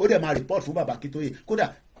gbọ́ o ó dẹ̀ máa report fún bàbá Akíntóyè kódà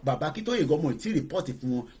bàbá Akíntóyè gan mo ti report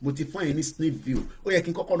fún wọn mo ti fún yẹn ní snip view ó yẹ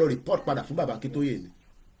kí n kọ́kọ́ lọ report padà fún bàbá Akíntóyè ni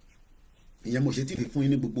ìyẹn mo ṣe tí fi fún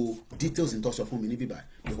yín ní gbogbo details tó sọ fún mi ní bíbá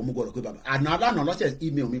ìkọ́ mo gbọ́dọ̀ pé bàbá àná alánà lọ́sẹ̀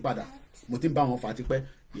email mi padà mo ti ń bá wọn fà á tipẹ́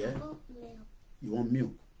yeah you want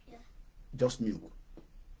milk just milk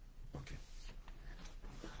okay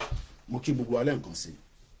mo kí gbogbo alẹ́ nǹkan sí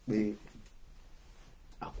pé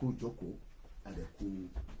àkó ìjókòó àdẹ̀kù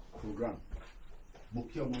program mo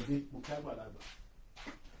kí ọmọdé mo kí àgbàlagbà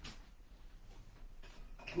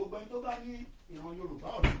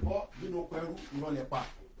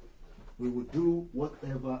We will do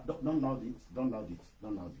whatever. Don't loud it. Don't loud it.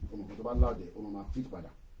 Don't loud it.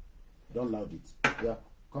 Don't loud it. Yeah,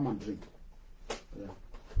 come and drink. Yeah.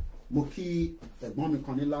 Moki, ẹ̀gbọ́n mi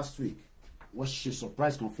kan ní last week. Wọ́n ṣe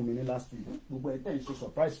surprise kan fún mi ní last week. Gbogbo ẹ̀ tẹ́ ń ṣe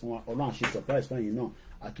surprise fún wa. Ọlọ́run ṣe surprise fún ẹ̀yin náà.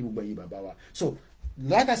 Àkí gbogbo ẹ̀yin bàbá wa. So,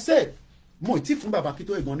 like I said, mo ti fún bàbá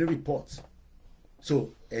Akíntóyè gan ní report.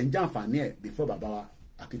 So, ẹ̀ ń jàǹfààní ẹ̀ before bàbá wa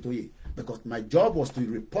Akíntóyè. Because my job was to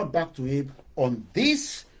report back to him on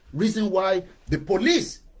this reason why the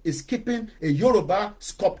police is keeping a Yoruba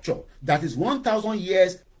sculpture that is 1,000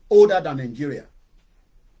 years older than Nigeria.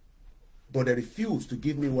 But they refuse to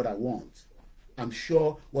give me what I want. I'm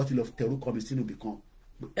sure what will have Teru Komisinu become.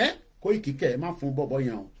 Koikike, ma fun bobo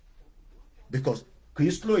yan. Because, can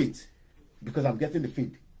you slow it? Because I'm getting the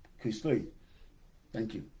feed. Can you slow it?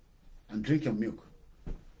 Thank you. And drink your milk.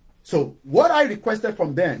 So, what I requested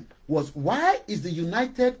from them was, why is the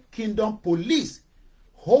United Kingdom police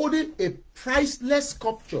holding a priceless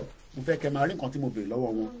sculpture?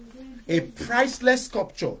 A priceless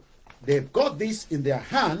sculpture. They've got this in their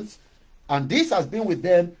hands, and this has been with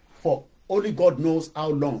them for only God knows how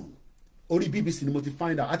long. Only BBC ni mo ti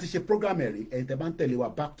find out. Ati ṣe program eri and the man tell you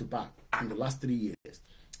back to back in the last 3 years.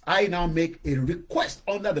 I now make a request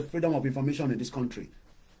under the freedom of information in this country.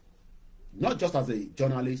 Not just as a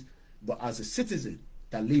journalist, but as a citizen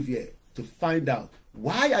that live here, to find out,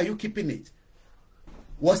 why are you keeping it?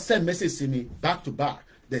 What sent message to me back to back?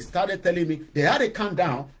 They started telling me they had a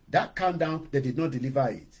countdown. That countdown, they did not deliver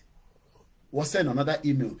it. What sent another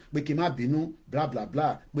email? Binu, blah blah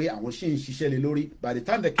blah. By the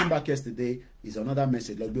time they came back yesterday, is another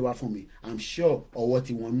message. Like for me, I'm sure or what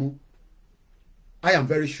he want to. I am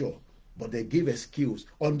very sure, but they give excuse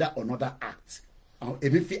under another act.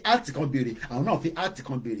 If the act can't be, I don't know if the act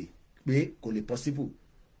can't be, be possible.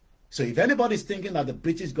 So if anybody is thinking that the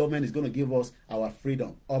British government is going to give us our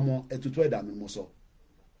freedom,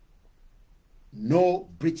 no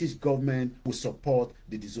British government will support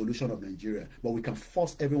the dissolution of Nigeria, but we can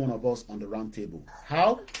force every one of us on the round table.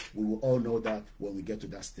 How? We will all know that when we get to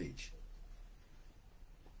that stage.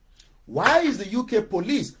 Why is the UK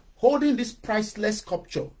police holding this priceless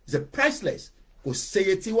sculpture? It's a priceless.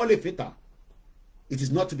 It is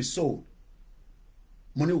not to be sold.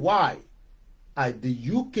 Money, why? The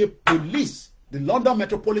UK police, the London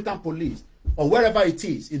Metropolitan Police, or wherever it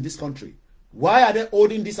is in this country, why are they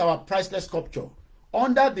holding this our priceless sculpture?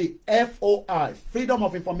 Under the FOI, Freedom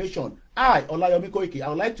of Information, Olayomi Koiki, I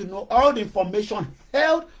would like to know all the information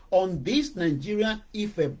held on this Nigerian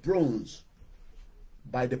Ife bronze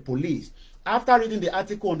by the police. After reading the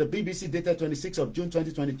article on the BBC dated 26th of June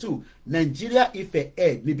 2022, Nigeria Ife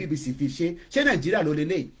Ed, the BBC Fishe, she Nigeria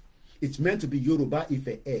Lolele. It's meant to be Yoruba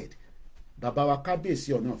Ife Ed. Baba wa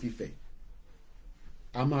Kabiyesi of Ife.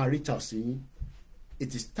 Ama reach out saying,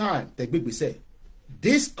 it is time, the big say,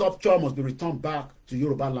 this sculpture must be returned back to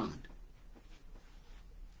Yorubaland.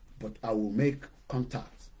 But I will make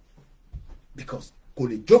contact. Because kò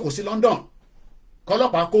lè jókòó sí London.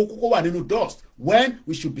 Kọ́lọ́pàá kókó wà nínú dust when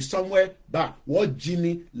we should be somewhere back. What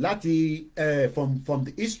Jimmy Lati from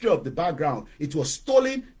the history of the background, it was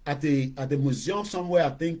stolen at the museum somewhere, I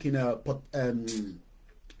think in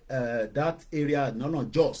that area, no,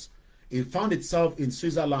 Jos. It found itself in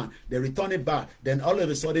Switzerland. They returned it back. Then all of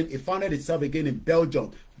a sudden, it found itself again in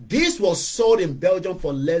Belgium. This was sold in Belgium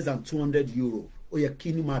for less than 200 euro. Oye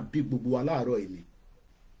kini ma big bubu alaaro ini.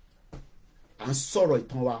 And sorrow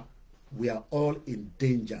itanwa, we are all in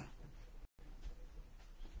danger.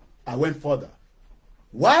 I went further.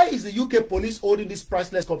 Why is the UK police holding this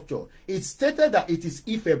priceless sculpture? It stated that it is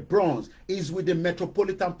Ife bronze, is with the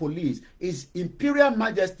Metropolitan Police, is Imperial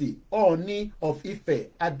Majesty Oni of Ife,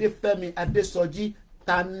 Adefemi Adesoji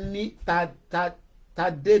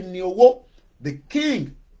Tadeniowo, the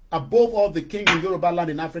king above all the king in Yorubaland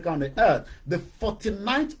in Africa on the earth, the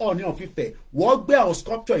 49th Oni of Ife. What be our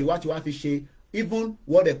sculpture in what you have to say, even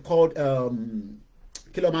what they called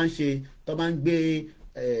Kilomanche, Tomangbe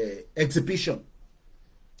exhibition.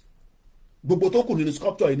 Gbogbo tó kù nínú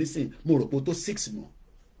sculpture yìí nísìn mo rò pé tó 6 mọ́.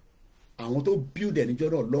 Àwọn tó build ẹ̀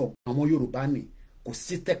níjọ́rọ̀ lọ́hùn àwọn Yorùbá ni kò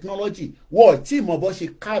sí technology wọ́n tí mọ̀ bó ṣe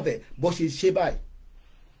carve bó ṣe ṣe báyìí.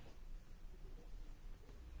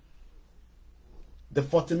 The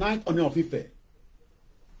 49th Ooni of Ife,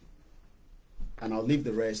 and I'll leave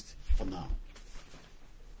the rest for now.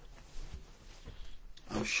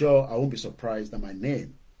 I'm sure I won't be surprised that my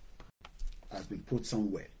name has been put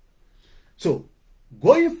somewhere. So,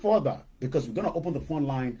 going further, because we're going to open the phone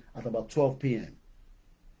line at about 12 p.m.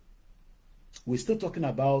 We're still talking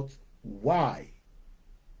about why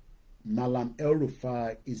Malam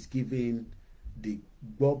El-Rufai is giving the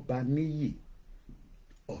Gbobaniyi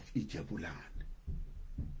of Ijebuland.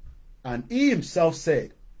 And he himself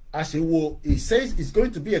said, he says it's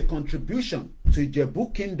going to be a contribution to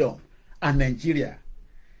Ijebu Kingdom and Nigeria.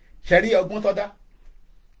 Sheri Oguntoda,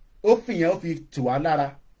 ó fi tù wá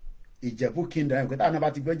lára Ijebu Kingdom.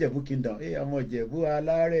 Ijebu Kingdom. Ijebu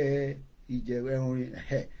alare,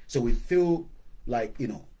 Ijebu. So we feel like,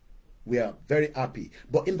 we are very happy.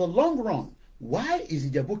 But in the long run, why is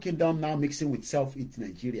Ijebu Kingdom now mixing with self-it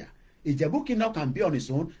Nigeria? Ijebu Kingdom can be on its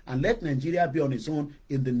own and let Nigeria be on its own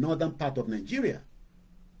in the northern part of Nigeria.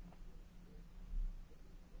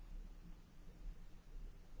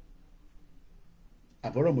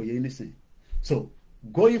 So,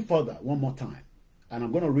 going further one more time, and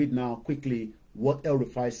I'm going to read now quickly what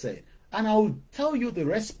El-Rufai said. And I will tell you the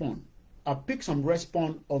response. I'll pick some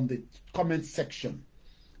response on the comment section.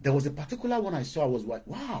 There was a particular one I saw, I was like,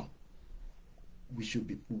 wow, we should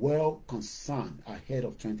be well concerned ahead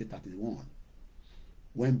of 2031.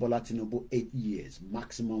 When Bola Tinubu 8 years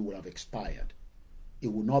maximum will have expired.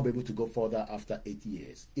 It will not be able to go further after 8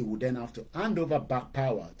 years. It will then have to hand over back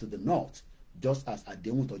power to the north, just as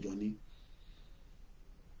Adehun Tojoni.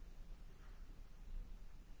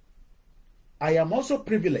 I am also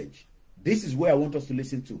privileged. This is where I want us to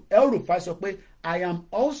listen to. El-Rufai said, I am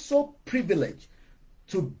also privileged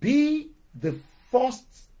to be the first.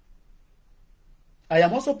 I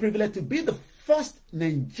am also privileged to be the first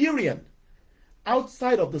Nigerian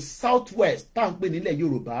outside of the southwest,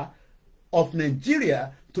 Yoruba, of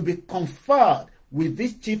Nigeria to be conferred with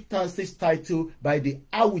this chieftaincy title by the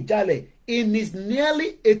Awujale in his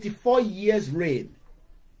nearly 84 years reign.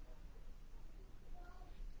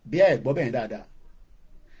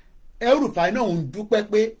 El-Rufai náà ń dúpẹ́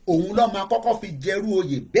pé òun ló máa kọ́kọ́ fi jẹrú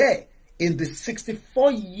oyè bẹ́ẹ̀ in the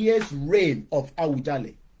 64 years reign of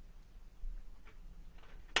Awujale.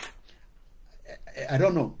 I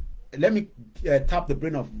don't know. Let me tap the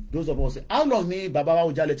brain of those of us. How long ni Baba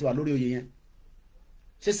Awujale ti wà lórí oyè yẹn?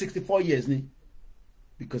 Ṣé 64 years ni?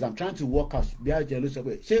 Because I'm trying to work out. Bí Awujale sọ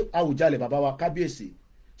pé ṣé Awujale Baba wa Kabiyesi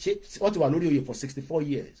ṣé wọ́n ti wà lórí oyè for 64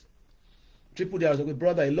 years? Triple D sọ pé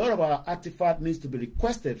brother, a lot of our artifact needs to be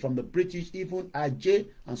requested from the British, even Ajay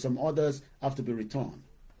and some others have to be returned.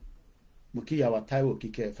 Mukiyawa Taiwo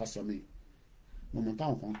Kike Fasomi.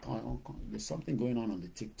 There's something going on the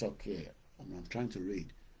TikTok here. I'm trying to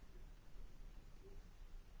read.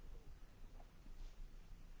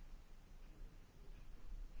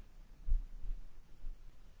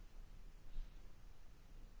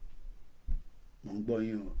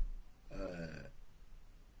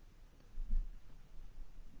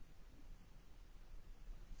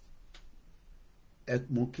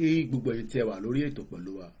 Mo kí gbogbo ẹ̀yin tí ẹ wà lórí ètò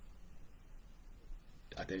pẹ̀lú wa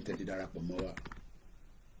àtẹ̀yìntẹ̀ ti darapọ̀ mọ́ wa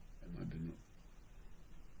ẹ má bínú.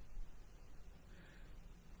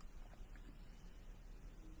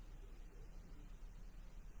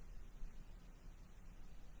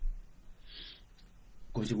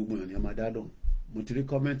 Kò ṣe gbogbo èèyàn ni a máa dá lóhùn. Mo ti rí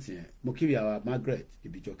kọ́mẹ́ǹtì yẹn. Mo kí ìyàwó Margaret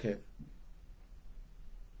Ibijọkẹ́.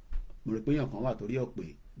 Mo rí pé èèyàn kan wà torí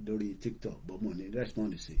ọ̀pẹ lórí TikTok but mo ní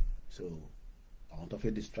respond sí so àwọn tó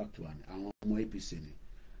fẹ́ distract wa ni àwọn ọmọ APC ni.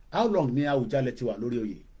 How long ni Awujale ti wà lórí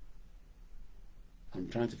oyè? I'm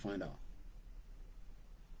trying to find out.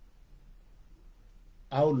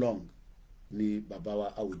 How long ni bàbá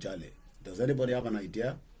wa Awujale? Does anybody have an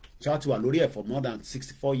idea? Ṣé wọ́n ti wà lórí ẹ̀ for more than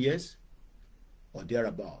 64 years or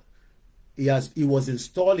thereabout? He was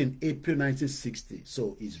installed in April 1960,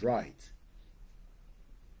 so he's right.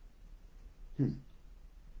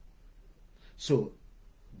 So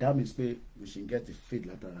that means we should get the feed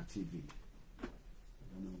later on TV. I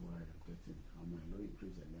don't know why I'm getting. I might not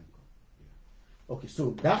increase the length. Yeah. Okay,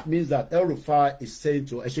 so that means that El-Rufai is saying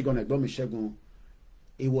to Eshegon Egbomishegun,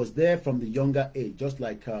 he was there from the younger age, just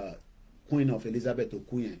like Queen of Elizabeth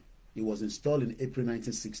Okuyen. He was installed in April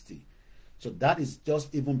 1960. So that is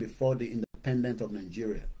just even before the independence of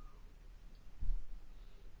Nigeria.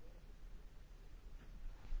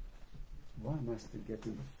 Why am I still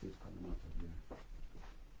getting the feed coming out of here?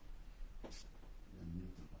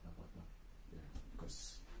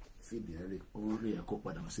 Because feed the area only a couple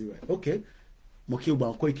of right. Okay.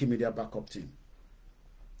 Mokiuba Koikimedia backup team.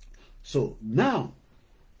 So now,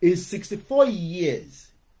 in 64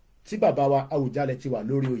 years, tí bàbá wa Awujale ti wà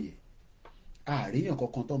lórí oyè. Àríyàn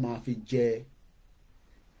kankan tó máa fi jẹ.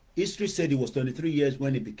 History said he was 23 years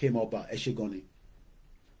when he became Oba Eshegoni.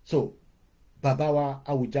 So, bàbá wa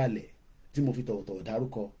Awujale tí mo fi tọ̀wọ̀tọ̀wọ̀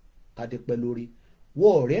dárúkọ kádé pẹ́ lórí.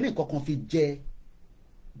 Wọ́n ọ̀rẹ́ ní kankan fi jẹ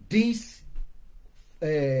this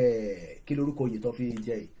kí lórúkọ oyè tó fi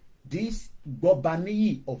jẹ this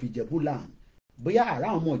Gbobaniyi of Ijebuland bóyá àrà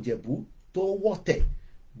àwọn ọmọ Ìjẹ̀bú tó wọ̀tẹ̀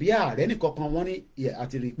bí ààrẹ nìkankan wọ́n ní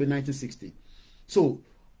àti rí pé 1960 so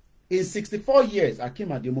in 64 years Akim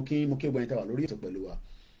Adeomoke went out lórí ètò pẹ̀lú wa.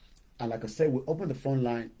 And like I said, we open the phone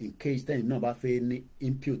line in case then number any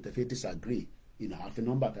input if you disagree. You know, have a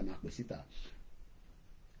number can acquisita.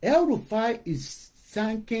 El Rufai is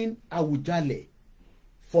thanking Awujale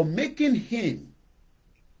for making him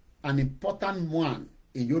an important one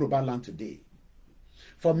in Yorubaland today.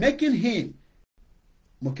 For making him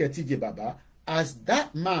Moketije Baba as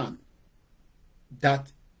that man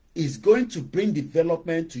that is going to bring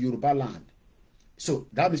development to Yorubaland. So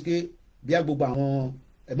that means bí gbogbo àwọn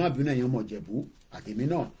ẹ má bínú ẹ̀yin ọmọ Ìjẹ̀bú àtẹ̀mí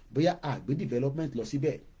náà bóyá àgbé development lọ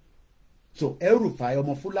síbẹ̀. So El Rufai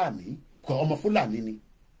ọmọ Fúlàní ni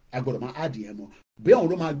agbọ́dọ̀ máa add yẹn mọ́ bí àwọn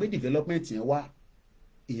ló máa gbé development yẹn wá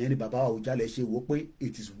ìyẹn ni bàbá Awujale ṣe wò pé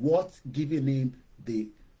it is worth giving him the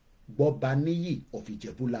Gbobaniyi of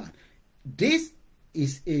Ijebuland. This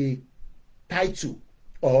is a title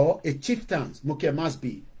or a chieftains must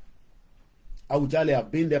be. Awujale have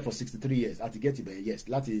been there for 63 years at the get it yes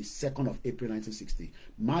láti 2nd of April 1960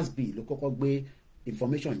 must be ló kọ́kọ́ gbé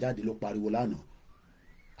information jáde ló pariwo lánàá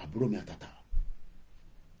àbúrò mi àtàtà.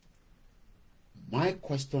 My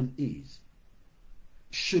question is,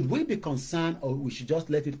 should we be concerned or we should just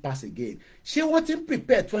let it pass again? Ṣé wọ́n ti ń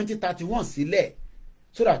prepare 2031 sílẹ̀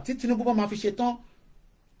so that tí Tinubu bá máa fi ṣe tán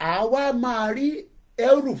àwa máa rí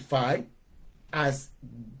El Rufai as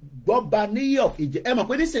Gbobaniyi of Ijebuland. Ẹ mọ̀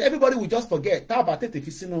pé nísìnyí everybody will just forget tá a bá tètè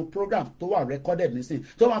fi sínú program tó wà recorded nísìnyí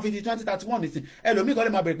tó máa fi di 2031 nísìnyí ẹlòmíì kan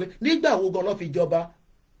lè máa bẹ̀rẹ̀ pé nígbà wo gan ló fi jọba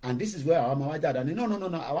and this is where àwa máa wá jáde ní no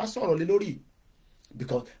àwa sọ̀rọ̀ lé lórí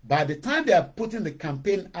because by the time they are putting the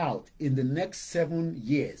campaign out in the next 7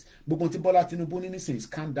 years gbogbo tí Bola Tinubu ní nísìnyí is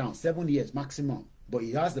calm down 7 years maximum but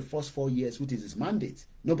he has the first 4 years which is his mandate.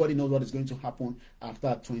 Nobody knows what is going to happen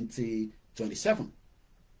after 2027.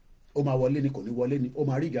 Ó máa wọlé ni kò ní wọlé ni ó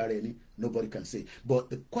máa rí ìgà rẹ̀ ni nobody can say. But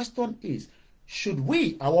the question is, should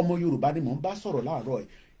we àwọn ọmọ Yorùbá ni mò ń bá sọ̀rọ̀ láàárọ̀ ẹ̀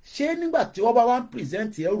ṣé nígbà tí wọ́n bá wá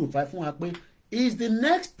present El Rufai fún wa pé is the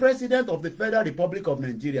next president of the Federal Republic of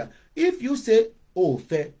Nigeria, if you say ó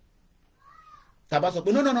fẹ́ tàbá sọ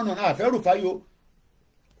pé no àfẹ́ Rufai o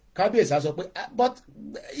Kabiyesi sọ pé but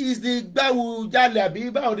is the Awujale àbí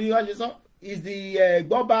báwo ni wọ́n ṣe sọ is the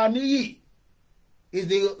Gbobaniyi is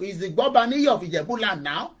the Gbobaniyi of Ijebuland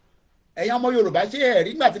now. Ẹ̀yin ọmọ Yorùbá ṣé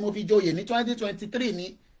ẹ̀rí nígbà tí mo fi joyè ní 2023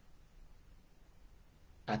 ni.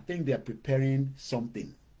 I think they are preparing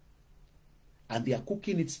something and they are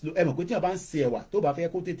cooking it slow. Ẹ mọ̀ pé tí wọ́n bá ń ṣe ẹ̀wà tó bá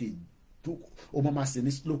fẹ́ kó tètè ó máa ṣe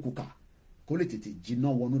ní slow cooker kó lè tètè jiná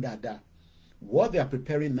wọnú dáadáa. What they are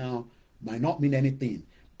preparing now might not mean anything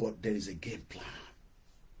but there is a game plan.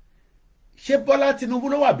 Ṣé Bola Tinubu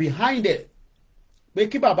ló wà behind it pé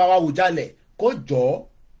kí bàbá wa Awujale kó jọ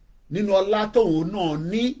nínú ọlá tóun náà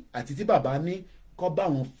ní àti tí bàbá ní kó bá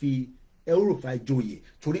wọn fi El Rufai joyè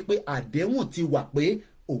torí pé àdéhùn ti wà pé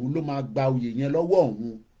òun ló máa gba oyè yẹn lọ́wọ́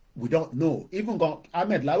òun. We don't know. Even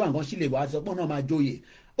Ahmed Lawan gan sílẹ̀ wá sọ pé òun náà máa joyè.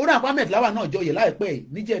 Ó dà pé Ahmed Lawan náà joyè láìpẹ́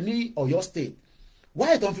níjẹ́ ní Ọ̀yọ́ state.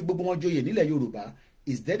 Why don't fi gbogbo wọn joyè nílẹ̀ Yorùbá?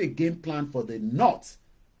 Is there a game plan for the north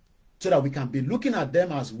so that we can be looking at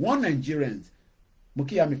them as one Nigerians? Mo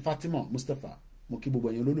kí Yami Fatima Mustapha, mo kí gbogbo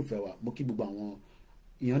ẹ̀yin olólùfẹ́ wa, mo kí gbogbo àwọn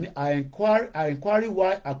èèyàn ní I inquiry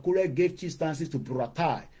why Akure gave chieftaincy to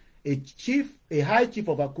Buratai. A high chief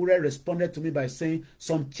of Akure responded to me by saying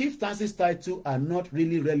some chieftaincy titles are not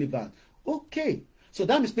really relevant. Okay, so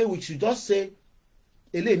that means we should just say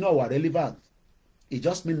eléyìí náà wà relevant. It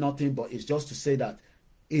just means nothing, but it's just to say that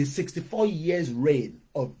in 64 years reign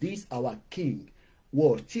of this our king,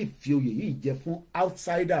 wọ́n tí fi oyè yìí jẹ fún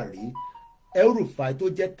outsider rí El Rufai tó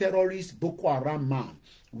jẹ́ terrorist Boko Haram man,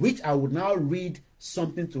 which I will now read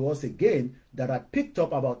something to us again that I picked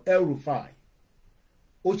up about El Rufai.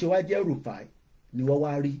 Ó ṣe wá jẹ́ El Rufai ni wọ́n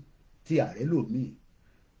wá rí tí ààrẹ lò mí.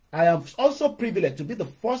 I am also privileged to be the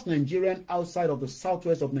first Nigerian outside of the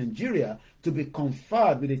southwest of Nigeria to be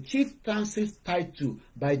conferred with a chieftaincy title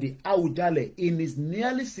by the Awujale in his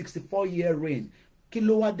nearly 64-year reign. Kí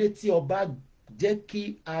ló wá dé tí ọba jẹ́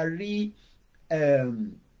kí a rí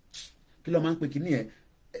kí ló máa ń pè kíní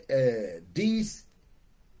ẹ̀ this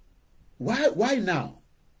why now?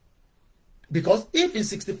 Because if in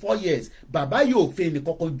 64 years bàbá yóò fẹ́ ní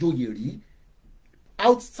kọ́kọ́ joyè rí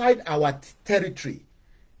outside our territory,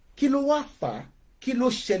 kí ló wá fà, kí ló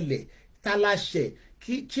ṣẹlẹ̀, ta la ṣẹ̀,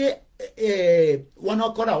 kí ṣe wọn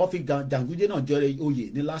náà kọ́ra wọ́n fi Ganduje náà jọ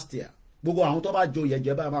oyè ní last year. Gbogbo àwọn tó bá joyè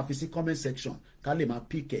ẹ̀jẹ̀ bá máa fi sí comment section ká lè máa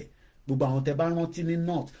pick ẹ̀. Gbogbo àwọn tẹ́ bá rántí ní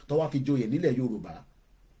north tó wá fi joyè nílẹ̀ Yorùbá.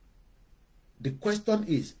 The question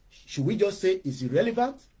is, should we just say it's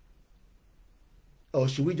irrelevant or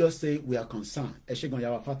should we just say we are concerned? Ẹ ṣé gan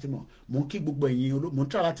Yawa Fatima. Mo ń kí gbogbo ẹ̀yin mo ń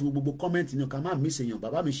try láti wo gbogbo comment ni ká má miss èèyàn.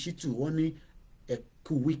 Bàbá mi Shitu wọ́n ní ẹ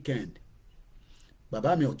kú weekend.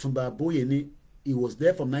 Bàbá mi Ọ̀túnba Bóyè ní he was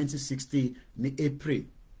there from 1960 ní April.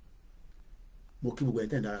 Mo kí gbogbo ẹ̀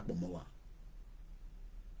tẹ́ ń darapọ̀ mọ́ wa.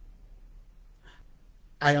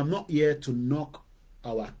 I am not here to knock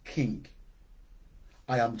our king.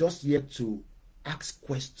 I am just here to ask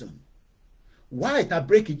question. Why ta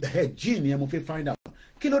break head gene yẹn mo fi find out.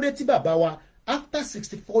 Kí ló dé tí bàbá wa after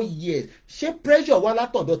 64 years ṣé pressure wá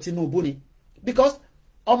látọ̀dọ̀ Tinubu ni? Because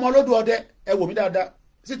ọmọ olódù ọdẹ ẹ wò mí dáadáa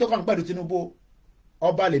sí tó kàn pẹ̀lú Tinubu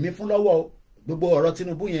ọba lèmi fún lọ́wọ́ gbogbo ọ̀rọ̀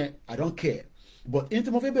Tinubu yẹn I don't care. But in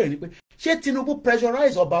tí mo fi bẹ̀rẹ̀ ni pé ṣé Tinubu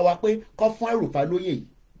pressurize ọba wa pé kó fún Rufai lóyè yìí?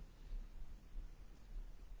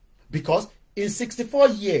 Because in 64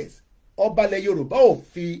 years ọbalẹ̀ Yorùbá ò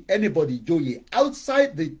fi anybody joyè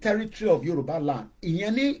outside the territory of Yorubaland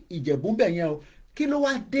ìyẹn ní Ìjẹ̀bú bẹ̀ yẹn o. Kí ló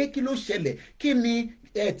wá dé kí ló ṣẹlẹ̀ kí ni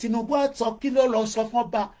Tinubu sọ kí ló lọ sọ fún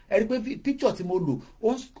ọba ẹ rí pé picture tí mo lò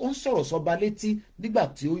ó ń sọ̀rọ̀ sọba létí nígbà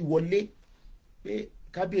tí ó wọlé pé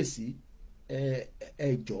kábíyèsí ẹ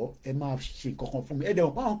jọ̀ọ́ ẹ máa ṣe kankan fún mi ẹ dẹ̀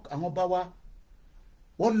wọ́n àwọn bá wa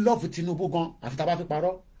wọ́n lọ́ọ̀fù Tinubu gan àfi tá a bá fi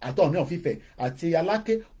parọ́ àtọ̀ ní ọ̀fífẹ́ àti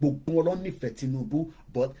Aláké gbogbo wọn ló nífẹ̀ẹ́ Tinubu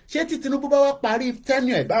but ṣé tí Tinubu bá wá parí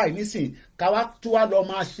tenure ẹ̀ báyìí nísìn káwá tó wá lọ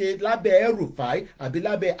máa ṣe lábẹ́ Rufai àbí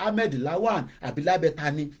lábẹ́ Ahmed Lawan àbí lábẹ́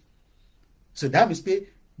tani so that means pé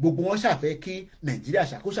gbogbo wọn ṣàfẹ́ kí Nàìjíríà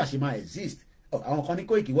ṣàkóṣàṣe máa exist àwọn kan ní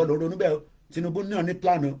Koiki wọ́n lọ ronú bẹ́ẹ̀ Tinubu náà ní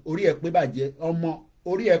plan orí ẹ̀ pé bàjẹ́ ọmọ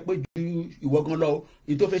orí ẹ̀ pé ju ìwọ gan lọ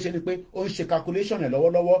ní tó fẹ́ ṣe ni pé ó ń ṣe calculation ẹ̀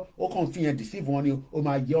lọ́wọ́lọ́wọ́ ó kàn fi yẹn deceive wọn ni ó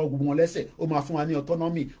máa yẹ gbogbo wọn lẹ́sẹ̀ ó máa fún wa ní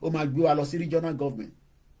autonomy ó máa gbé wa lọ sí regional government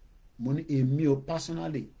mo ní èmi o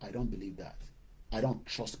personally I don't believe that I don't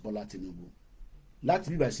trust Bola Tinubu láti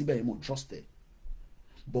bíbá síbẹ̀ yẹn mo trust ẹ̀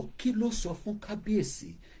but kí ló sọ fún kábíyèsí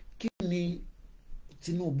kí ni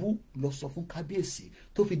Tinubu lọ sọ fún kábíyèsí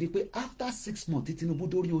tó fi di pé after 6 months tí Tinubu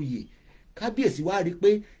dórí oyè kábíyèsí wá rí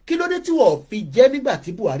pé kí ló dé tí wọ́n fi jẹ́ nígbà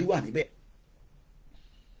tí Buhari wà níbẹ̀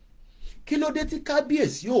kí ló dé tí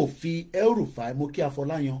kábíyèsí ò fi Rufai mo kí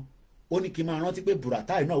Afọláyan ó ní kí n máa rántí pé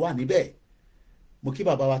Buratai náà wà níbẹ̀ mo kí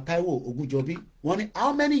bàbá wa Táíwò Ògúnjọbí wọ́n ní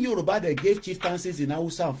how many Yoruba they gave chieftaincies in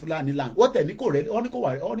Hausa and Fulani land wọ́n tẹ̀ ní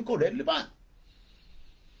kò relevant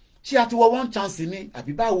ṣé a ti wọ one chance ni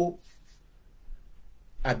àbí báwo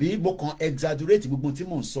àbí mo kàn exaggerate gbogbo tí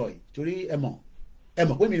mò ń sọ yìí torí ẹ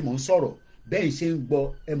mọ̀ pé mi mò ń sọ̀rọ̀ bẹ́ẹ̀ ṣe ń gbọ́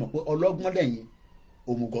ẹ mọ̀ pé ọlọ́gbọ́n lẹ́yìn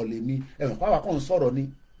òmùgọ̀ lèmi ẹ mọ̀ pé àwa kàn ń sọ̀rọ̀ ni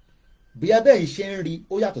bí abẹ́ yìí ṣe ń rí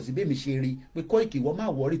ó yàtọ̀ sí bẹ́ẹ̀ mi ṣe rí pé Koiki wọ́n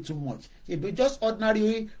máa worry too much ṣèbí just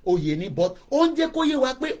ordinary oyè ni but ó ń jẹ́ kó yé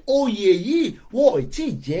wa pé oyè yìí wọ́n ò tí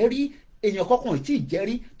ì jẹ́ rí èèyàn kankan ò tí ì jẹ́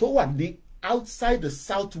rí tó wà ní outside the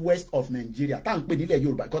southwest of Nigeria tá à ń pè nílẹ̀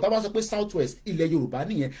Yorùbá ìkọ́tà bá sọ pé southwest ilẹ̀ Yorùbá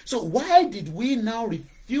nìyẹn so why did we now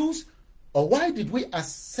refuse or why did we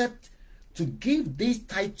accept to give this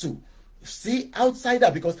title see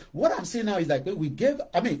outsider because what I'm saying now is like we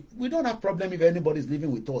don't have problem if anybody is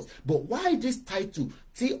living with us but why this title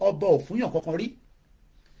tí ọba òfúnyàn kankan rí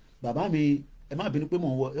bàbá mi ẹ má bínú pé mò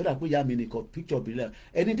ń wọ ẹ dà pé ìyá mi nìkan picture bìrìlẹ̀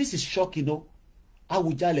ẹni this is shocking o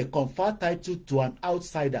Awujale confer title to an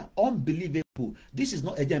outsider unbelievable this is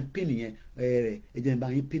not ẹjẹ ń pin yẹn ẹjẹ ń bá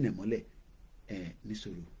yín pin ẹ mọ́lẹ̀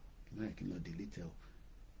níṣòro kí n lọ delete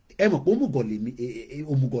ẹ mọ̀ pé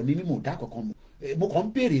òmùgọ̀ ni mò ń dá kankan mọ̀ mo kàn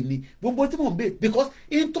ń béèrè ni gbogbo tí mò ń béèrè because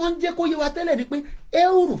ìtàn jẹ́ kó yé wa tẹ́lẹ̀ ni pé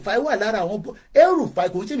Rufai wà lára àwọn Rufai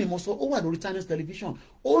kò tí mi mo sọ ó wà lórí Chinese television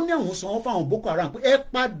ó ní àwọn sanwó fáwọn Boko Haram pé ẹ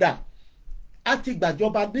padà á ti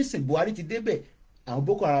gbàjọba nísìn Buhari ti débẹ̀ àwọn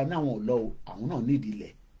Boko Haram náà wọn ò lọ o àwọn náà nídìí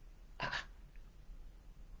ilẹ̀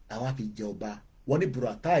àwa fi jẹ ọba wọn ní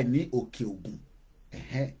Buratai ní Òkè Ògùn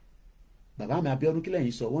bàbá mi Abíọ́dún kílẹ̀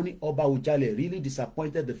yìí sọ wọ́n ní ọba Awujale really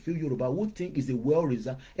disappointed the few Yoruba who think is a well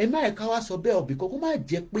reserved ẹ má ẹ̀ka wá sọ bẹ́ẹ̀ ọ̀bì kókó má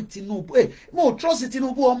jẹ́ pé Tinubu mo trust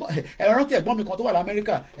Tinubu ọmọ ẹ̀rọ tí ẹ̀gbọ́n mi kan tó wà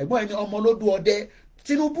lamẹ́ríkà ẹ̀gbọ́n ẹni ọmọ olódù ọdẹ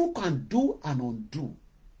Tinubu can do and undo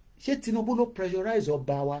ṣé Tinubu ló pressurize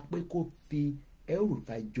ọba wa pé kó fi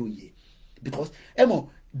Rufai joyè because ẹ mọ̀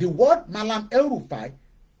the word Malam Rufai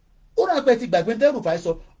ó náà pẹ́ ti gbàgbé ní Rufai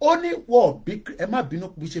sọ ó ní wọ́ọ̀ bí ẹ má bínú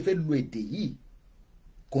bí ṣe fẹ́ lo èdè yìí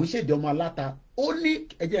kò ń ṣèdè ọmọ aláta ó ní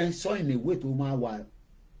ẹjẹ ń sọ ìní ìwé tó máa wà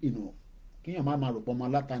kíyàn máa rò pọ̀ ọmọ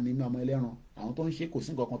aláta ní ọmọ ẹlẹ́ran àwọn tó ń ṣe kò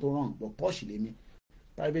sí nǹkan kan tó rán but posh lèmi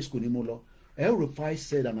private school ni mo lọ Rufai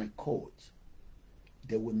said and I quote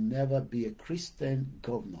there will never be a Christian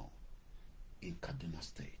governor in Kaduna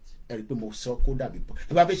State ẹ rí i pé mo sọ kó dàbí pọ̀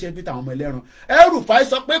ẹ bá fẹ́ ṣe bí tàwọn ọmọ ẹlẹ́ran Rufai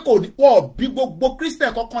sọ pé kò ní wọ́n bí gbogbo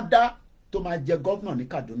Christian kankan dá tó máa jẹ governor ní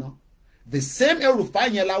Kaduna the same Rufai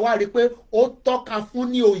yẹn la wá rí pé ó tọ́ka fún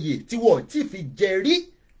ní oyè tí wọ́n ti fi jẹ rí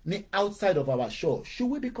ní outside of our shore. Should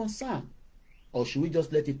we be concerned or should we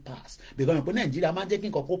just let it pass? Because ìpín Nàìjíríà máa ń jẹ́ kí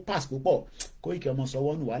nǹkan kó pass púpọ̀. Koiki ọmọ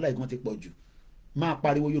sọwọ́ nù wàhálà ìgbọ́n ti pọ̀ jù. Máa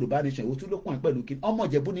pariwo Yorùbá nation ìwò tún ló pọ̀ pẹ̀lú kí ọmọ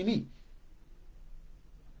Ìjẹ̀bú ni mí.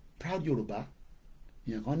 Proud Yorùbá.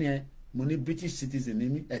 Ìyẹn kan ni ẹ mo ní British citizen ni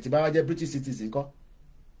mí ẹ̀ tí bá wá jẹ́ British citizen kọ́.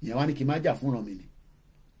 Ìyẹn wá ní kí n má jà fúnra mi ni.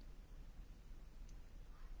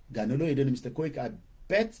 Ganolo Edeni, Mr. Koiki, I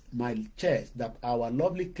bet my chest that our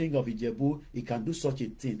lovely king of Ijebu, he can do such a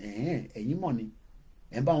thing. Ẹ̀yin mọ̀ ni.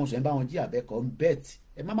 Ẹ bá wọn sọ, ẹ bá wọn jí àbẹ́kọ̀ ń bẹ́ẹ̀tì.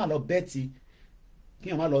 Ẹ má lọ bẹ́ẹ̀tì. Kí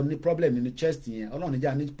ẹ má lọ ní problem nínú chest yẹn. Ọlọ́run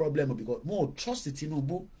níjà ní problem because mo trust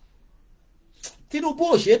Tinubu. Tinubu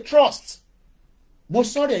ò ṣe trust. Mo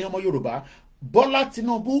sọ̀rọ̀ ẹ̀yin ọmọ Yorùbá. Bola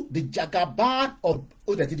Tinubu, the Jagaban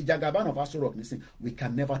of Aso Rock, listen, we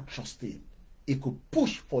can never trust him. He could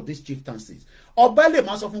push for these chieftaincies. Ọba lè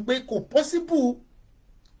máa sọ fún pé kò possible.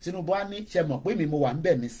 Tinubu á ní ṣe mọ̀ pé mi mo wà ń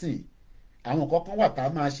bẹ̀ nísìn. Àwọn kankan wà tá a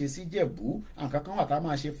máa ṣe sí Ìjẹ̀bú. Àwọn kankan wà tá a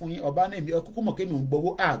máa ṣe fún yín. Ọba ní kúkú mọ̀ pé mi ò ń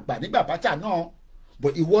gbowó àgbà nígbà pátá náà.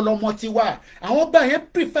 But ìwọ lọmọ ti wà. Àwọn ọba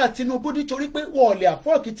yẹn prefer Tinubu nítorí pé wọ́n lè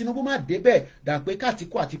afford kí Tinubu má débẹ̀ dà pé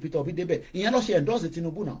káàtìkú àti Peter Obi débẹ̀. Ìyẹn ló ṣe endorse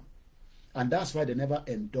Tinubu náà. And that's why they never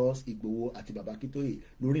endorse Igboho àti Baba Akintoye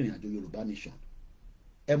lórí ìrìn àjò Yorùbá nation.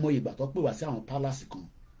 Ẹ mọ ìgbà tó pè wá sí àwọn palace kan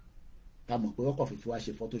ta mọ̀ pé ọkọ̀ fífi wá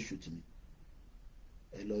ṣe photoshoot ni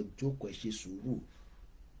ẹ lọ jókòó ẹ ṣe sùúrù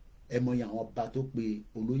ẹ mọ iye àwọn ọba tó pe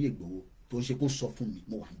olóyè Ìgbòho tó ń ṣe kó sọ fún mi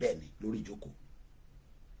mo wà bẹ́ẹ̀ ni lórí ìjókòó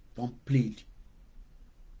tó ń plead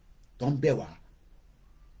tó ń bẹ̀ wá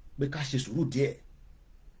pé ká ṣe sùúrù díẹ̀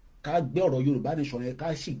ká gbé ọ̀rọ̀ Yorùbá nation yẹn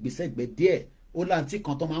ká sì gbèsè gbẹ díẹ̀ ó láǹtí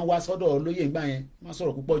kan tó máa ń wá sọ́dọ̀ olóyè ńgbà yẹn má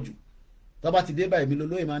sọ̀rọ̀ púpọ̀ jù tó bá ti dé báyìí mi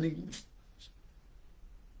lolóyè máa ní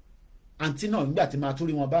àǹtí náà nígbà tí máa tún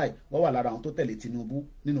rí wọn báyìí wọ́n wà lára àwọn tó tẹ̀lé Tinubu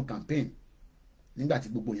nínú campaign nígbà tí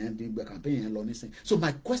gbogbo yẹn di gbẹ campaign yẹn lọ nísìn. So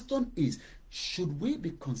my question is, should we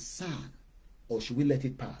be concerned or should we let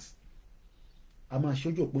it pass? A máa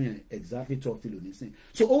ṣojú òpin yẹn exactly 12 kilo nísìn.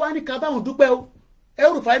 So ó wá ní ká báwọn dúpẹ́ o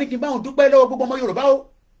Rufai ní kí n báwọn dúpẹ́ lọ́wọ́ gbogbo ọmọ Yorùbá o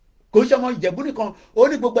kò ń ṣe ọmọ Ìjẹ̀bú nìkan ó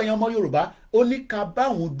ní gbogbo ẹ̀yin ọmọ Yorùbá ó ní ká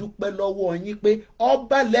báwọn dúpẹ́ lọ́wọ́ yín pé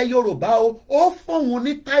ọba ilẹ̀ Yorùbá o ó fóun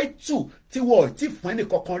ní táìtù tí wọ́n ti fún ẹnì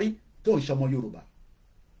kankan rí tó ń ṣọmọ Yorùbá.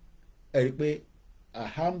 Ẹ rí i pé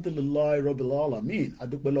alhamdulilayi rabbil alamin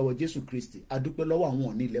adúpẹ́ lọ́wọ́ Jésù Kristi adúpẹ́ lọ́wọ́ àwọn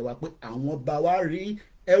òní ilẹ̀ wa pé àwọn bá wa rí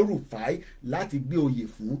Rufai láti gbé oyè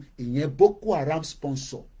fún ìyẹn Boko Haram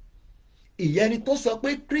sponsor. Ìyẹn ni tó sọ pé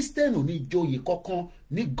Christian ò ní joyè kankan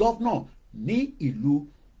ní gọ́vnọ̀ ní ìlú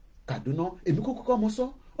Kaduna. Èmi kúkú kọ́ mo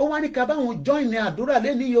sọ ó wá ní ká báwọn join ní àdúrà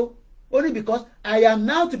lẹ́ni yo only because I am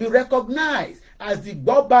now to be recognized as the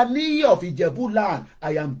Gbobaniyi of Ijebuland.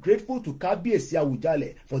 I am grateful to Kabiyesi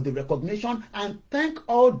Awujale for the recognition and thank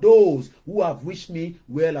all those who have wished me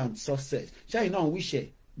well and success. Ṣé iná wish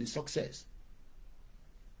the success?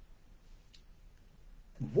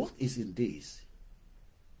 What is in this?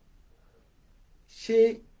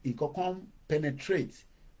 Ṣé ìkọ̀kan penetrate?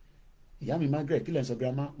 Ìyá mi Margaret kí lè sọ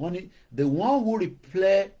grandma wọ́n ní the one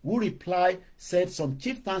who reply said some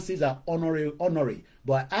chieftaincies are honorary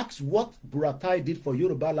but I asked what Buratai did for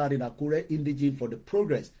Yorubaland in Akure indigene for the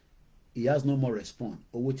progress. He has no more response.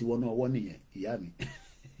 Owó tí wọ́n náà wọ́n nìyẹn ìyá mi.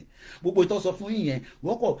 Gbogbo ìtọ́ sọ fún yìnyẹn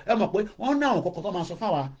wọ́n kọ̀ ẹ mọ̀ pé wọ́n ní àwọn kọ̀ọ̀kan tó máa sọ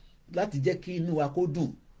fáwa láti jẹ́ kí inú wa kó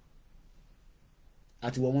dùn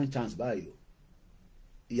àti wọ́n one chance báyìí o.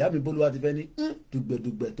 Ìyá mi Bolúwa ti fẹ́ ní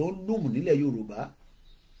dùgbẹ̀dùgbẹ̀ tó ń lùmù nílẹ̀ Yorùbá.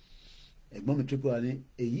 Ẹ̀gbọ́n mi triple wa ní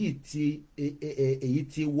èyí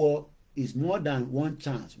tí wọ́ is more than one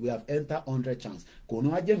chance we have entered 100 chance. Kò ní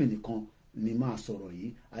wá jẹ́ mi nìkan ni máa sọ̀rọ̀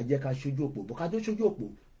yìí a jẹ́ ká ṣojú òpó bó ká tó ṣojú òpó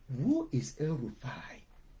who is Rufai?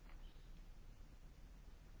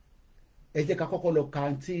 Ẹ jẹ́ ká kọ́kọ́ lọ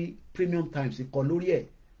ka tí Premium Times kọ lórí ẹ̀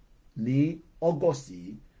ní August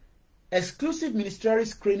yìí. Exclusive ministerial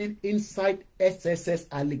screening inside SSS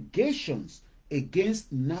allegations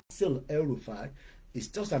against Nasir Rufai. It's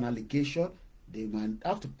just an allegation. They might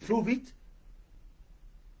have to prove it.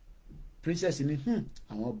 Princess ni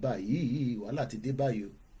àwọn ọba yìí wàhálà ti dé báyìí o.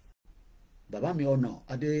 Bàbá mi ọ̀nà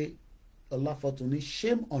Adé Ọláfọ̀tún ní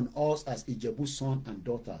shame on us as Ijebu sons and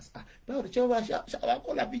daughters. Báwo ni ṣé wàá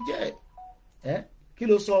ṣàwákọ́ làbí jẹ́ ẹ̀? Kí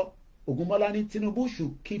ló sọ? Ògúnmọ́lá ní Tinubu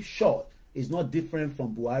should keep short. It's not different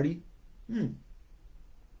from Buhari.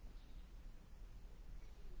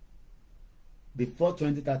 Before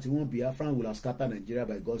 2031, Biafran will have scattered Nigeria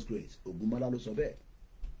by God's grace. Ògúnmọ́lá ló sọ bẹ́ẹ̀.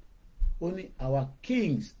 Ó ní our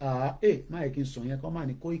kings are máa yẹ kí n sọ yẹn kọ́ máa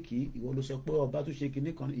ní Koiki ìwọ ló sọ pé ọba tó ṣe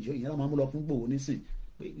kinní kan ìyẹn máa mú lọ fún Gbòho nísìn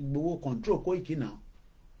pé Gbòho control Koiki náà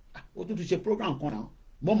ó tún ti ṣe program kan náà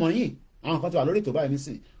mọ́mọ́ yìí àwọn kan tó wà lórí ètò báyìí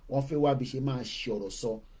nísìn wọ́n fẹ́ wá bí ṣe máa ṣe ọ̀rọ̀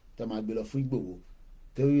sọ tẹ́ máa gbé lọ fún Ìgbòho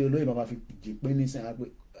torí olóyè máa fi jì pín nísìn á pé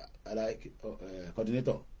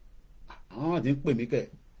coordinator àwọn ti ń pè mí kẹ̀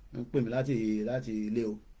ń pè mí láti ilé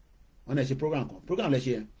o wọ́n náà ṣe program lẹ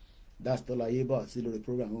ṣe yẹn that's tọ́lá ayé bá sí lórí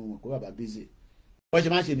program wọn kó bàbá busy wọ́n ṣe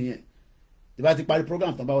máa ń ṣe nìyẹn tí bá ti parí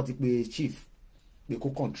program tán bá wọ́n ti pe chief pé kó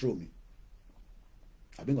control mi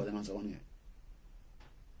àbí nǹkan tẹ́ máa ń sọ wọ́n nìyẹn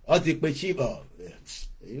wọ́n ti pe chief ó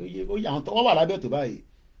yà àwọn tó wọ́n wà lábẹ́ tó báyìí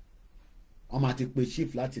wọ́n máa ti pe chief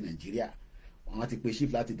láti Nàìjíríà wọ́n máa ti pe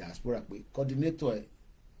chief láti diaspora pé coordinator ẹ̀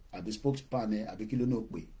àbí spokesman ẹ̀ àbí kí ló náà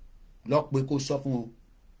pè lọ pé kó sọ fún wọn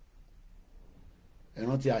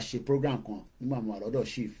ẹ̀ràn tí a ṣe program kan nígbà mo wà lọ́dọ̀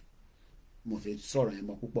chief mo fi sọ̀rọ̀ yẹn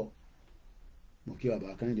mọ́ púpọ̀ mo kí bàbá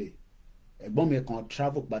Kẹ́hìndé ẹ̀gbọ́n mi kan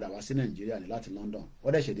travel padà wá sí Nàìjíríà ní láti London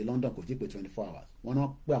wọ́n dẹ̀ ṣèdè London kò tí pé 24 hours wọ́n náà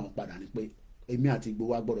pé àwọn padà ní pé èmi àti Ìgbòho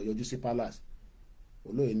wa gbọ́dọ̀ yọjú sí palace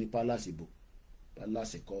olóyè ní palace ìbò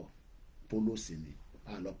palace kọ́ polosi ni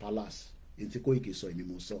àlọ́ palace èyí tí Kóìkì sọ èmi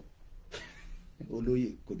mo sọ olóyè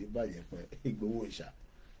kò ní bàjẹ́ pẹ́ Ìgbòho ìṣà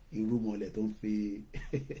irú mọ́lẹ̀ tó ń fi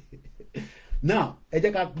now ẹ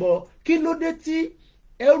jẹ́ ká gbọ́ kí ló dé tí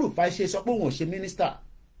Rufai ṣe sọ pé òun ò ṣe minister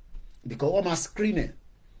because wọ́n máa screen ẹ̀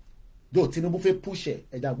though Tinubu fẹ́ push ẹ̀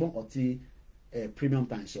ẹ̀dá gbọ́n kan tí Premium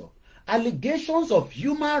Times sọ allegations of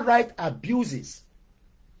human rights abuses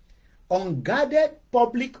unguarded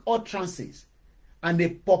public utterances and a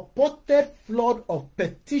purported flood of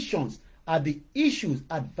petitions are the issues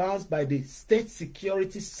advanced by the state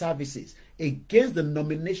security services against the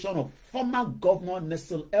nomination of former governor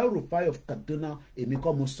Nestle El-Rufai of Kaduna.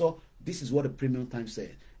 Emikomuso, this is what the Premium Times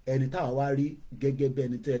said. Ẹni tá a wá rí gẹ́gẹ́ bí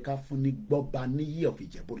ẹni tó yẹ ká fún ní Gbobaniyi of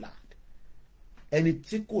Ijebuland. Ẹni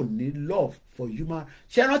tí kò ní love for human.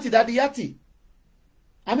 Ṣé rántí Daddy Yati?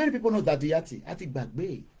 How many people know Daddy Yati? Àti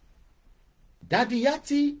gbàgbé. Daddy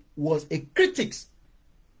Yati was a critic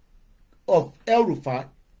of El-Rufai.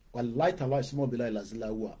 Wallahi ta'ala small billahi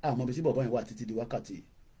lazilawa. Mo bí sí bàbá yẹn wà títí di wákàtí.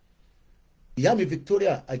 Ìyá mi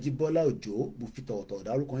Victoria Ajibola Ojo mo fi tọ̀wọ̀tọ̀wọ̀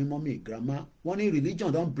dárúkọ yín mọ́mí grandma wọ́n ní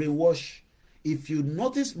religion don brainwash. If you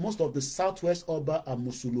notice, most of the southwest Oba are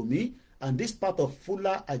Mùsùlùmí and this part of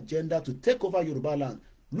fuller agenda to take over Yorubaland.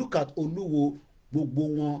 Look at Olúwo, gbogbo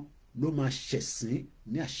wọn ló máa ṣẹ̀sín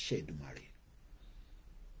ní àṣẹ Èdùmàrè.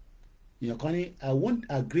 Ìyẹn kan ní I won't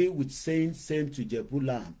agree with saying same to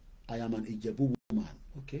Ijebuland. I am an Ijebu woman.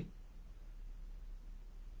 Okay.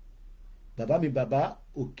 Bàbá mi bàbá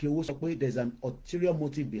Òkèwò sọ pé there is an ulterior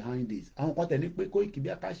motive behind this. Àwọn kan tẹ̀ ní pé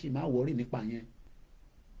Koikimedia káṣí máa wọrí nípa yẹn.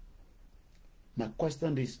 My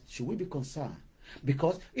question is, should we be concerned?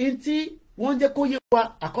 Because in tí wọ́n jẹ́ kó yé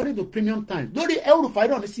wa according to Premium Times lórí El-Rufai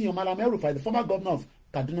náà ní síyan Malam El-Rufai the former governor of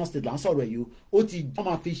Kaduna State là ń sọ̀rọ̀ ẹ̀yọ́ ó ti wọ́n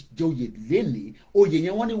máa fi jẹ oyè lénìí oyè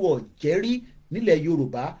yẹn wọ́n ní wọ́n jẹ́rí nílẹ̀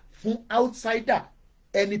Yorùbá fún outsider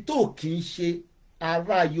ẹni tó kì í ṣe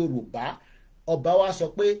ará Yorùbá ọba wa sọ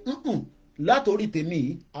pé látòrí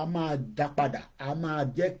tèmi a máa dá padà a máa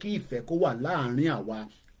jẹ́ kí ìfẹ́ kó wà láàrin àwa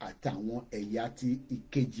àtàwọn ẹ̀yà ti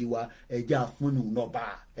ìkejì wa ẹja fúnnu lọ́ba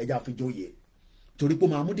ẹja fìjòyè torí pé ó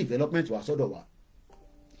máa mú development wá sọ́dọ̀ wa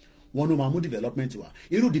wọn ló máa mú development wá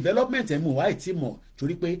irú development ẹ̀ mú wá ìtì mọ̀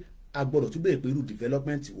torí pé a gbọ́dọ̀ tún bẹ̀rẹ̀ pé irú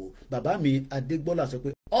development wo bàbá mi Adégbọ́lá sọ pé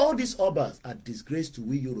all these obas are disgrace to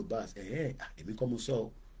we Yorubas èmi kọ́ mo sọ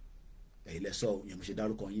ẹ̀yin lẹ sọ yẹn mo ṣe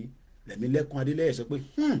dárúkọ yín Rẹ̀mí Lẹ́kún Adélẹ́yẹ sọ pé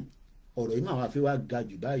ọ̀rọ̀ yìí máa wá fi wá ga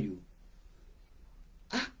jù báyìí o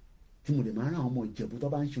tí mo lè máa rán àwọn ọmọ Ìjẹ̀bú tó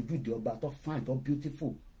bá ń ṣojú ìdí ọba tó fine tó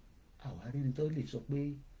beautiful àwárí ni tó lè sọ pé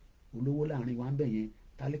olówó láàrin wa ń bẹ̀ yẹn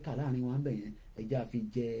tálíkà láàrin wa ń bẹ̀ yẹn ẹjẹ́ àfi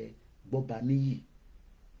jẹ Gbobaniyi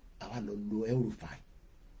àwa lọ lo El-Rufai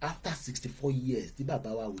after 64 years tí bàbá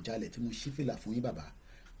wa Awujale tí mo ṣí fìlà fún yín bàbá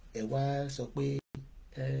ẹ wá sọ pé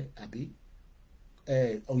àbí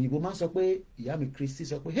òyìnbó máa ń sọ pé ìyá mi Kristi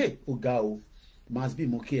sọ pé hey ó ga o must be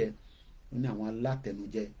mo kí ẹ ó ní àwọn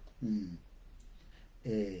alátẹnujẹ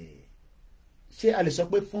ṣé a lè sọ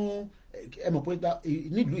pé fún ẹ mọ̀ pé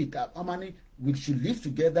nílùú ìta wọ́n máa ní we should live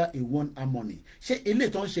together in one harmony ṣé ilé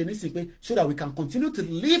tó ń ṣe nísìnyí pé so that we can continue to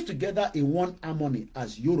live together in one harmony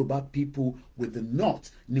as Yoruba people with the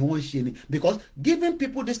north ni wọ́n ń ṣe ni because giving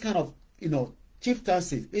people this kind of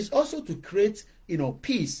chieftaincy is also to create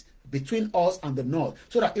peace between us and the north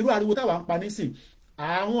so that irú ariwo táwa ń pa nísìn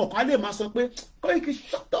àwọn kan lè máa sọ pé Koiki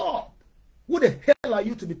shut up who the hell are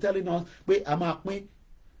you to be telling us pé a máa pín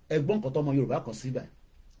ẹgbọ́n kan tọmọ Yorùbá kan síbẹ̀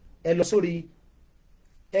ẹ lọ sórí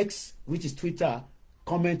X which is Twitter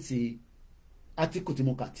kọ́mẹ́ǹtì átíkù tí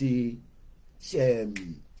mo kà ti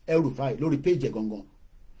El-Rufai lórí péjì ẹ̀ gangan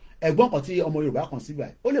ẹgbọ́n kan tí ọmọ Yorùbá kan síbẹ̀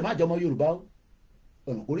ó lè má jẹ́ ọmọ Yorùbá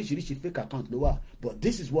ọ̀nà oríṣiríṣi fake account ló wà but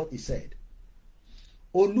this is what he said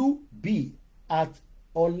Olu B at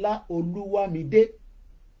Ola Oluwamide.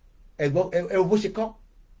 Ẹ bó ṣe kọ́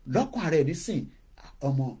lọ́kàn rẹ̀ nísìn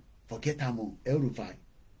ọmọ forget am Rufai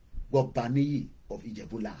Gbobaniyi of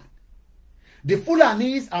Ijebuland. The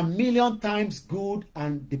Fulanis are million times good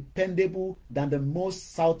and dependable than the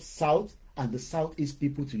most south and the southeast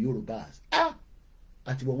people to Yorubas.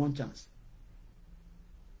 Àti wọ one chance.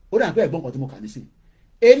 Ó dà pé ẹ̀gbọ́n kan tí mo kà ní sí.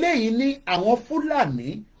 Eléyìí ní àwọn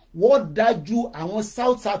Fúlàní wọ́n dájú àwọn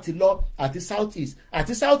south lọ àti south east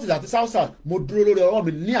àti south. Mo dúró lórí ọ̀rọ̀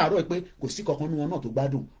mi ní àárọ̀ pé kò sí kankan nínú wọn náà tó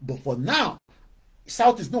gbádùn. But for now,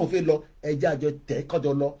 south east náà fẹ́ lọ ẹjẹ́ àjọ tẹ̀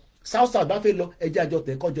kọjọ lọ. South bá fẹ́ lọ ẹjẹ́ àjọ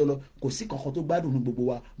tẹ̀ kọjọ lọ. Kò sí kankan tó gbádùn ní gbogbo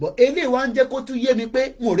wa. But eléyìí wá ń jẹ́ kó tún yé mi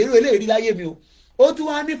pé mo rérò eléyìí rí láyé mi o. Ó tún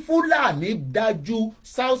wá ní Fúlàní dájú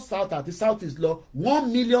south àti south east lọ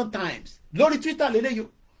 1 million times lórí Twitter lélẹ́yìí.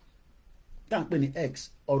 Tá à ń pè ní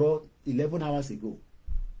X ọ̀rọ̀ 11 hours ago.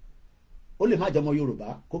 Ó lè má jẹ́ ọmọ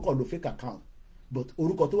Yorùbá kó kàn lo fake account but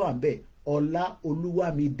orúkọ tó wà ń bẹ̀ Ọlá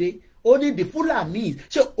Olúwamídé ó ní the Fulani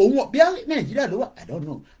ṣé òun bí Nàìjíríà ló wà I don't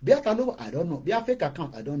know bí ata ló wà I don't know bí a fake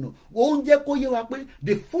account I don't know ó ń jẹ́ kó yé wa pé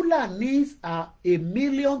the Fulanis are a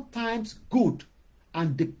million times good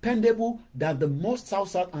and dependable than the most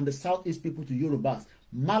south and the southeast people to Yorubas.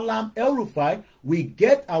 Malam El-Rufai will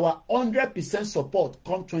get our 100% support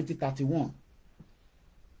come 2031.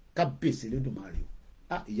 Kábíyèsí Elédùmarè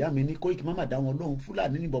o. Ìyá mi ní Koiki má má dá wọn lóhùn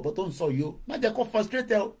Fúlàní ní bọ̀bọ̀ tó ń sọ yìí o má jẹ́ kó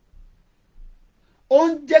frustrate o. Ó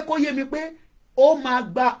ń jẹ́ kó yé mi pé ó máa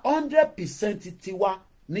gba 100% tiwa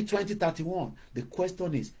ní 2031. The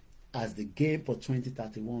question is, has the game for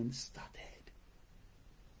 2031 started?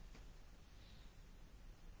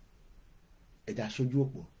 Ẹ̀dá aṣojú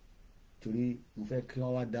òpó torí mo fẹ́ kí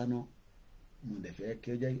wọ́n wá dáná mo dẹ̀ fẹ́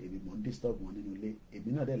kí ó jẹ́ èmi mò ń disturb wọn nínú ilé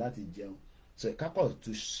èmi náà dẹ̀ láti jẹun so kápọ̀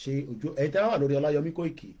tó ṣe ojú ẹ̀ tẹ́ wà lórí Ọláyọmí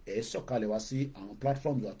Kóìkì ẹ̀ sọ̀kalẹ̀ wá sí àwọn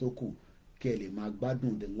platform ìwà tó kù kí ẹ lè máa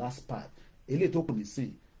gbádùn the last part eléyìí tó kù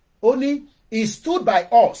nísìn. Ó ní he stood by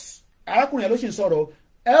us arákùnrin yẹn ló ṣì ń sọ̀rọ̀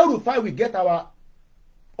El-Rufai will get our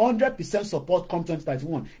 100% support come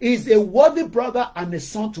 2031. He is a worthy brother and a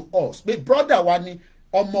son to us pé brother wa ni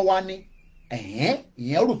ọmọ wa ni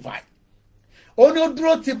ìyẹn Rufai. Ó ní ó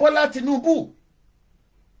dúró ti Bola Tinubu.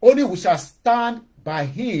 Ó ní we shall stand by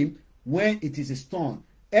him when it is his turn.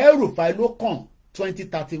 El-Rufai ló kàn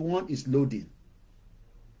 2031 is loading.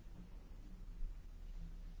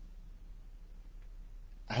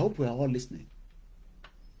 I hope we are all listening.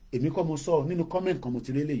 Èmi kọ́ mo sọ nínú comment kan mo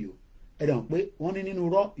ti rí eléyìí o. Ẹ dẹ̀ mọ̀ pé wọ́n ní nínú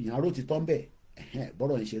rọ́ ìyàn aró ti tọ́ ń bẹ̀.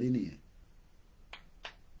 Bọ́rọ̀ ń ṣeré nìyẹn.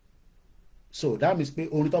 So that means pé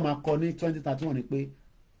orin tó máa kọ ní 2031 ni pé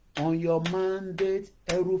on your mandate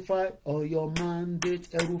El-Rufai on your mandate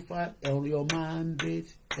El-Rufai on your mandate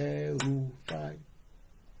El-Rufai.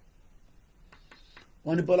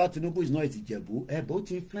 Wọ́n ní Bola Tinubu is not Ìjẹ̀bú bó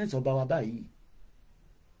ti influence ọba wa báyìí.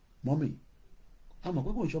 Mọ́mì àmọ́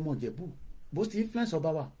pé kò ń ṣe ọmọ Ìjẹ̀bú bó ti influence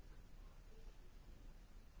ọba wa.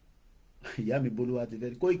 Ìyá mi bolúwa ti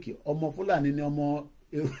fẹ́ Kóìkì ọmọ Fúlàní ni ọmọ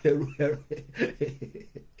ẹrú.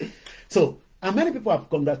 So, and many people have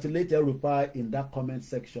congratulated El-Rufai in that comment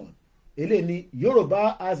section. Eleni,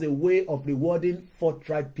 Yoruba has a way of rewarding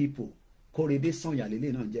forthright people. Kórèdé Sànyà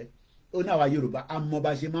lélẹ̀ náà jẹ́. Ó ní àwa Yorùbá àmọ́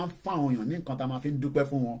bá ṣe máa ń fún àwọn èèyàn ní nǹkan tá a máa fi ń dúpẹ́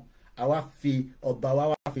fún wọn. Àwa fi ọba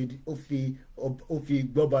wa ó fi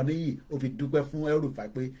Gbobaniyi ó fi dúpẹ́ fún El-Rufai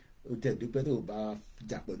pé ó tẹ̀ dúpẹ́ tó bá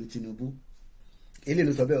jà pẹ̀lú Tinubu. Eleni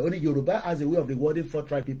ló sọ bẹ́ẹ̀ ó ní Yoruba has a way of rewarding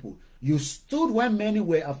forthright people. You stood when many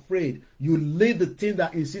were afraid. You lead the team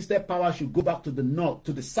that insisted power should go back to the north,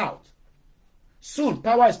 to the south. Soon,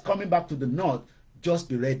 power is coming back to the north. Just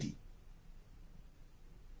be ready.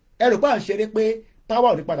 Ẹ rò pé à ń ṣeré pé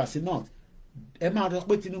power ò ní padà sí north. Ẹ máa rò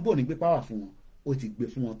pé Tinubu ò ní gbé power fún wọn. Ó ti gbé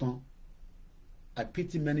fún wọn tán. I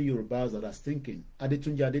pity many Yorubas that are thinking.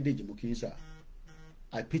 Adetunji Adedeji mo kí yín sir.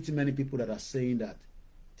 I pity many people that are saying that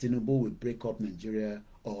Tinubu will break up Nigeria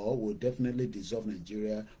or will definitely dissolve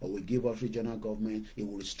Nigeria or will give us regional government. It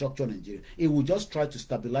will restructure Nigeria. It will just try to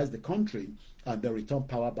stabilize the country and then return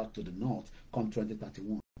power back to the north come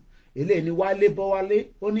 2031. Eleni Wale Bowale,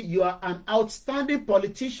 only you are an outstanding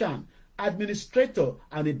politician, administrator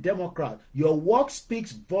and a Democrat. Your work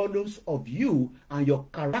speaks volumes of you and your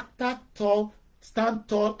character stand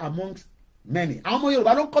tall amongst many. Àwọn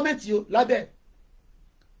Yorùbá don't comment you lábẹ́.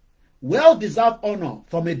 Well-deserved honor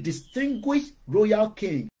from a distinguished royal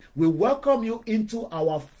king. We welcome you into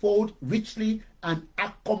our fold richly and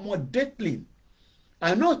accommodately.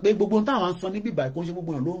 I know pé gbogbo táwọn sọ níbí báyìí kò ń ṣe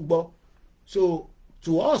gbogbo èèyàn ló ń gbọ́. So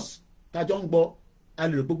to us tájọ́ ń gbọ́ a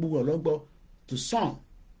lè rò pé gbogbo èèyàn ló ń gbọ́. To some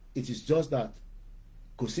it is just that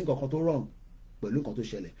kò sí nǹkan kan tó wrong pẹ̀lú nǹkan tó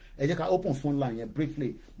ṣẹlẹ̀. Ẹ jẹ́ ká open phone line yẹn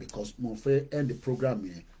briefly because mo fẹ́ end the program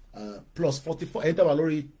yẹn. +44 ẹ tẹ́wà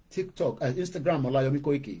lórí TikTok, Instagram Olayomi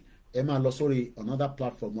Koiki. Ẹ máa lọ sórí another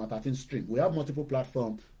platform wa 13 stream. We have multiple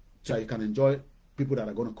platforms so you can enjoy people that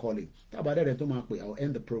are going to call in. Tábà dẹ́rẹ̀ tó máa pè, I will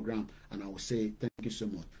end the program and I will say thank you so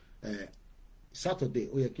much. Saturday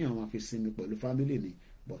ó yẹ kí àwọn fi sinmi pẹ̀lú family ni,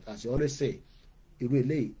 but as you always say, irú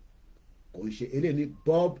eléyìí kò ń ṣe eléyìí ní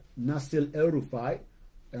Bob Nasir El Rufai.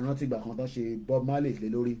 Ẹran tí gbà kan tó ṣe Bob Marley lé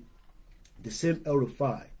lórí, the same El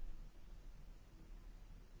Rufai,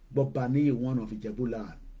 Gbobaniyi of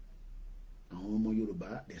Ijebuland. Àwọn ọmọ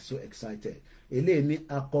Yorùbá, they're so excited. Eléyìí ní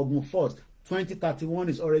Akogun first. 2031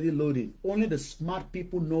 is already loading. Only the smart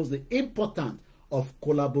people knows the importance of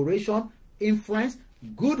collaboration, influence,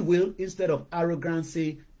 goodwill instead of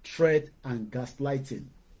arrogancy, threat, and gaslighting.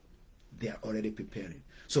 They are already preparing.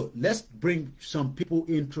 So let's bring some people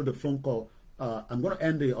in through the phone call. I'm going to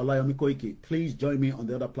end the Olayomi Koiki. Please join me on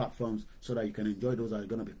the other platforms so that you can enjoy those that are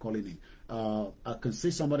going to be calling in. I can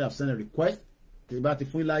see somebody have sent a request.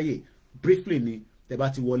 Briefly ni tẹ́bá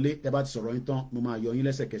ti wọlé, tẹ́bá ti sọ̀rọ̀ yín tán, mo máa yọ yín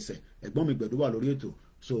lẹ́sẹ̀kẹsẹ̀. Ẹ̀gbọ́n mi Gbẹ̀du wà lórí ètò,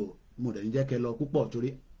 so mo dẹ̀ ní jẹ́ kẹ́ lọ púpọ̀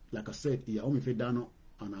torí like I said, ìyàwó mi fẹ́ dáná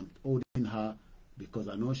and I'm holding her because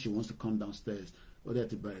I know she wants to come downstairs. Ó dẹ̀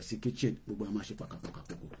ti bẹ̀rẹ̀ sí kitchen, gbogbo ẹ̀ máa ṣe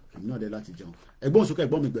pàkàpàkàpàkò. Èmi náà dẹ̀ láti jẹun. Ẹ̀gbọ́n sókè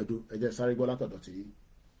ẹ̀gbọ́n mi Gbẹ̀du, ẹ jẹ́ sáré gbọ́ látọ̀dọ̀ ti yín.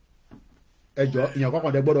 Ẹ jọ̀ọ́, ìyàn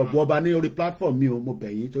kọ́kàn dẹ̀ gbọ́dọ̀ bu ọba ní orí platform mi o, mo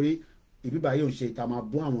bẹ̀ yín torí ìbíbà yóò ṣe ìta máa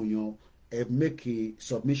bú àwọn èèyàn ẹ make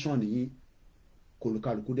submission yín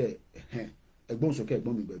kòlùkàlùkù dẹ̀ ẹ̀gbọ́n sókè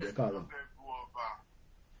ẹ̀gbọ́n mi Gbẹ̀du káàárọ̀.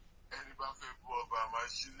 Ẹni bá fẹ́ bú ọba máa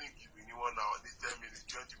ṣí líǹkì mi ní 1 hour ní 10 minutes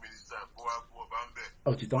 20 minutes time bó wá bú ọba ń bẹ̀.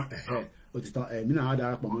 Òtítọ́ ẹ̀mí náà á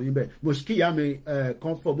darapọ̀ mọ́ yín bẹ́ẹ̀. Mo kí ìyá mi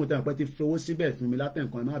comfort mo tẹ̀wọ̀n pé ti fowó síbẹ̀ fún mi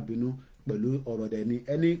látẹ̀ǹkan ẹ má bínú pẹ̀lú ọ̀rọ̀ dẹ̀ ni.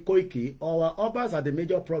 Ẹni Koiki, our obas are the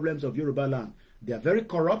major problems of Yorubaland. They are very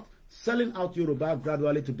corrupt, selling out Yoruba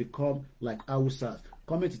gradually to become like Hausas.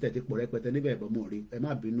 Kọ́mẹ̀tì tẹ̀tí pọ̀ rẹpẹtẹ níbẹ̀ ẹ̀bọ̀n mọ̀ rí ẹ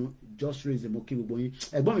má bínú just reason mo kí gbogbo yín.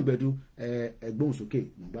 Ẹ̀gbọ́n mi Gbẹ̀du ẹ̀gbọ́n sókè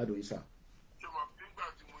mo gbádùn yín sà. Ṣọmọ nígbà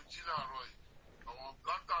tí mo jí láàárọ̀ yìí, àwọn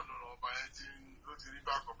látànà ọba yẹn ló ti rí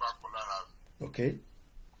bákọ̀bákọ̀ lára mi. Ok.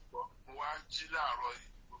 Mo wá jí láàárọ̀ yìí,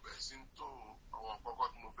 mo bẹ̀ sí ń tó àwọn kọ́kọ́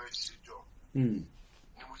tí mo fẹ́ ṣe jọ.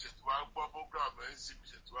 Ni mo ṣètò wá gbọ́ program ẹ̀ ń sì mi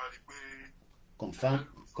ṣètò wá rí pé.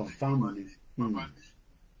 confirm ni.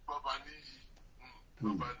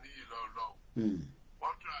 Gbobaniyi lọ́lọ́.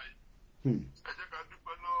 Wọ́n try. Ẹ jẹ́ ká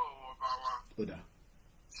dúpẹ́ náà ọba wa.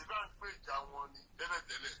 Ṣé bá ń pè ìjà wọn ni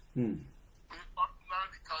tẹ́lẹ̀tẹ́lẹ̀? Pé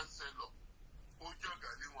ordinary councillor ó jọ̀gà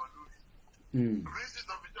lé wọn lórí. Reason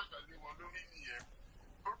tó fi jọ̀gà lé wọn lórí nìyẹn.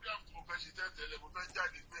 Program tí mo fẹ́ ṣe tẹ́lẹ̀tẹ́lẹ̀ mo fẹ́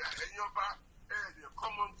jáde pé ẹ̀yin ọba ẹ̀ẹ́dẹ̀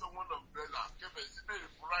common to one umbrella kẹfẹ́ sí bèrè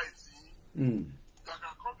fún right yín. Kàkà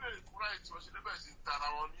kọ́ bèrè fún right wọn ṣe lébẹ̀ sí tara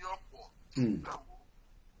wọn ní ọ̀pọ̀.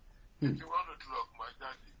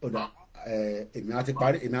 Èmi àti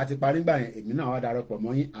parí gbà yẹn èmi náà wá darapọ̀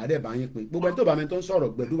mọ́ yín àádẹ́bà yín pé gbogbo ẹni tó bá mi tó ń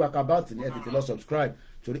sọ̀rọ̀ Gbẹ̀du wakabout ní ẹ tètè lọ subscribe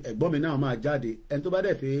torí ẹ̀gbọ́n mi náà máa jáde ẹni tó bá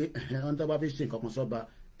dẹ̀ fi ẹni tó bá fi ṣe nǹkan kan sọ́ba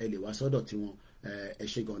ẹ lè wá sọ́dọ̀ tiwọn ẹ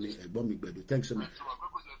ṣe gan ni ẹ̀gbọ́n mi Gbẹ̀du thanks so much.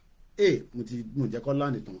 mo jẹ́ kọ́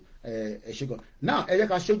láǹdì tán ẹ ṣe gan. now ẹ jẹ́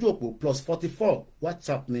ká ṣojú òpó +44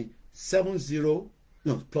 WhatsApp ni +44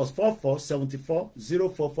 74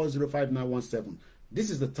 044 05917. This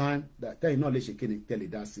is the time that tẹ́yìn náà lè ṣe kíni tẹ́lẹ̀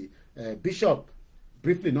dá sí. Bishop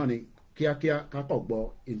briefly náà ni kíákíá kápọ̀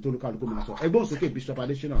gbọ́ ìtòlúkàlùkù máa sọ. Ẹgbọ́n sókè Bishop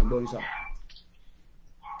Adesina ń gbọ́ yín sà.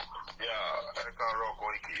 Ẹ káàárọ̀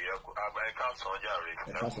Koiki, ẹ káàsán jàre.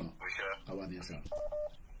 Ẹ káàsán, àwa ni ẹ sà.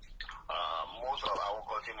 Most of àwọn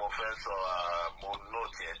kan tí mo fẹ́ sọ mo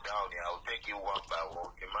note it down ni I will take you one by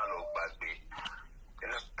one kí n má lọ gbàgbé.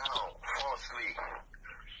 Now, firstly,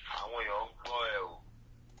 àwọn èèyàn ń gbọ́ ẹ o.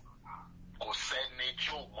 Kò sẹ́ni tí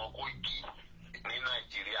ò mọ Koiki ní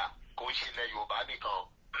Nàìjíríà kò ṣe ilẹ̀ Yorùbá nìkan.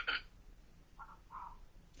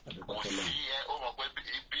 Kò sí ó mọ̀ pé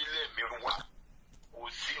ìbílẹ̀ mi wà. Kò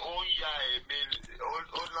sí ó ń ya èmi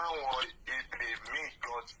ó láwọn èdè míì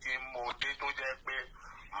kan tí mo dé tó jẹ́ pé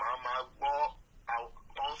màá máa gbọ́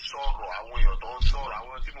tó ń sọ̀rọ̀ àwọn èèyàn tó ń sọ̀rọ̀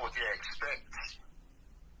àwọn tí mo ti expect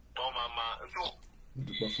tó máa so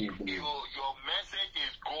your message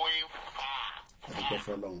is going far.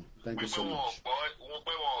 Thank you so much.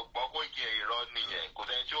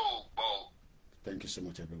 Thank you so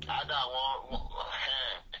much, everyone.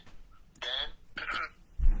 Then,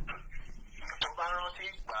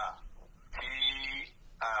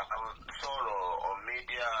 on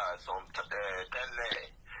media, some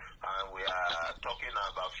and we are talking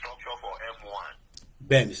about structure for M1.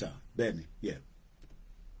 Benny, sir. Benny, yeah.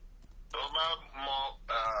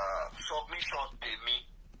 Submission to me.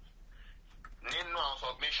 Nínú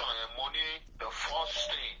submission and money, the first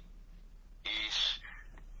thing is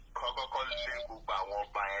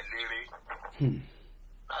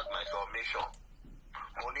That's my submission.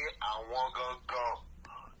 Money and one gun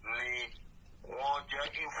ni one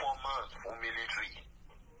just informant for military.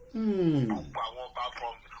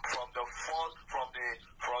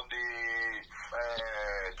 From the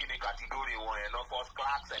kini category one, not first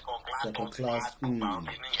class, second class.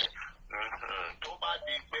 Tó bá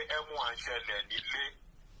di pé ẹmu à ń ṣẹlẹ̀ nílé,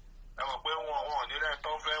 ẹ mọ̀ pé wọn nílẹ̀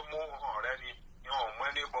tó fẹ́ mú ọ̀rẹ́ ni yàn mú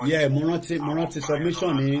anybody. Yeah, mo rántí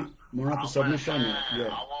submission ni.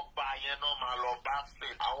 Àwọn bá yẹn náà máa lọ bá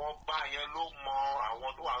state. Àwọn bá yẹn ló mọ àwọn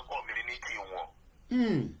tó wà ń community wọn.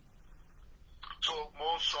 So mo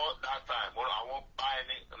sọ that time, àwọn bá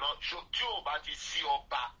ẹni náà tí ò bá ti sí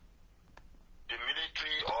ọba, the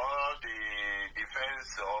military or the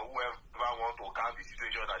defense or whoever want to calm the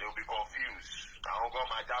situation, that they will be confused. Àwọn gan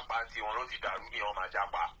máa jápa tí wọn ló ti dàrú ní wọn máa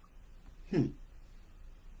jápa.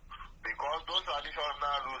 Because those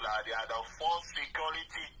traditional rulers, they are the first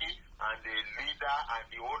security and the leader and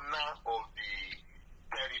the owner of the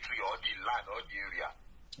territory or the land or the area.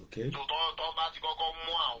 Okay. So tó bá ti kọ́kọ́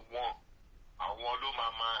mú àwọn ló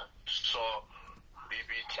máa sọ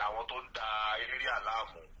ibi tí àwọn tó ń da area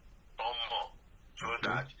láàmú tó mọ̀, so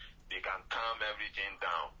that they can calm everything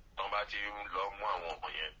down. Tó bá ti lọ mú àwọn ọmọ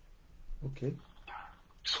yẹn. Okay.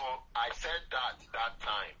 So I said that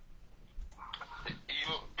time.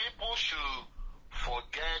 People should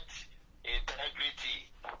forget integrity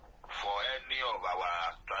for any of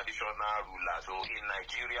our traditional rulers. So in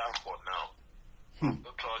Nigeria for now,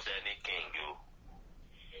 don't trust any king.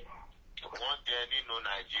 One day in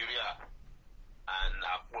Nigeria and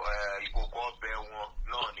ìkòkò ọbẹ̀ wọn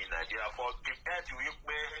náà ní Nigeria for the head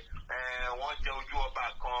wípé wọ́n jẹ ojú ọba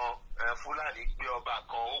kan, Fúlàní gbé ọba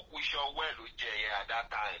kan, ó kú iṣẹ́ wẹ́ẹ̀lú jẹ yẹn at that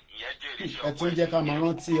time. Ìyẹn jèrè iṣẹ́ wẹ́ẹ̀lú. Ẹ tún jẹ́ ká máa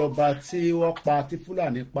rántí ọba tí wọ́n pa, tí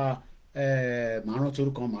Fúlàní pa, màá rántí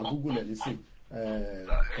orúkọ, màá Google ẹ̀ nísìn.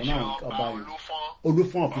 Ọba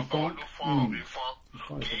Olúfọ́n Ọ̀fìfọ́n.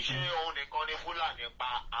 Kì í ṣe òun nìkan ni Fúlàní pa,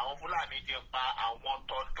 àwọn Fúlàní ti pa àwọn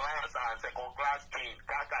third class and second class king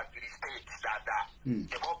káàkiri states dáadáa.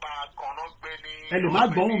 Ìjọba kan náà gbé ní. Ẹ lè má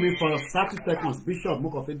gbọ́n mi for 30 seconds, Bishop, mo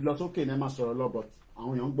kàn fi lọ sókè ní ẹ máa sọ̀rọ̀ lọ, but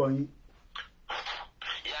àwọn èèyàn ń gbọ́ yín.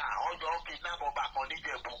 Ọjọ́ kidnap ọba kan ní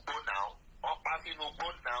Ijebu gbó náà, wọ́n pa sínú gbó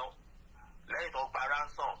náà lẹ́yìn tó gba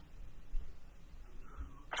ransom.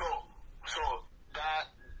 So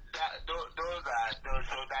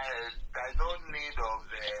there's no need of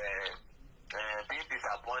being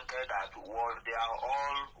disappointed that they are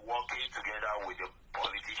all working together with the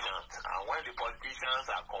politicians, and when the politicians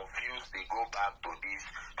are confused, they go back to this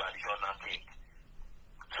traditional king.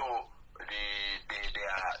 So they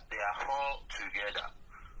are all together.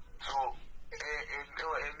 So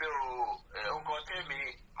nǹkan tẹ́mi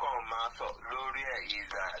kàn máa sọ lórí ẹ̀ is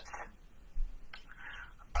that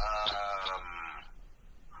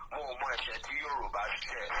mo mọ ẹ̀ṣẹ̀ tí Yorùbá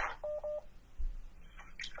ṣẹ̀.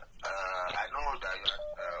 I know that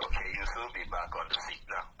okay, you still be back on the seat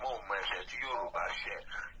now. Mo mọ ẹ̀ṣẹ̀ tí Yorùbá ṣẹ̀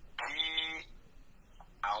tí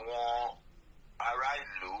àwọn ará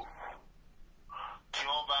ìlú tí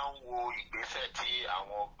wọ́n bá ń wo ìgbésẹ̀ tí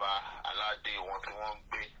àwọn ọba aládé wọn tí wọ́n ń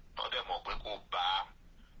gbé, wọ́n dẹ̀ mọ̀ pé kò bá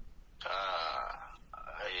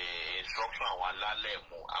instruction àwọn alálẹ̀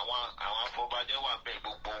mu. Àwọn afọbajẹ wà bẹ́ẹ̀,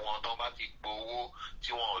 gbogbo wọn tó bá ti gbowó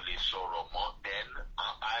tí wọn ò lè sọ̀rọ̀ mọ́. Then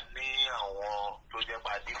a ní àwọn tó jẹ́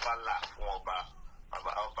pa dífàlà fún ọba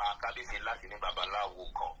Kábíyèsí láti ní babaláwo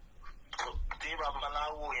kan. Tí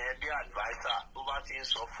babaláwo yẹn bí adviser tó bá ti ń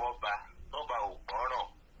sọ fọ́ba, tọ́ba ò gbọ́ràn,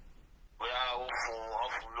 bóyá ó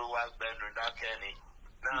fún ló wá gbẹnu dákẹ́ ni.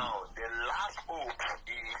 Now the last hope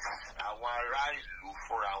is àwọn ará ìlú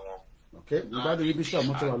fúnra wọn. Okay, ìgbádùn yìí Bishop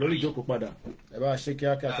mo ti wà lórí ìjókòó padà. Ẹ bá ṣe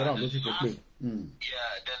kíákíá tó rà ló ti tó pè.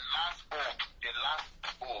 Yeah, the last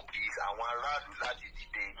hope is àwọn aráàlú láti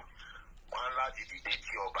dìde. Wọ́n láti dìde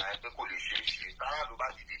tí ọba ẹgbẹ́ kò lè ṣe é ṣe. Aráàlú bá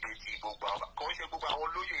ti dìde tí gbogbo àwọn kò ń ṣe gbogbo àwọn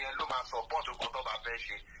olóyè yẹn ló máa support nǹkan tó bá fẹ́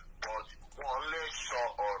ṣe, but wọ́n lè sọ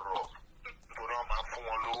ọ̀rọ̀ torí wọ́n máa fún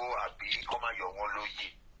wọn lówó àbí kọ́ máa yọ wọn lóyè.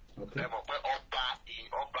 Ẹ mọ̀ pé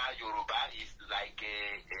ọba Yorùbá is like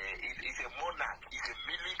is a monarch, is a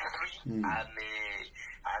military and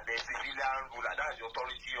a civilian ruler. That's the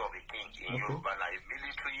authority of a king in Yoruba, like a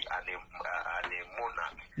military and a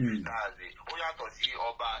monarch. That's it. Ó yàtọ̀ sí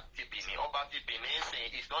ọba ti Benin. Ọba ti Benin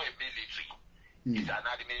is not a military. It's an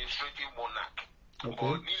administrative monarch.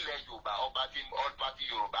 But nílẹ̀ Yorùbá, ọba ti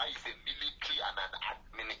Yorùbá is a military and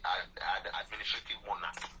an administrative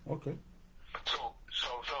monarch. Okay. So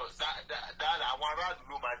that àwọn aráàlú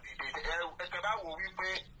ló máa dìde. Ẹ̀kẹ́ bá wo wípé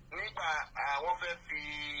nígbà wọ́n fẹ́ fi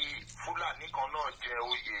Fúlàní kan náà jẹ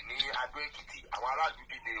oyè ní Adó Èkìtì, àwọn aráàlú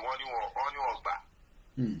dìde wọ́n ní wọ́n gbà.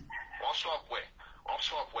 Wọ́n stop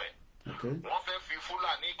ẹ̀. Wọ́n fẹ́ fi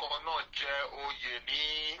Fúlàní kan náà jẹ oyè ní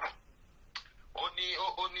ó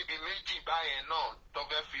ní bí méjì báyẹn náà tó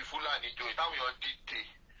fẹ́ fi Fúlàní joyè táwọn èèyàn dìde.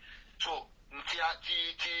 So tí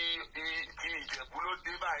Ìjẹ̀bú ló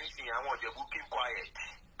dé báyìí sì àwọn Ìjẹ̀bú keep quiet.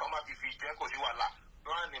 Tó máa fi jẹ́ kò sí wàhálà.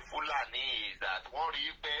 Wọ́n ní Fúlàní is that wọ́n rí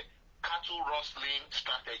pé cattle rustling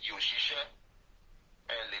strategy ò ṣiṣẹ́.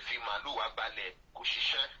 Ẹ lè fi màálù wá gbalẹ̀ kò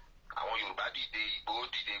ṣiṣẹ́. Àwọn Yorùbá dìde, Ìgbò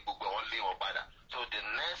dìde, gbogbo wọn lé wọn padà. So the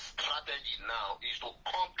next strategy now is to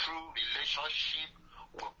come through relationship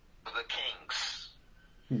with the kings.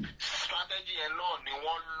 Strategy yẹn náà ni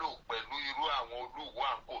wọ́n lò pẹ̀lú irú àwọn olúwo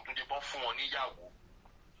àǹkó tó jẹ́ bọ́n fún wọn níyàwó.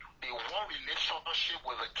 They want relationship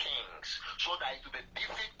with the kings so that it will be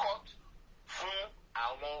difficult fún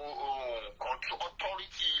àwọn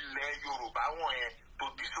authority ilẹ̀ Yorùbá wọn yẹn to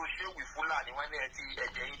dissociate with Fúlàní wọn ní ẹ ti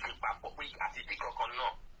ẹ̀jẹ̀ yín ti papọ̀ pé àti tí kankan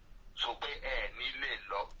náà. So pé ẹ nílé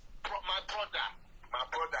lọ. My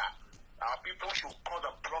brother, our people should call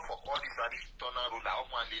the bluff of all these traditional rulers.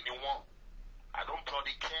 Ọmọ àlè ni wọ́n. I don't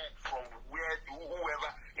bloody care from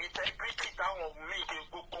whoever. Integrity táwọn míì ṣe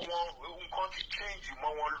gbogbo wọn nǹkan ti change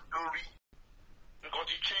mọ́ wọn lórí.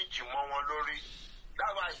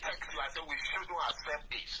 That's why I text you. I said we shouldn't accept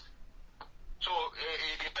this. So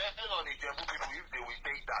it depends on the Ijebu people if they will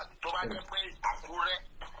take that. Tó bá jẹ́ pé Àkúrẹ́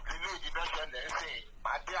nínú ìdìbò ṣẹlẹ̀ ń sìn,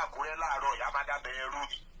 màá dé Àkúrẹ́ láàárọ̀ ìyá máa dábẹ́ ẹrú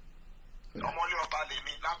ni. Ọmọlé ọba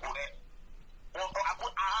lèmi l'Ákúrẹ́.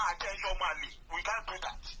 Attention Mali. We can't do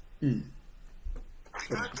that. We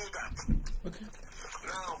can't do that. Okay.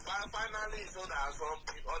 Now, finally, so there are some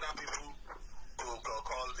other people to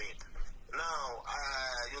call in. Now,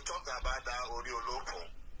 you talked about that Oriolopo.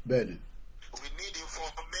 Benny. We need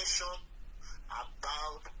information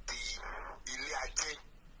about the Iliaje.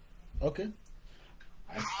 Okay.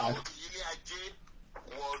 How the Iliaje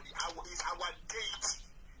is our date.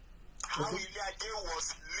 How Iliaje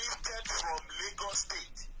was lifted from Lagos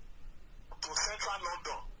State to Central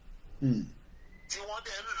London. Tí wọ́n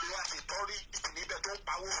dẹ̀ ń lo àṣetọ́rí níbẹ̀ tó ń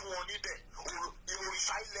pawó fún wọn níbẹ̀.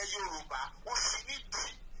 Òrìṣà ilẹ̀ Yorùbá wọ́n fi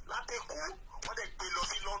nídìí látẹ̀kọ́ wọ́n dẹ̀ gbé lọ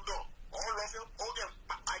sí London. Ó dẹ̀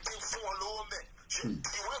ajé fún wọn lówó mẹ́.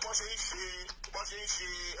 Ìwé bọ́ ṣe ń ṣe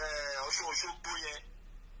Ọ̀ṣun Òṣogbo yẹn.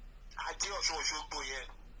 Ajé Ọ̀ṣun Òṣogbo yẹn.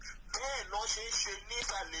 Bẹ́ẹ̀ náà ṣe ń ṣe ní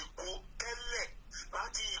ìsàlẹ̀ Èkó tẹ́lẹ̀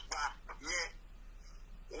láti ìgbà yẹn.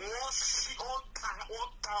 Wọ́n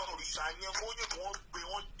ta òrìṣà yẹn fún yẹn wọ́n gbé lọ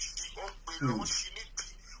wọ́n ṣí níbi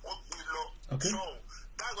wọ́n gbé lọ. So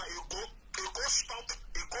that's why Èkó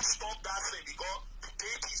stop that thing because the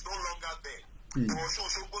deity is no longer there.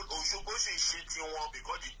 Òṣogbo ṣe ṣe tiwọn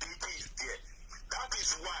because the deity is there. That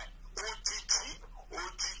is why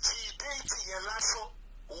òjìji deity yẹn lásán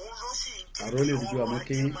òun ló sì ń jẹ́ kí ọrọ̀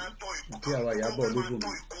ajé máa tọ́ Ìkó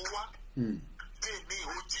wá. Tèmi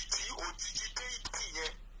òjìji deity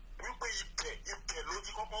yẹn wípé ibẹ̀ ló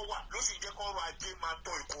ti kọ́kọ́ wà ló sì jẹ́ kọ́rọ̀ ajé máa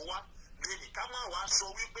tọ́ Èkó wá. Lèmi ká máa wá sọ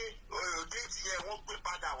wípé deity yẹn wọ́n gbé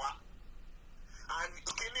padà wá. And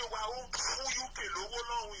kíní wa ó fún UK lówó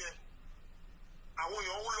lọ́hùn yẹn. Àwọn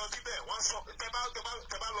èèyàn ń lọ síbẹ̀ wọ́n sọ tẹ bá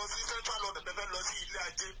lọ sí Central London tẹ fẹ́ lọ sí ilé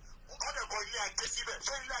ajé. Wọ́n dẹ̀ kọ́ ilé ajé síbẹ̀.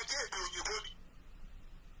 Ṣé ilé ajé èdè òyìnbó ni?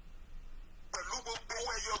 Pẹ̀lú gbogbo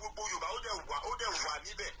owó ẹyọ gbogbo Yorùbá ó dẹ̀ wà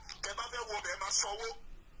níbẹ̀. Tẹ bá fẹ́ wo bẹ̀ máa sanwó.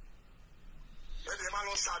 Ẹ̀dẹ̀ máa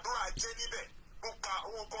lọ ṣàdúrà ajé níbẹ̀. Gbogbo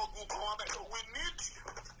àwọn gbogbo wọn bẹ̀. So we need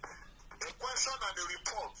a question and a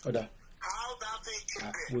report. How that thing is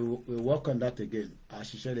there. We'll work on that again.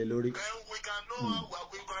 Àṣìṣe lè lórí. Then we can know how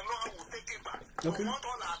we take it back. Okay. We want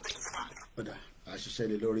all our things back. Àṣìṣe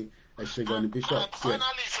lè lórí. Ẹ ṣé gan ni Bishop.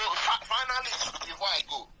 Finally, before I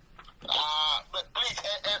go, please,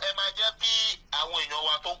 ẹ máa jẹ́ kí àwọn èèyàn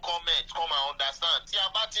wa tó comment come and understand. Tí a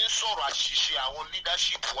bá ti ń sọ̀rọ̀ àṣìṣe àwọn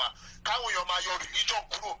leadership wa, káwọn èèyàn máa yọ religion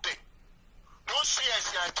kúrò bẹ́ẹ̀. Don't say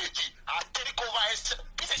ẹ̀sìn àjèjì, I take over ẹ̀sìn.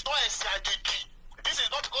 This is not ẹ̀sìn àjèjì. This is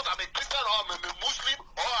not because I'm a Christian or I'm a Muslim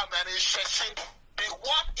or I'm an Isheshe.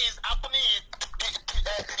 What is happening is the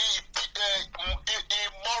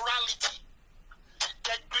morality, the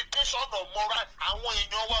degradation of moral. Àwọn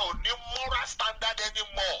èèyàn wa ò ní moral standard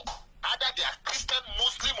anymore. Either they are Christian,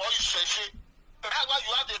 Muslim or Isheshe. That's why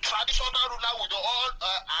you have the traditional ruler with all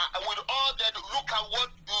that. Look at what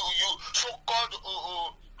you so-called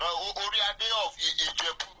Oriade of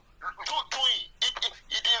Ijebu doing.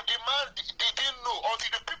 The man didn't know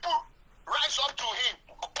until the people rise up to him.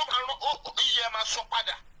 But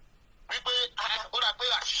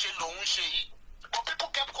people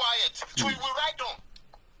kept quiet, so he will write down.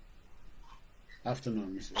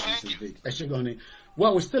 Afternoon, Mrs. Vic.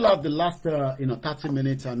 Well, we still have the last 30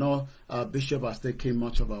 minutes. I know Bishop has taken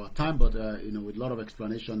much of our time, but with a lot of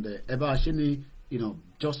explanation there. Eba Ashini,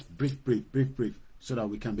 just brief. so that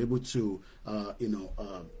we can be able to,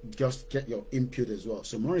 just get your input as well.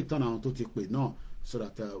 So more return on to take now, so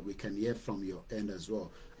that we can hear from your end as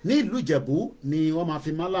well. Ní ìlú Ìjẹ̀bú ni wọ́n máa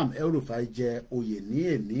fi Malam El-Rufai jẹ oyè ní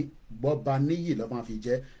èní, Gbobaniyi ló máa fi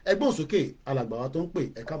jẹ. Ẹgbọ́n sókè alàgbà wa tó ń pè,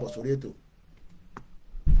 ẹ káàbọ̀ sórí ètò.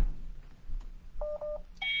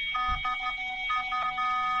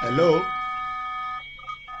 Hello.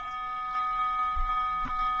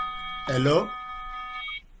 Hello.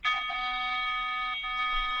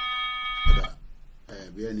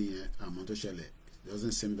 Bí ẹni àmọ́ tó ṣẹlẹ̀, it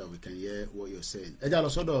doesn't seem that we can hear what you're saying. Ẹ já lọ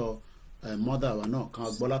sọ́dọ̀ mother wa náà kan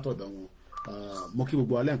gbọ́ látọ̀dọ̀ wọn. Mo kí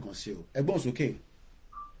gbogbo alẹ́ nǹkan sí o. Ẹgbọ́n sókè.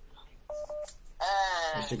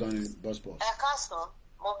 Ẹ ṣe gan ni bọ́sbọ̀. Ẹ káàsán,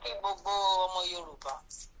 mo kí gbogbo ọmọ Yorùbá.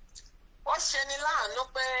 Ó ṣe ni láàánú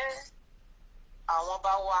pé àwọn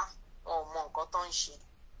bá wá wọn ò mọ nǹkan tó ń ṣe.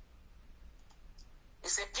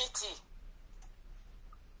 It's a pity.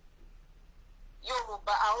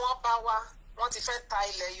 Yorùbá àwọn bá wá wọ́n ti fẹ́ ta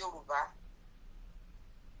ilẹ̀ Yorùbá.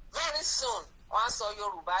 Very soon wọ́n á sọ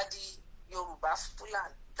Yorùbá di Yorùbá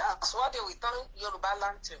Fúlàní. That's what they will turn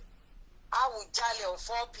Yorubaland to. Awujale of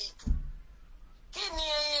all people. Kí ni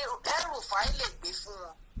El-Rufai lè gbé fún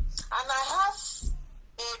wọn? And I have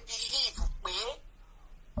a belief pé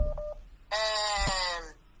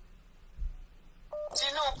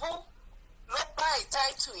Tinubu ló bá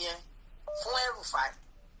ìtàìtù yẹn fún El-Rufai.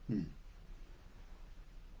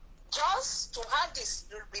 Just to have this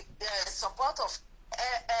support of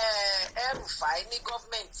El-Rufai ní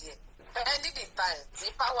government yẹn. Pending the time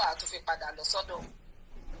ní power tó fi padà lọ sọ́dọ̀.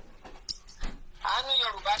 Àánú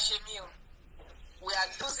Yorùbá ṣe mí o. We are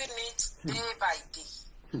losing it day by day.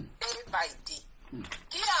 Day by day.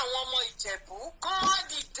 Kí àwọn ọmọ Ìjẹ̀bú kán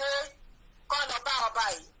dìde kán lọ bá ọba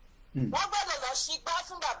yìí. Wọ́n gbọ́dọ̀ lọ ṣígbá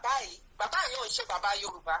fún bàbá yìí. Bàbá yìí ò ń ṣe bàbá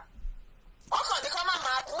Yorùbá. Wọ́n kàn ní kán má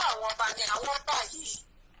máa bú àwọn ọba ní àwọn ọba yìí.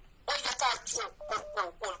 Ó yẹ ká ju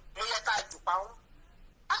òkòkò ló yẹ ká jù pa wọ́n.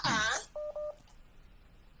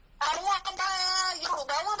 Àwọn ọba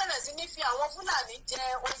Yorùbá wọ́n bẹ̀rẹ̀ sí ní fi àwọn Fúlàní jẹ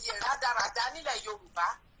oyè rádaràda nílẹ̀ Yorùbá.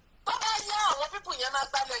 Tó bá yá àwọn pípù yẹn máa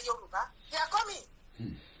gbálẹ̀ Yorùbá. They are coming.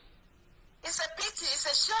 It's a pity, it's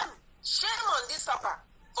a shame. Shame on this upper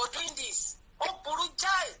for doing this. Ó burú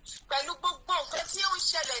jáì pẹ̀lú gbogbo nǹkan tí ó ń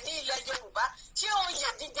ṣẹlẹ̀ ní ilẹ̀ Yorùbá tí ó yẹ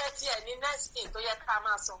jíjẹ tiẹ̀ ní next thing tó yẹ ká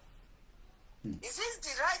máa sọ. Is this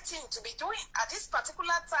the right thing to be doing at this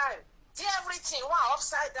particular time? Tí everything wà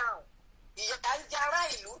upside down. Ìyá ń jara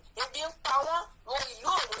ìlú, ebi ń pa wọ́n, wọn ìlú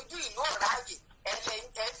òrojú ìlú ọ̀ráàyè,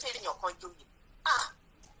 ẹ̀fẹ̀yàn kan joyè.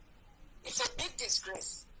 It's a big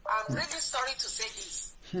disgrace. I'm really sorry to say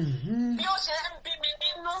this. Bí ó ṣe ń bí mi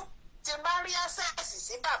nínú, tí n bá rí access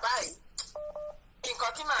sí bàbá yìí,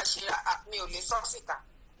 nǹkan tí màá ṣe mi ò lè sọ síta.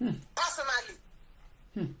 Personally,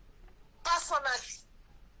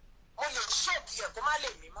 mo lè ṣọ́ọ̀bù ẹ̀ kó má lè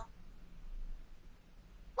mí mọ́.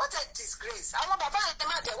 What a disgrace. Àwọn bàbá yẹn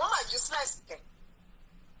máa dẹ̀ wọ́n máa useless kẹ̀.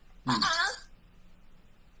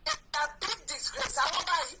 It's a big disgrace. Àwọn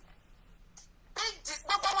báyìí,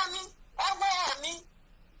 gbogbo wọn ní ẹwọ́ ẹ̀ ní.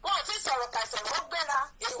 Wọ́n ò fi sọ̀rọ̀ kàìsọ̀rọ̀ ó gbéra.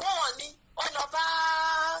 Èèwọ̀ wọn ní ó lọ bá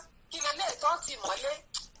kílélẹ̀ tó ti mọ́lé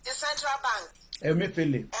the Central Bank.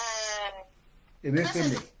 Emefiele.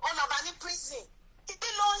 Ó lọ bá ní prison. Kí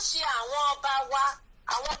ló ń ṣe àwọn ọba wa?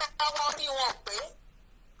 Àwọn ọba wa orí wọn pé.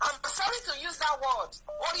 I'm sorry to use that word.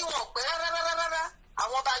 Orí wọn pé rárá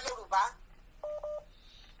àwọn ọba Yorùbá.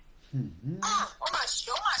 Ó máa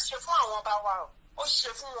ṣe fún àwọn ọba wa o. Ó ṣe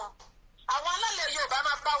fún wọn. Àwọn alálẹ̀ Yorùbá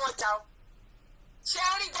máa bá wọn jà o. Ṣé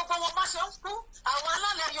a rí gbogbo wọn bá ṣe ń kú? Àwọn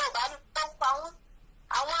alálẹ̀ Yorùbá ló ń pa wọ́n.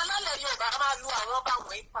 Àwọn alálẹ̀ Yorùbá máa lu àwọn ọba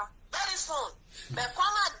wọ̀nyí pa. Very soon. Bẹ̀kọ́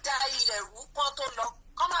máa da ilẹ̀ rú kán tó lọ.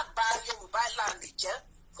 Kán máa bà Yorùbá land jẹ́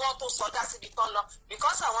kán tó sọdá síbi tán lọ.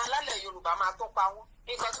 Because àwọn alálẹ̀ Yorùbá máa tó pa wọ́n.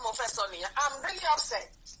 Nǹkan tí mo fẹ́ sọ nìyẹn. I'm really upset.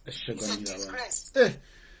 It's a disgrace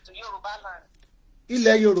to Yorubaland.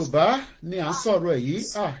 Ilẹ̀ Yorùbá ni à ń sọ̀rọ̀ ẹ̀ yìí.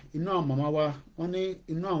 Inú àwọn màmá wa wọ́n ní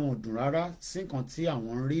inú àwọn ò dùn rárá sí nǹkan tí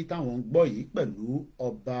àwọn ń rí táwọn ń gbọ́ yìí pẹ̀lú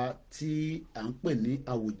ọba tí à ń pè ní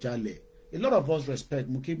Awujale. A lot of us respect.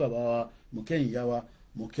 Mo kí bàbá wa, mo kí ìyá wa,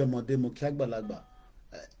 mo kí ọmọdé, mo kí àgbàlagbà.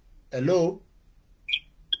 Hello.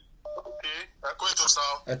 Ẹ kú ètò sá.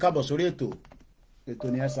 Ẹ káàbọ̀ sórí ètò. Ètò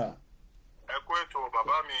ni ẹ sà. Ẹ kú ètò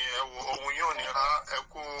bàbá mi, ẹ wo ohun yóò nira, ẹ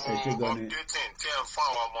kú updating tí ẹ ń fún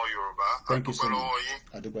àwọn ọmọ Yorùbá. Adúpẹ́ lọ́wọ́ yín.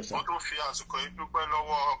 Wọ́n tún fi àsìkò yìí dúpẹ́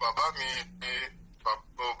lọ́wọ́ bàbá mi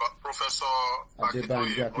Professor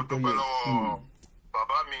Akíntóyè. Mo dúpẹ́ lọ́wọ́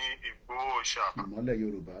bàbá mi Ìgbòho-Òòṣà. Ìmọ́lẹ̀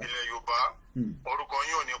Yorùbá. Ilẹ̀ Yorùbá. Orúkọ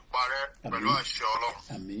yín ò ní parẹ́ pẹ̀lú àṣẹ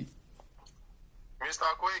Ọlọ́run.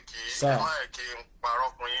 Mr. Koiki, ẹ má yẹ kí n parọ́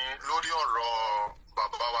fún yín lórí ọ̀rọ̀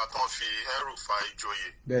bàbá wa wa tán fi Rufai joyè.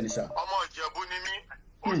 Bẹ́ẹ̀ni sà. Ọmọ Ìjẹ̀bú ni mí,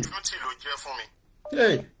 ojútì ló jẹ́ fún mi.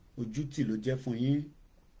 Ojútì ló jẹ́ fún yín.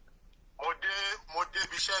 Mo dé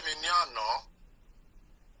ibi iṣẹ́ mi ní àná.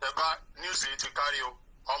 Ẹ̀bá news yìí ti kárí o.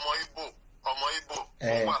 Ọmọ Igbo,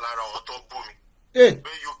 ó wà lára àwọn tó bú mi.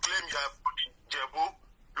 But you claim you are from Ijebu.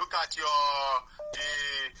 Look at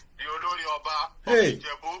the olórí ọba of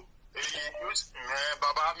Ijebu.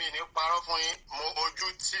 Bàbá mi ní parọ́ fún yín. Mo ojú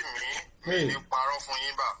tì mí. Mi ní parọ́ fún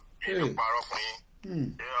yín bá. Mi ní parọ́ fún yín.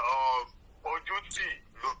 Ojú tì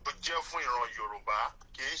ló jẹ́ fún ìran Yorùbá.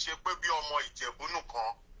 Kì í ṣe pé bí ọmọ Ìjẹ̀bú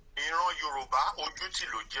nìkan. Ìran Yorùbá ojú tì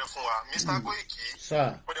ló jẹ́ fún wa. Mr. Koiki.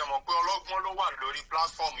 Mo dẹ̀ mọ̀ pé ọlọ́gbọ́n ló wà lórí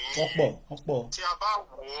platform yìí. Ọ̀pọ̀. Tí a bá wò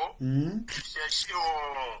ó, ìṣẹ̀ṣe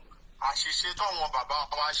oòrùn àṣìṣe táwọn bàbá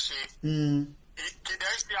wa ṣe.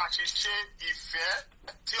 Kìdẹ́ ṣe àṣìṣe ìfẹ́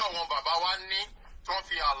tí àwọn bàbá wa ní tó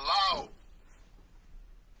fi allow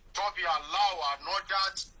another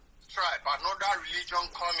tribe, another religion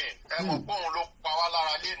coming. Ẹ mọ̀ pé òun ló pa wá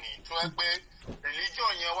lára lénìí tó ẹ pé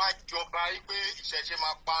religion yẹn wá jọba pé ìṣẹ̀ṣe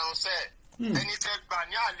máa parun sẹ́ẹ̀. Ẹni tẹ́ gbà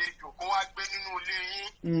ní àlejò kó wá gbé nínú ilé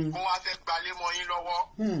yín kó wá fẹ́ gbalé mọ́ yín lọ́wọ́.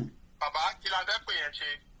 Bàbá kí la fẹ́ pè yẹn ṣe?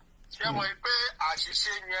 Ṣé mọ̀ pé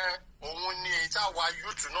àṣìṣe yẹn òun ni ìtawà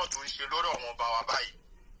youth náà tó ń ṣe lórí àwọn bàbá báyìí?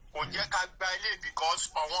 Kò jẹ́ ká gba ilé because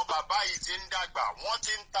àwọn bàbá yìí ti ń dàgbà, wọ́n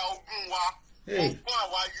ti ń ta ogún wa. Ogún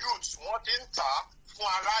àwa youth wọ́n ti ń tà fún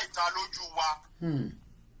ará ìta lójú wa.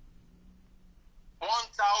 Wọ́n ń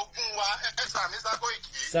ta ogún wa ẹ̀sà Mr.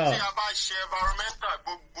 Koiki tí a bá ṣe environmental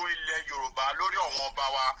gbogbo ilẹ̀ Yorùbá lórí ọ̀wọ́n ọba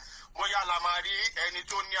wa bóyá la máa rí ẹni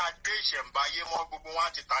tó ní adé ìṣẹ̀ǹbáyé mọ́ gbogbo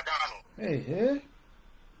wọn ti tà dànù.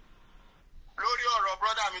 Lórí ọ̀rọ̀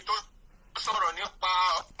brọ́dà mi tó sọ̀rọ̀ nípa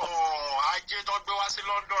ajé tó gbé wá sí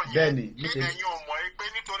London yẹn kí ẹ̀yin ò mọ̀ pé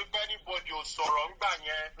nítorí pé anybody ò sọ̀rọ̀ ńgbà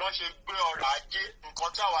yẹn lọ́ ṣe gbé ọ̀rọ̀ ajé nǹkan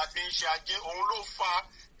tí àwa fi ń ṣe ajé òun ló fa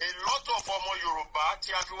a lot of ọmọ Yorùbá tí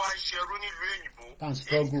a fi wá ń ṣerú nílùú èyìnbó. And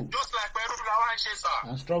struggle. Just like ẹrú la wá ń ṣe sà.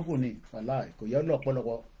 And struggle ni wàhálà kò yẹ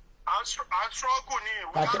lọ́pọ̀lọpọ̀. And struggle ni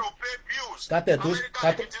we got to pay bills.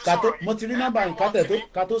 Mo ti rí nọ́mbà yìí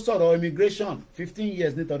ká tó sọ̀rọ̀ immigration 15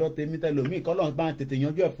 years ní tọ̀dọ̀ tèmi tẹlòmíì kọ́lọ́n bá ń tètè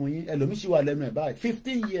yanjú ẹ̀ fún yín ẹlòmíì sì wà lẹ́nu ẹ̀ báyìí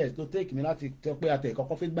 15 years tó take mi láti tọ́ pé àtẹ̀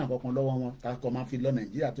kọ́kọ́ fi gbà kankan lọ́wọ́ wọn ká kọ́ máa fi lọ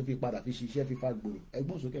Nàìjíríà tó fi padà fi ṣiṣẹ́ fífa gbòòrò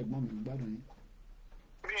ẹgbọ́n sókè ẹgbọ́n mi gbádùn yín.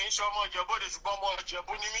 Mi ń ṣe ọmọ Ìjẹ̀bú-Òde ṣùgbọ́n ọmọ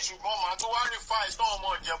Ìjẹ̀bú ni mí ṣùgbọ́n màá tó wá Rufai náà ọmọ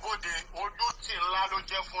Ìjẹ̀bú-Òde ojú tì ńlá ló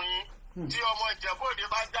jẹ́ fún yín. Tí ọmọ Ìjẹ̀bú-Òde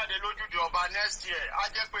bá jáde lójúde ọba next year á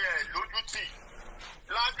jẹ́ pé ẹ̀ lójú tì.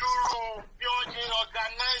 Ládùúrú bí wọ́n ṣe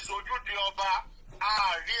organize ojúde ọba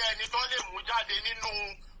àárí ẹni tó lè mú jáde nínú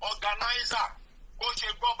organizer bó ṣe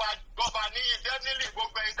gbọ́ba ní definitely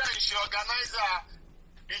gbogbo ẹni tẹ́ ń ṣe organizer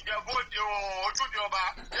Ìjẹ̀bú-Òde ojúde ọba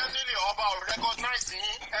definitely ọba ò recognize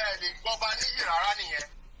yín ẹ lè gbọ́ba níyì rárá nìyẹn.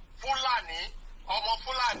 Fúlàní ọmọ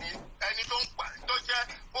Fúlàní ẹni tó jẹ́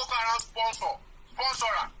Boko Haram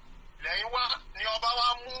sponsora lẹ́yìn wá ni ọba wa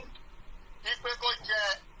mú ipe kó jẹ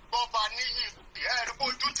gbọ́ba níyì ẹ̀rí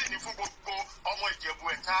ojú tì ní fún gbogbo ọmọ Ìjẹ̀bú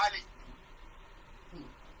entirely.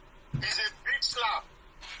 It's a big slap.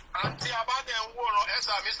 Àti abádẹ́ ń wòran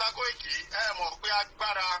ẹ̀sà Mr. Koiki mọ̀ pé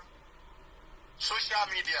agbára social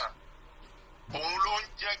media òun ló ń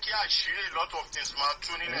jẹ́ kí àṣírí a lot of things máa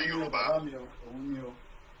tú nílẹ̀ Yorùbá.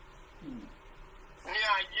 Ní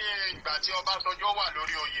ayé ìgbà tí Ọbásanjọ́ wà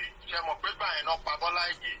lórí oyè ṣe mọ̀ pé gbà yẹn náà pa Bọ́lá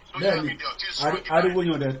Ìgè social media tí ì sọ nípa ariwo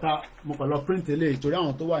yan dẹ̀ ta mo kàn lọ print eléyìí torí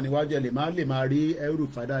àwọn tó wà níwájú ẹ̀ lè máa rí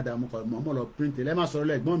Rufai dáadáa mo kàn mọ̀ lọ print eléyìí ẹ má sọ̀rọ̀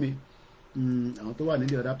lẹ́gbọ́n mi àwọn tó wà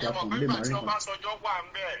nílé ọ̀dà platform lè máa rí nǹkan. Ọbásanjọ́ wà ń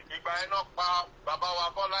bẹ̀ ìgbà yẹn náà pa bàbá wa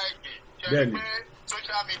Bọ́lá Ìgè ṣe pé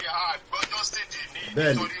social media gbọ́dọ̀ stage ní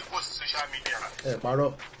nítorí kò sí social media. Ẹ parọ́.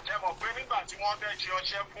 Ṣé mọ̀ pé nígbà tí wọ́n fẹ́ ṣe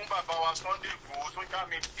ọṣẹ́ fún bàbá wa Sunday Igboho social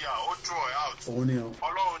media ó draw out. Òun ni o.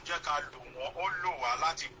 Ọlọ́run jẹ́ ká lò wọ́n ó lò wá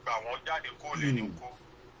láti gbà wọ́n jáde kó lè ní kó.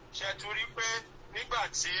 Ṣé torí pé nígbà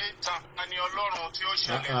tí Tani Ọlọ́run tí ó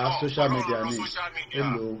ṣẹlẹ̀ náà Ọlọ́run ló social media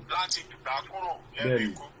láti gbà kúrò lẹ́nu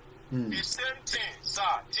ikú. The same thing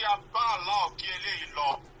sir tí a bá aláwọ̀ kí eléyìí lọ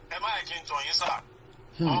ẹ má yẹ kí n tàn yín sir.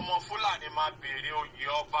 Ọmọ Fúlàní máa béèrè oyè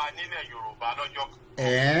ọba nílẹ̀ Yorùbá lọ́jọ́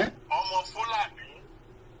kan. Ọmọ Fúlàní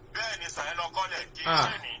bẹ́ẹ̀ ni sàyẹn lọ́kọ́lẹ̀ kì í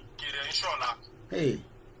ṣe ní kìrẹ̀ ń ṣọ̀la.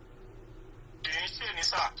 Kì í ṣe ní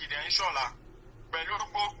sà kìrẹ̀ ń ṣọ̀la. Pẹ̀lú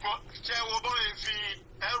gbogbo ṣé wo bó lè fi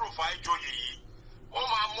Rufai joyè yìí ó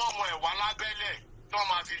máa mú ọmọ ẹ̀ wá lábẹ́lẹ̀ tó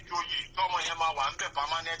máa fi joyè tọmọ yẹn máa wà ń bẹ̀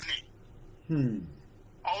permanently.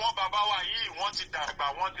 Àwọn bàbá wa yìí wọ́n ti dàgbà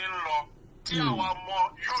wọ́n ti ń lọ. Tí àwọn ọmọ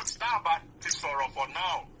youth náà bá ti sọ̀rọ̀ for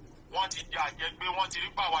now wọ́n ti di àjẹgbé, wọ́n ti rí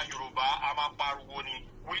pàwá Yorùbá, a máa pariwo ni.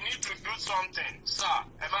 We need to do something, sir.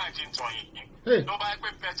 Ẹ máa jí n tàn yín. Tó bá yẹ pé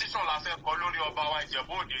petition la fẹ́ kọ lórí ọba wa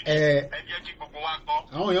Ìjẹ̀bú-Òde ni, ẹ jẹ́ kí gbogbo wa gbọ́.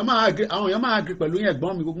 Àwọn èèyàn máa agree pẹ̀lú yẹn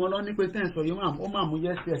gbọ́n mi, gbogbo wọn lọ ní pé tẹ́ǹsọ̀ yóò ó máa mú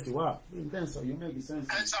yes yes wá. Tẹ́ǹsọ̀ yóò make sense.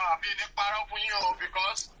 Ẹ sọ àbí ní parọ́ fún yín o,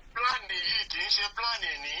 because plan yìí kì í ṣe plan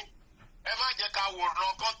ní. Ẹ má jẹ́ ká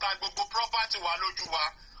wòran kán ta gbogbo property wa lójú wa.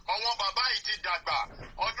 Àwọn bàbá yìí ti dàgbà,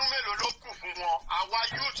 ọdún mélòó ló kù fún wọn? Àwa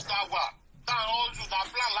youth ta wà, táwọn oṣù ta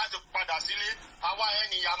plan láti padà sílé, àwa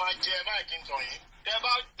ènìyàn máa jẹ máìkì ń tàn yín.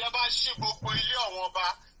 Tẹ́ bá ṣí gbogbo ilé ọ̀wọ́n ọba,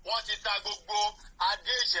 wọ́n ti ta gbogbo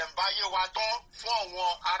adé ìṣẹ̀ǹbáyé wa tán fún àwọn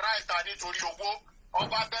ará ìta nítorí owó.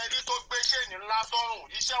 Ọba bẹ́ẹ̀rí tó gbé ṣéènì ńlá sọ́rùn,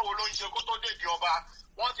 iṣẹ́ wo ló ń ṣe kó tó dèdè ọba?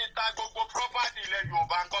 Wọ́n ti ta gbogbo property ilẹ̀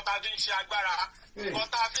Yorùbá, nǹkan tá a fi ń ṣe agbára, nǹkan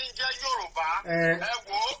tá a fi ń jẹ́ Yorùbá. Ẹ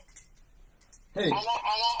wò ó,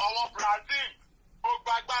 àwọn Brazil gbogbo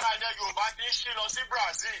agbára ilẹ̀ Yorùbá ti ń ṣí lọ sí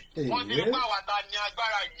Brazil. Wọ́n ti ń gbà wá ta ní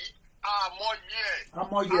agbára yìí.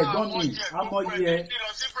 Àmọye ẹ̀gbọ́n mi, àmọye ẹ̀. Ti lọ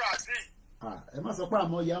sí Brazil. Ẹ má sọ pé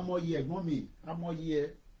àmọye ẹ̀gbọ́n mi, àmọye ẹ̀.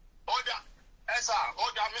 Ọjà ẹ̀sà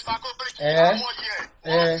ọjà Mr. Koikimedia àmọye ẹ̀.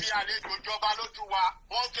 Wọ́n fi àlejò ìjọba lójú wa,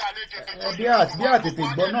 wọ́n fi àlejò ìjọba. Bí àtètè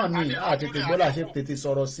gbọ́ náà ni, àtètè gbọ́ là ṣe tètè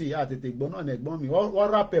sọ̀rọ̀ sí, àtètè gbọ́ náà ni ẹ̀gbọ́n mi. Wọ́n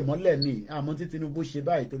rápẹ̀ mọ́lẹ̀ ni, àmọ́ tí Tinubu ṣe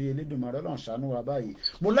báyìí torí Elédùmarè Ọlọ́run ṣàánú wa báyìí.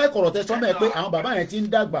 Mo láìkọ̀rọ̀ tẹ sọ́mọ̀ ẹ̀ pé àwọn bàbá yẹn ti ń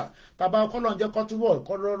dàgbà. Tàbá kọ́lọ̀ ń jẹ́ kọ́túbọ̀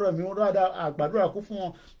kọ́lọ́rọ̀ mi ń rádà àgbàdúrà kú fún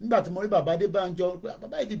wọn. Nígbà tí mo rí bàbá Adébánjọ,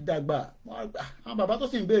 bàbá yìí ti dàgbà. Àwọn bàbá tó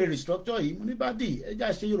sì ń béèrè restructure yìí, mo ní bádì, ẹ já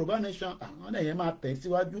ṣe Yorùbá nation. Àwọn ẹ̀yẹn máa tẹ̀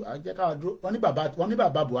síwájú, àjẹ́ ká dúró. Wọ́n ní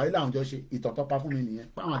bàbá Buhari làwọn jọ ṣe ìtọ̀tọ̀pa fún mi nìyẹn.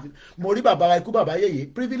 Mo rí bàbá ikú bàbá yèyé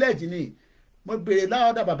privilege ni. Mo béèrè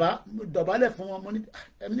láọ̀dà bàbá, mo dọ̀bálẹ̀ fún wọn. Mo ní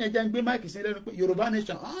ẹ̀mí ni ẹ jẹ́ ń gbé máìkì sí lẹ́nu pé Yorùbá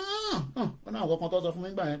nation. Wọ́n náà kọ́kọ́ tó sọ fún mi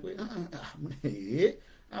gbà yẹn pé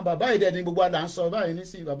àwọn bàbá yìí dẹ̀ ni gbogbo àdá ń sọ báyìí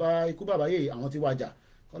nísìnyí bàbá ikú bàbá yèyé àwọn ti wájà.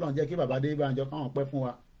 Kọ́lọ́n jẹ́ kí bàbá Adébánjọ káwọn pẹ́ fún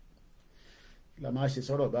wa. La máa ṣe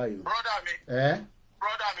sọ̀rọ̀ báyìí o.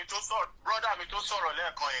 Brọ́dà mi tó sọ̀rọ̀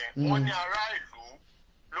lẹ́ẹ̀kan yẹn, wọ́n ní ará ìlú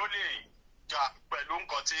ló lè jà pẹ̀lú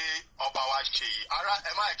nǹkan tí ọba wa ṣe yìí.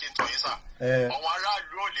 Ẹ má kí n tọ̀ yín sà. Àwọn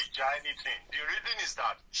aráàlú ò lè jà anything. The reason is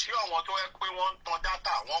that ṣé àwọn tó yẹ pé wọ́n ń tan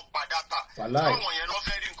data, wọ́n ń pa data. Ṣé àwọn yẹn ló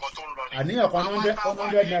fẹ́ rí nǹkan tó ń lọ ni? Àníyàn kan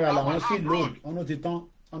 100 naira làwọn sì load, ọ̀nà ti tán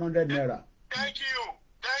 100 naira. Thank you.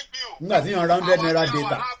 Nígbà tí yàn ra 100 naira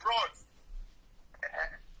data.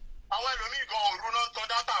 Àwọn ẹlòmíì gan òru náà ń tan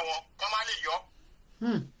data wọn, kọ́ máa lè yọ.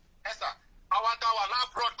 Ẹ sà, àwọn táwa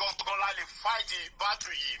lábúrọ̀d gangan la lè fight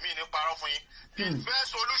battle yìí mí ní parọ́ fún yín. The best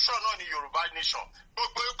solution náà ni Yorùbá nation.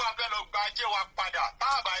 Gbogbo ipa fẹ́ lọ gba ajé wa padà.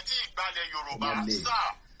 Táàbà tí ìgbàlẹ̀ Yorùbá sà,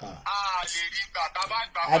 a lè rí gbà tábà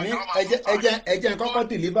gbà. Àní ẹjẹ́ kọ́kọ́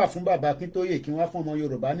deliver fún bàbá Akíntóyè kí wọ́n fún ọmọ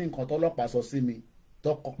Yorùbá ní nǹkan tọ́lọ́pàá sọ sí mi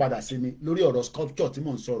tọkọ padà sí mi lórí ọ̀rọ̀ sculpture tí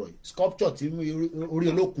mò ń sọ̀rọ̀ yìí. Sculpture tí orí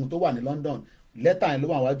olókun tó wà ní London lẹ́tà yẹn ló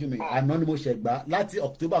wà wájú mi. Àná ni mo ṣẹ̀ gbà láti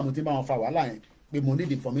October mo ti bá wọn fa wàhálà yẹn pé mo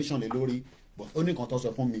need information lé lórí but ó ní nǹkan tó sọ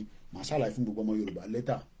fún mi màá ṣàlàyé fún gbogbo ọmọ Yorùbá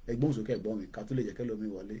lẹ́tà ẹgbọ́n sókè ẹ̀gbọ́n mi ká tó lè jẹ́ kẹ́lẹ́ omi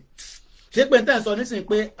wọlé. Ṣé pé tẹ́ ẹ̀ sọ nísìnyí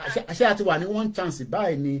pé àṣẹ àti wà ní one chance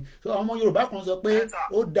báyìí ni ọmọ Yorùbá kan sọ pé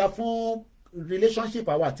ó da fún relationship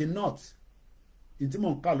àwa àti north ìtí mò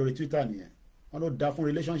ń kà lórí Twitter nìyẹn wọn ló da fún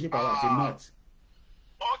relationship àwa àti north.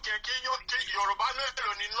 Ok, kí Yorùbá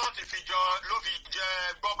mélòó ni north ló fi jẹ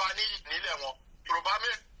Gbobaniyi nílẹ̀ wọn Yorùbá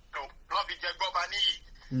mélòó ló fi jẹ Gbobaniyi.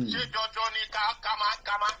 Ṣé dandan ni ká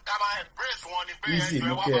máa embrace wọn ni pé ẹjọ́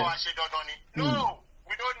ẹ wá bá wa ṣe dandan ni. No,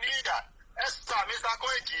 we don't need that. Esther Mr.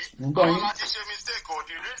 Koiki àwọn láti ṣe mistake o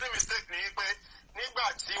the reason mistake ni pé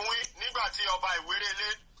nígbà tí ọba Ìwérelé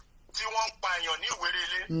tí wọ́n ń pa èèyàn ní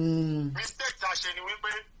Ìwérelé mistake tá a ṣe ni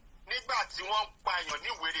wípé nígbà tí wọ́n ń pa èèyàn ní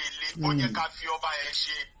Ìwérelé ó yẹ ká fi ọba yẹn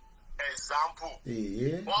ṣe example.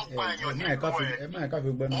 Wọ́n ń pa èèyàn ní ìlú ẹ̀. Ẹ máa ká fi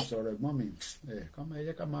gbẹnu sọ̀rọ̀ ẹ̀gbọ́n mi kọ́mọ ẹ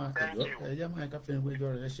jẹ́ ká máa ẹ̀jọ́ máa ká fi gbẹjọ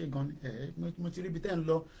rẹ̀ ṣé gan ni mo ti rí ibi tẹ́ ń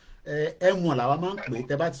lọ ẹ̀wọ̀n làwa máa ń pè é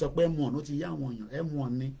tẹ́ bá ti sọ pé ẹ̀wọ̀n ó ti yá àwọn èèyàn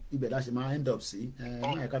ẹ̀wọ̀n ni ibẹ̀ la ṣe máa end up sí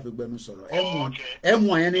máa ká fi gbẹnu sọ̀rọ̀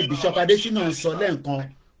ẹ̀wọ̀n yẹn ni Bishop Adesina ń sọ lẹ́ǹkan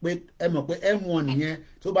pé ẹ mọ̀ pé ẹ̀wọ̀n nìyẹn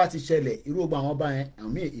tó bá ti ṣẹlẹ̀ irú ogun àwọn ọba yẹn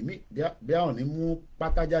àwọn míì bí àwọn ní mú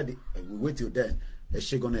pátá jáde wait till then ẹ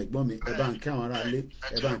ṣé gan ni ẹ̀gbọ́n mi ẹ bá ń kí àwọn ará ilé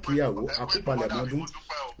ẹ bá ń kíyàwó àkópalẹ̀ mọ́dún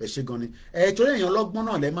ẹ ṣé gan ni torí èèyàn ọlọ́gbọ́n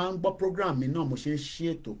náà lẹ máa ń gbọ́ program mi náà mo ṣe ń ṣí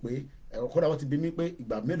ètò pé kódà wọ́n ti bí mi pé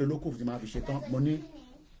ìgbà mélòó ló kù tí máa fi ṣe tán mo ní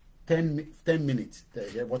 10 minutes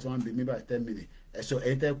ẹ̀ wọ́n ti wọ́n ń bí mi báyìí 10 minutes ẹ̀sọ́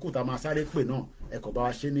ẹ̀yin tẹ́ kù tá a máa sáré pè náà ẹ kò bá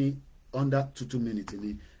wa ṣe ní under 2 minutes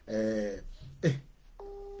ni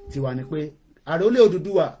tiwa ni pé ààrẹ olè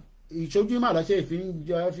Odùduwà ìṣojú ìmàlọ́ṣẹ́ ìfín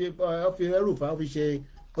fi Rufai fi ṣe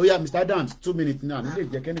ó yá Mr. Dance 2 minutes náà nílé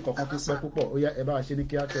jẹ́ kẹ́ni kankan tó pẹ́ púpọ̀ ó yá ẹ bá wa ṣe ní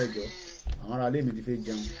kíákẹ́ ẹjọ́ àwọn ará ilé mi ti fẹ́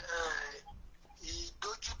jẹun.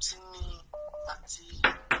 ìdójútì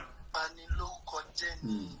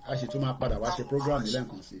a sì tún máa padà wá ṣe program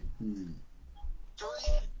lẹ́ẹ̀kan sí. torí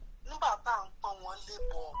nígbà tá à ń pọ́n wọn lé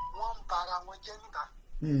bọ̀ wọ́n ń bara wọn jẹ́ níta.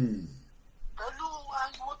 pẹ̀lú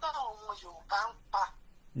ariwo táwọn ọmọ Yorùbá ń pa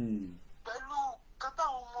pẹ̀lú kan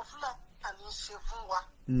táwọn ọmọ Fúlàní ṣe fún wa.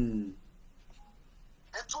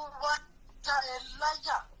 ẹ tún wá já ẹ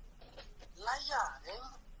láyà ẹ ń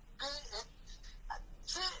gbé ẹ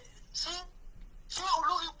ṣé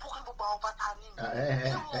olórí burúkú gbogbo àwọn bàtà ní mi.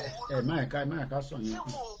 ẹ má ká sọ yẹn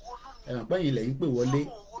ẹ mọ̀ pé yín lẹ́yìn pè wọlé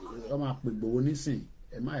wọ́n máa pè gbowó nísìn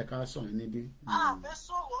ẹ má ká sọ yẹn níbí. àbẹ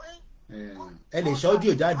sọ̀rọ̀ ẹ lè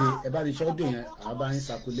ṣọ́ọ́díò jáde ẹ bá ní ṣọ́ọ́díò yẹn àá bá yín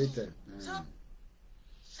circulate.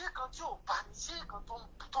 ṣé kan tí ò bá ní ṣé kan tó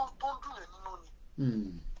ń dùn yẹn nínú ni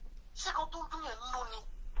ṣé kan tó ń dùn yẹn nínú ni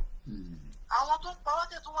àwọn tó ń pa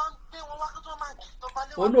wájú tó wá ń gbé wọn wá tó máa kì í tó bá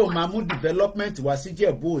lé wọn. ó lóun máa mú development wá sí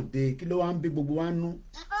Ìjẹ̀bú-Òde kí ló wá ń bí gbogbo wa nú.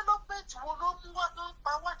 development wo ló mú wá tó ń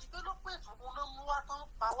pa wá development wo ló mú wá tó ń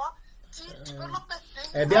pa wá tí development.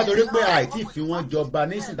 ẹ̀bí àtòrí pé àìtí fi wọ́n jọba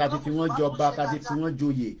nísìnyí tá a ti fi wọ́n jọba tá a ti fi wọ́n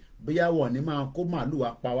joyè bóyá wọ̀ ní máa kó màálùú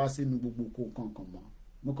apá wá sínú gbogbo kó kankan mọ́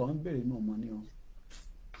mo kàn ń béèrè náà mọ́ ní o.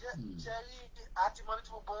 ṣe rí àti mọ́bí tí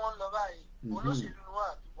gbogbo wọn lọ báyìí olóṣèlú ni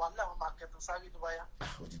wọ́n wà láwọn máa kẹtàn sáré tó báyà.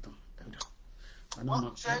 òtítọ́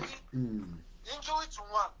wọ́n ṣe rí injury to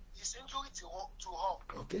one is injury to all.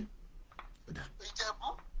 Ìjẹ̀bú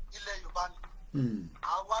ilẹ̀ Yorùbá ni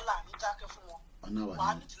àwa là ní dákẹ́ fún wọn wà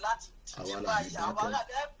á nídìí láti dìde báyìí àwa là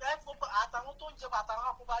ẹ fọwọ́ àtàwọn tó ń jẹ àtàwọn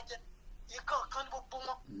àkóbá jẹ ìkan kan ní gbogbo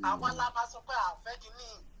wọn àwa la máa sọ pé àfẹ́ kì í ní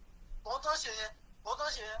ohun tó ṣe yẹn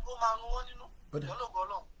ó máa rún wọn nínú ológun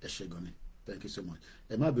Ọlọ́run. ẹ ṣé gan ni thank you so much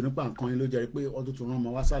ẹ má bínú pa nǹkan yín ló jẹ́ pé ọdún tó rán ọmọ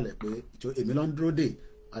wá sálẹ̀ pé èmi ló ń dúró dè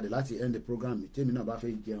adè láti end the program tèmi náà bá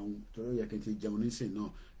fẹ́ jẹun torí ó yẹ kí n ti jẹun nísìn náà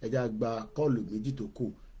ẹ já gba kọ́ọ̀lù méjì tó kù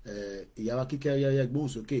ìyá wa Kíkẹ́ ayẹyẹ gbóhùn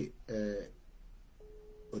sókè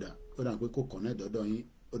ó dà pé kò kàn náà dọ́dọ̀ yín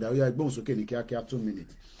ó dà ó gbóhùn sókè ní kíákíá 2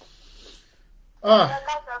 minutes.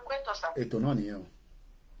 ètò náà nìyẹn o.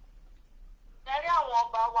 ẹ rí àwọn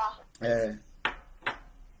ọba wa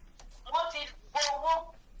wọ́n ti gbowó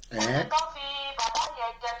wọ́n tó fi bàbá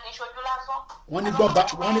yẹn jẹ kì í ṣojú lásán.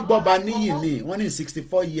 wọ́n ní Gbobaniyi ni wọ́n ní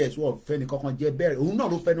 64 years wọ́n fẹ́ ní kankan jẹ́ bẹ́ẹ̀ òun náà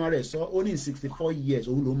ló fẹ́nu ara ẹ̀ sọ ó ní 64 years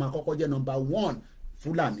òun ló máa kọ́kọ́ jẹ́ number 1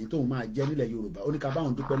 Fúlàní tóun máa jẹ́ nílẹ̀ Yorùbá ó ní ká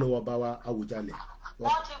báwọn dúpẹ́ lọ́wọ́ ọba wa Awùjalẹ̀.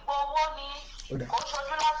 wọ́n ti gbowó ní kò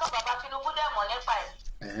ṣojú lásán bàbá Tinubu dẹ̀ mọ̀ nípa ẹ̀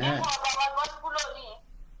nípa ọba wa gbọ́ kú lónìí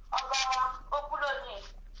ọba wa ó kú lónìí.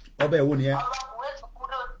 ọba ẹ̀ wo ni ẹ. ọba Kuwait kú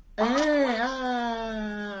lónìí.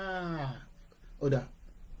 ó dà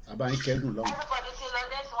àbá yín kẹ́dùn lọ́hùn. everybody ti lọ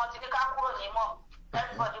dé tí wọ́n ti ní ká kúrò ní mọ́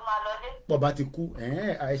everybody máa lọ dé. bọ́ba ti kú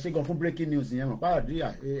àìṣe gan fún breaking news yẹn mọ̀ páàdì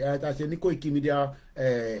àṣẹ ní Koikimedia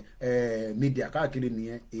media káàkiri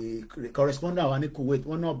nìyẹn correspondent wa ní Kuwait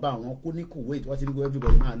wọ́n náà bá àwọn kú ní Kuwait wọ́n ti ní kó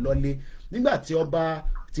everybody máa lọ́lé nígbà tí ọba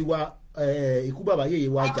tiwa ikú bàbá yèyé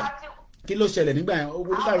wa jà kí ló ṣẹlẹ̀ nígbà yẹn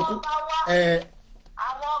olúkàlùkù.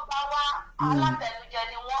 àwọn ọba wa alátẹnujẹ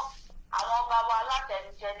ni wọ́n àwọn ọba wa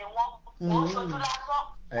alátẹnujẹ ni wọ́n wọ́n ṣojú lásán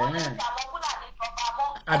wọ́n lè ta àwọn Fúlàní ìjọba mọ́.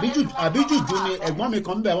 àbí jùjú ni ẹ̀gbọ́n mi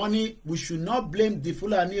kan bẹ̀ wọ́n ní we should not blame the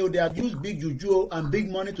Fulani o they have used big juju and big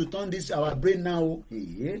money to turn this our brain now.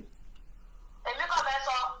 èmi kàn fẹ́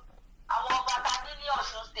sọ àwọn ọba ta ní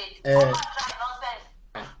Ọ̀ṣun state wọ́n máa try nonsense.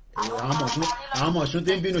 àwọn ọmọ Ọ̀ṣun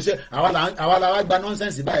tí ń bínú ṣe àwa la wá gba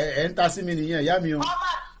nonsense báyìí ẹ̀ ń ta sí mi nìyẹn ìyá mi o.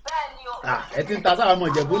 ẹ ti ń ta sáwọn ọmọ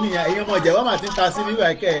Ìjẹ̀bú nìyẹn ẹ̀yin ọmọ Ìjẹ̀bú máa ti ń ta sí mi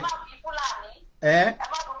báyìí kẹ́ ẹ.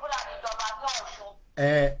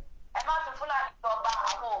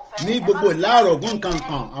 ní gbogbo láàrọ̀ gún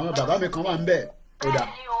kankan àwọn bàbá mi kan wà ń bẹ̀ ọ̀dà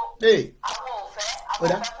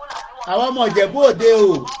àwọn ọmọ Ìjẹ̀bú-Òde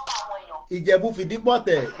o Ìjẹ̀bú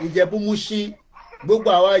Fìdípọ̀tẹ̀ Ìjẹ̀bú Mùṣín gbogbo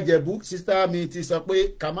àwa Ìjẹ̀bú sísá mi ti sọ pé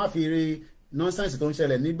ká má fi rí nọ́nsẹ̀nsì tó ń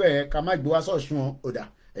ṣẹlẹ̀ níbẹ̀ yẹn ká má gbé wá sọ̀ṣun ọ̀dà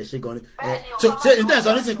ẹ ṣe gan ni ṣe ìtẹ̀ sọ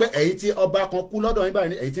ní sí pé èyí tí ọba kan kú lọ́dọ̀ yín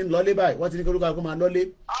báyìí èyí tí ń lọlé báyìí wọ́n ti ní kí olúkọ akó máa lọlé.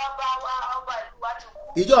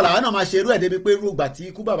 ìjọ làwọn náà máa ṣe irú ẹ̀ débi pé irú ìgbà tí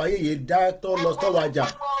ikú bàbá yèyé dá tó lọ sọ́wọ́ ajá.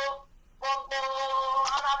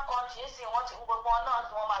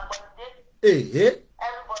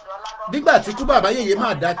 nígbà tí ikú bàbá yèyé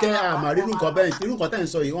máa dákẹ́ àmàrí irú nǹkan bẹ́ẹ̀ irú nǹkan tẹ̀ ń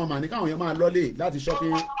sọ yìí wọ́n máa ní káwọn yẹn máa lọlé láti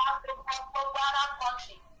shopping.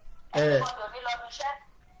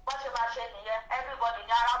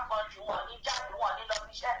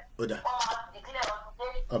 Oda.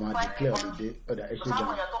 Ọmọ àdìklẹ̀ ọ̀dẹ ọ̀dà ẹ ṣe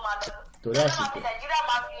gan-an torí àsìkò.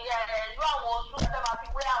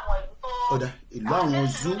 Oda ìlú àwọn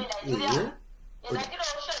zoo èyí.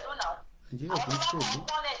 Nàìjíríà kò ń ṣèlú.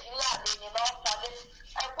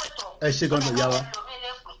 Ẹ ṣe gan-an ìyá wa.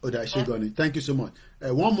 Oda ẹ ṣe gan-an thank you so much.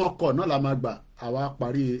 One more call náà la máa gbà àwa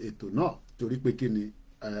parí ètò náà torí pé kí ni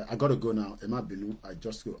I gotta go now ẹ má bínú I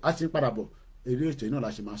just go a ti ń padà bọ̀ eré ètò yìí náà la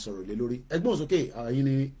ṣe máa sọ̀rọ̀ lé lórí ẹgbọ́n sókè àyín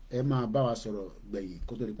ni ẹ máa bá wa sọ̀rọ̀ gbẹ̀yìn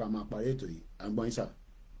kó tó di pa máa parí ètò yìí à ń gbọ́ yín sà.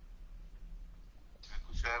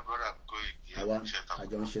 àwa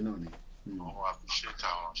àjọ ń ṣe náà ni. Àwọn àfiṣẹ́tà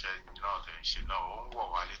àwọn ọ̀ṣẹ́ náà lè ń ṣe náà ó ń wọ̀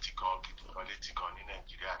wá létí gan gidi gan létí gan ní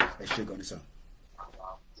Nàìjíríà. ẹ ṣe gan ni sà. àwọn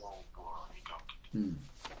àgbọ̀ òbò ọ̀rọ̀ ní gan gidi.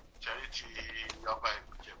 ṣẹ́rí tí ọba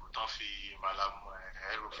Ìjẹ̀bú tán fi malamu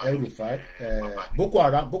Rufai Boko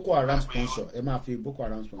Haram sponsor ẹ máa fi Boko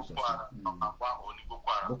Haram sponsor.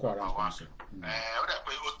 Boko Haram sponsor. ó dẹ̀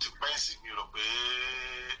pé ó ti pẹ́ sí mi rò pé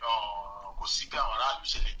kò sí bí àwọn aráàlú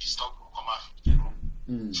ṣe lè disturb kọ́ máa fi jẹ́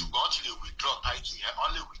ṣùgbọ́n ti lè withdraw title yẹn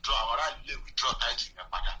wọ́n lè withdraw àwọn aráàlú lè withdraw title yẹn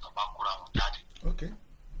padà tó bá kóra wọn jáde.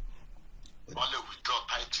 wọ́n lè withdraw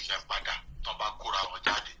title yẹn padà tó bá kóra wọn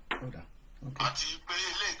jáde. àti pé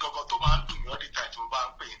ilé ìgangan tó máa ń dùn mí all the time tí mo bá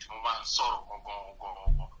ń pè tí mo máa ń sọ̀rọ̀ gangan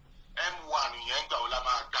M1 yẹn gbà ó la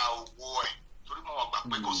máa dá owó ẹ̀ torí mo gbà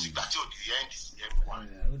pé kò sígbà tí ò ní end sí M1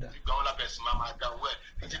 ìgbà ó lábẹ́ sí máa dá owó ẹ̀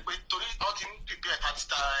àti pé torí wọ́n ti ń prepare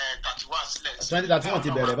 31 sílẹ̀. 2031 ti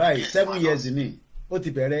bẹ̀rẹ̀ báyìí 7 years ni ó ti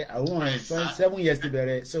bẹ̀rẹ̀ àwọn 7 years ti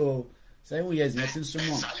bẹ̀rẹ̀ so 7 years yẹn ti ń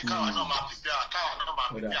súnmọ́.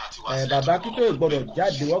 bàbá Akíntóyè gbọ́dọ̀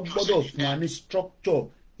jáde wọ́n gbọ́dọ̀ fún wa ní structure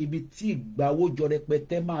ibi tí ìgbàwójọ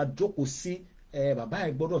rẹpẹtẹ máa jókòó sí bàbá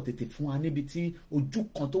ẹ gbọ́dọ̀ tètè fún wa níbi tí ojú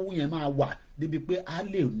kan tó wú yẹn máa wà débi pé a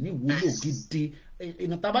lè níwúlò gidi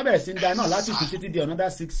ìnà tá a bá bẹ̀rẹ̀ sí ń da náà láti fi títí di another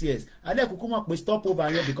 6 years alẹ́ kúkú mọ̀ pé stop over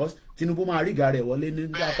yẹn because Tinubu máa ríga rẹ̀ wọlé ní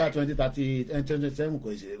after 2027 kò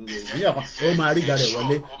ṣe ìyá kan ó máa ríga rẹ̀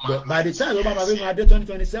wọlé but by the time ó bá máa fi máa dé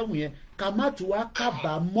 2027 yẹn ká má tún wá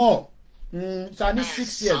kábàámọ̀ sa ní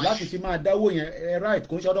 6 years láti fi máa dáwó yẹn right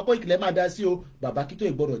kò ń ṣe ọdọ kó ìkìlẹ̀ máa dá sí o bàbá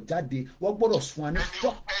Akíntóyè gbọ́dọ̀ jáde wọ́n gbọ́dọ̀ fún wa ní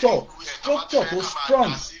structure tó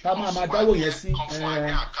strong ká máa dáwó yẹn sí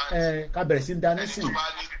ká bẹ̀rẹ̀ sí ń dání sí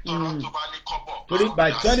torí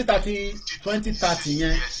by 2030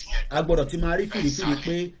 yẹn a gbọ́dọ̀ ti máa rí fìrìfìrì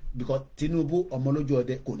pé because Tinubu ọmọ lójú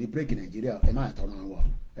ọdẹ kò ní break Nàìjíríà ẹ máa tọrọ àwọn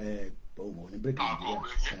òun ní break Nàìjíríà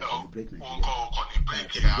kò ní break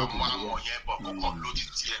Nàìjíríà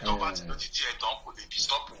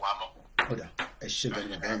ọ̀dà ẹ ṣe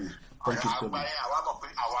gbẹ̀rẹ̀ bàbá mi thank you so much.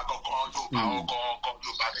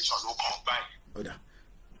 ọ̀dà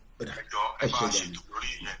ẹ ṣe gbẹ̀rẹ̀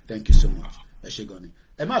thank you so much ẹ ṣe gan ni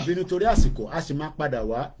ẹ má bínú torí àsìkò a sì máa padà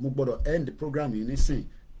wá mo gbọ́dọ̀ end the program yìí nísìn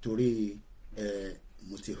torí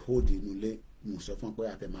mo ti hold inú ilé mo sọ fún ọ pé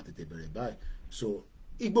àtẹ máa tètè bẹ̀rẹ̀ báyìí so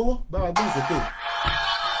Ìgbòho bá wa gbóhùn sókè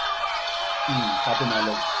ká tó máa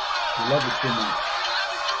lọ we love you so much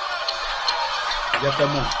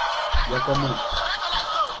yẹkọmọ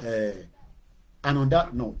and on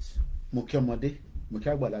that note mo kí ọmọdé mo kí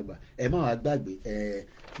àgbàlagbà ẹ má wàá gbàgbé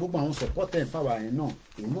gbogbo àwọn supporter fáwa yẹn náà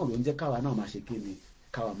òun náà ló ń jẹ́ káwa náà máa ṣe kí ni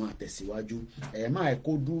káwa máa tẹ̀síwájú ẹ máa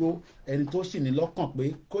kó dúró ẹni tó sì ní lọ́kàn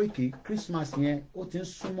pé Koiki Christmas yẹn ó ti ń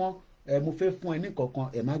súnmọ́ mo fẹ́ fún ẹ ní kankan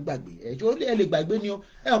ẹ má gbàgbé ẹ tí ó lè gbàgbé ni o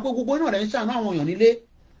ẹ hàn pé gbogbo náà rẹ̀ ń ṣàánú àwọn èèyàn nílé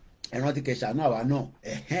ẹ rántí kẹ́ ṣàánú àwa náà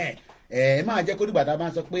ẹ máa jẹ́ kó dìgbà tá a bá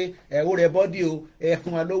ń sọ pé ẹ ó rẹ bọ́dí o ẹ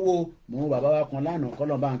fún wa lówó mo bàbá wa kan lánàá kọ́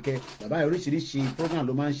lọ́n bá ń kẹ́ bàbá yẹn oríṣiríṣi program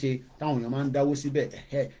ló máa ń ṣe táwọn èèyàn máa ń dáwó síbẹ̀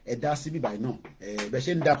ẹ dá sí bíbáyìí náà bẹ́ẹ̀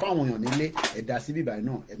ṣe ń da fáwọn èèyàn nílé ẹ dá sí bíbáyìí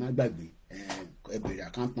náà ẹ má gbàgbé ẹ béèrè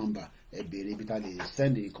account number ẹ béèrè ibi tá a lè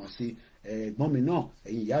send nǹkan sí ẹ̀gbọ́n mi náà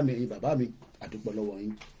ẹ̀yin ìyá mi ẹ̀yin bàbá mi àdúpọ̀ lọ́wọ́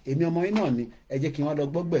yín èmi ọmọ yín náà ni ẹ jẹ́ kí wọ́n lọ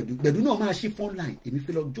gbọ́ gbẹ̀dú náà máa ṣí phone line èmi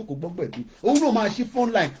fẹ́ lọ jókòó gbọ́ gbẹ̀dú òun náà máa ṣí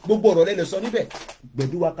phone line gbogbo ọ̀rọ̀ lẹ́lẹ̀ sọ níbẹ̀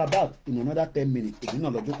gbẹ̀dú wa kabat in another 10 minutes èmi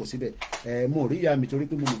náà lọ jókòó síbẹ̀ mo rí ìyá mi torí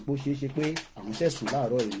pé mo mọ̀ pé ó ṣeé ṣe pé àwọn ṣẹ̀sùn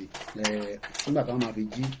láàárọ̀ yìí nígbà táwọn máa fi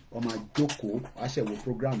jí wọ́n máa jókòó àṣẹwò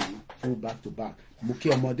program yìí full back to back mo kí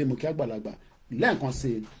ọmọdé mo kí àgbàlagbà lẹ́ẹ̀kan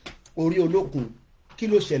sí orí olókun kí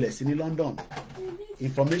ló ṣẹlẹ̀ sí ní London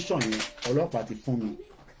information yẹn ọlọ́pàá ti fún mi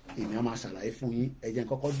èmi á máa ṣàlàyé fún yín ẹ jẹ́ n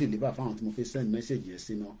kọ́kọ́ deliver fáwọn tí mo fi send message yẹn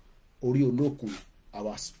sí náà orí olókun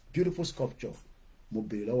our beautiful sculpture mo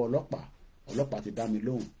béèrè lọ́wọ́ ọlọ́pàá ti dá mi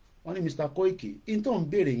lóhùn wọ́n ní Mr. Koiki in tó ń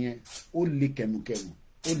béèrè yẹn ó le kẹmukẹmu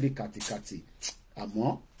ó le kàtìkàtì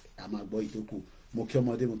àmọ́ àmọ́ àgbọ̀ ìtókù mo kí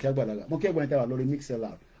ọmọdé mo kí àgbàlagbà mo kí ẹgbẹ́ níta wà lórí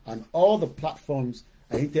Mixlr and all the platforms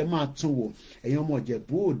ẹ̀yin tẹ́ máa tún wò ẹ̀yin ọmọ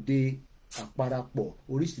Ìjẹ̀bú-Òde àparapọ̀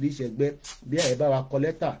oríṣiríṣi ẹgbẹ́ bí ẹ bá wa kọ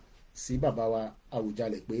lẹ́tà sí bàbá wa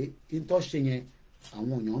Àwùjalè pé ìtọ́ṣe yẹn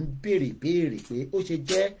àwọn èèyàn ń béèrè pé ó ṣe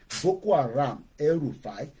jẹ́ Boko Haram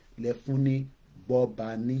Rufai lẹ fún ní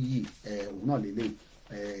Gbobaniyi òun náà lélẹ̀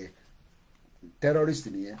terrorist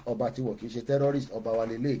nìyẹn ọba tí wọ́n kì í ṣe terrorist ọba wa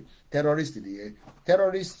lélẹ̀ terrorist nìyẹn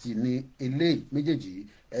terrorist ní ilé méjèèjì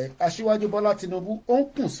aṣíwájú Bọ́lá Tinubu ó ń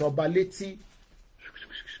kùn sọba létí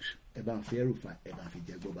ẹ bá ń fi Rufai ẹ bá ń fi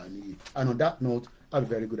jẹ Gbobaniyi and on that note have a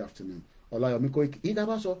very good afternoon. Ọláyọmí Koiki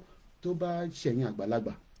ìdábàsọ tó bá ṣẹ̀yìn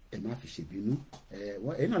àgbàlagbà ẹ má fi ṣèbínú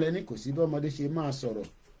ẹ náà lẹ́ni kò sí bí ọmọdé ṣe máa sọ̀rọ̀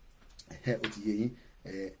ó ti yé yín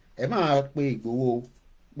ẹ máa pe Ìgbòho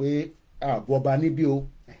pé ààbò ọba níbí o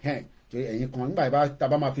ẹ̀yin kan nígbà tá a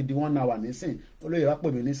bá máa fi di 1 hour nísìn olóyè wá pè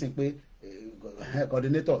mí nísìn pé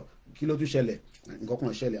coordinator kí ló tún ṣẹlẹ̀ nǹkan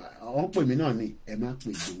kan ṣẹlẹ̀ àwọn pè mí náà ni ẹ má pe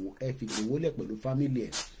Ìgbòho ẹ fi Ìgbòho lẹ̀ pẹ̀lú fámìlì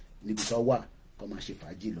ẹ̀ níbi tó wà kó máa ṣe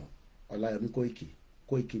fàájì lọ. Ọláyọmí Koiki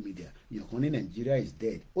Koikimedia èèyàn kan ní Nigeria is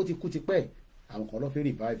dead ó ti kú tipẹ́ àwọn kan ló fẹ́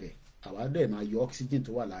revive ẹ̀ àwa dẹ̀ máa yọ oxygen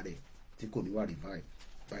tó wà lára ẹ̀ tí kò ní wá revive.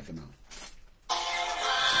 Bye for now.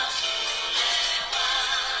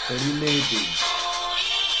 Orílẹ̀-èdè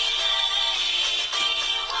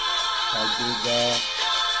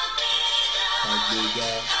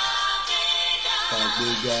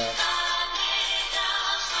àgbéga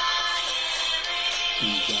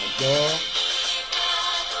ìgbàgbọ́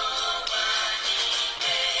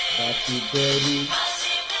àti bẹ̀rù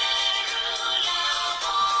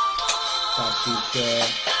kàṣìṣẹ́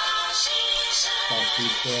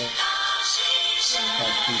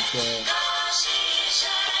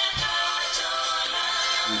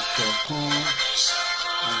ìṣọ̀kan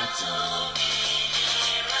àti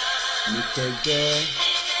nìkẹjẹ́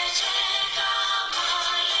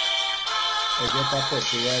ẹjẹ́ pápọ̀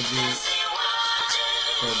síwájú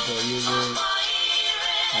ọ̀bọ̀ yẹlẹ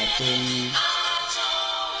àtọ́yìn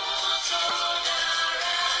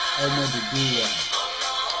ọmọ dúdú wà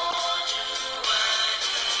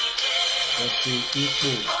ọ̀sẹ̀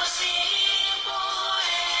ipò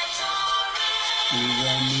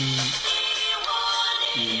ìwọ ni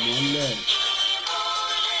ìmọ́lẹ̀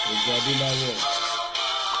ògo adúláwọ̀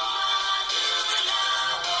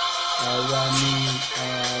àwa ni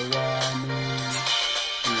ìmọ́lẹ̀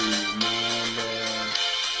ògo adúláwọ̀.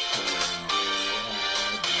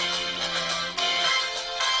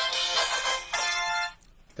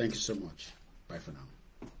 Thank you so much. Bye for now.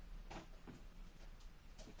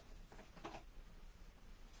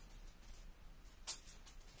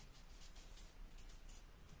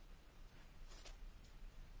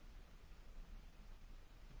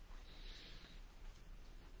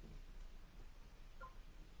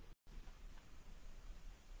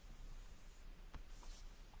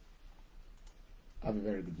 Have a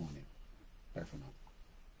very good morning. Bye for now.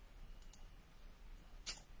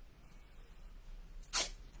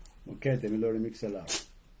 Okay, tell me Lori Mixela.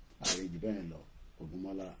 I read the band law.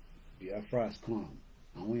 Ogunmola. Biafra has come.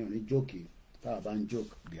 And when you're joking, that band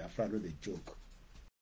joke. Biafra do the joke.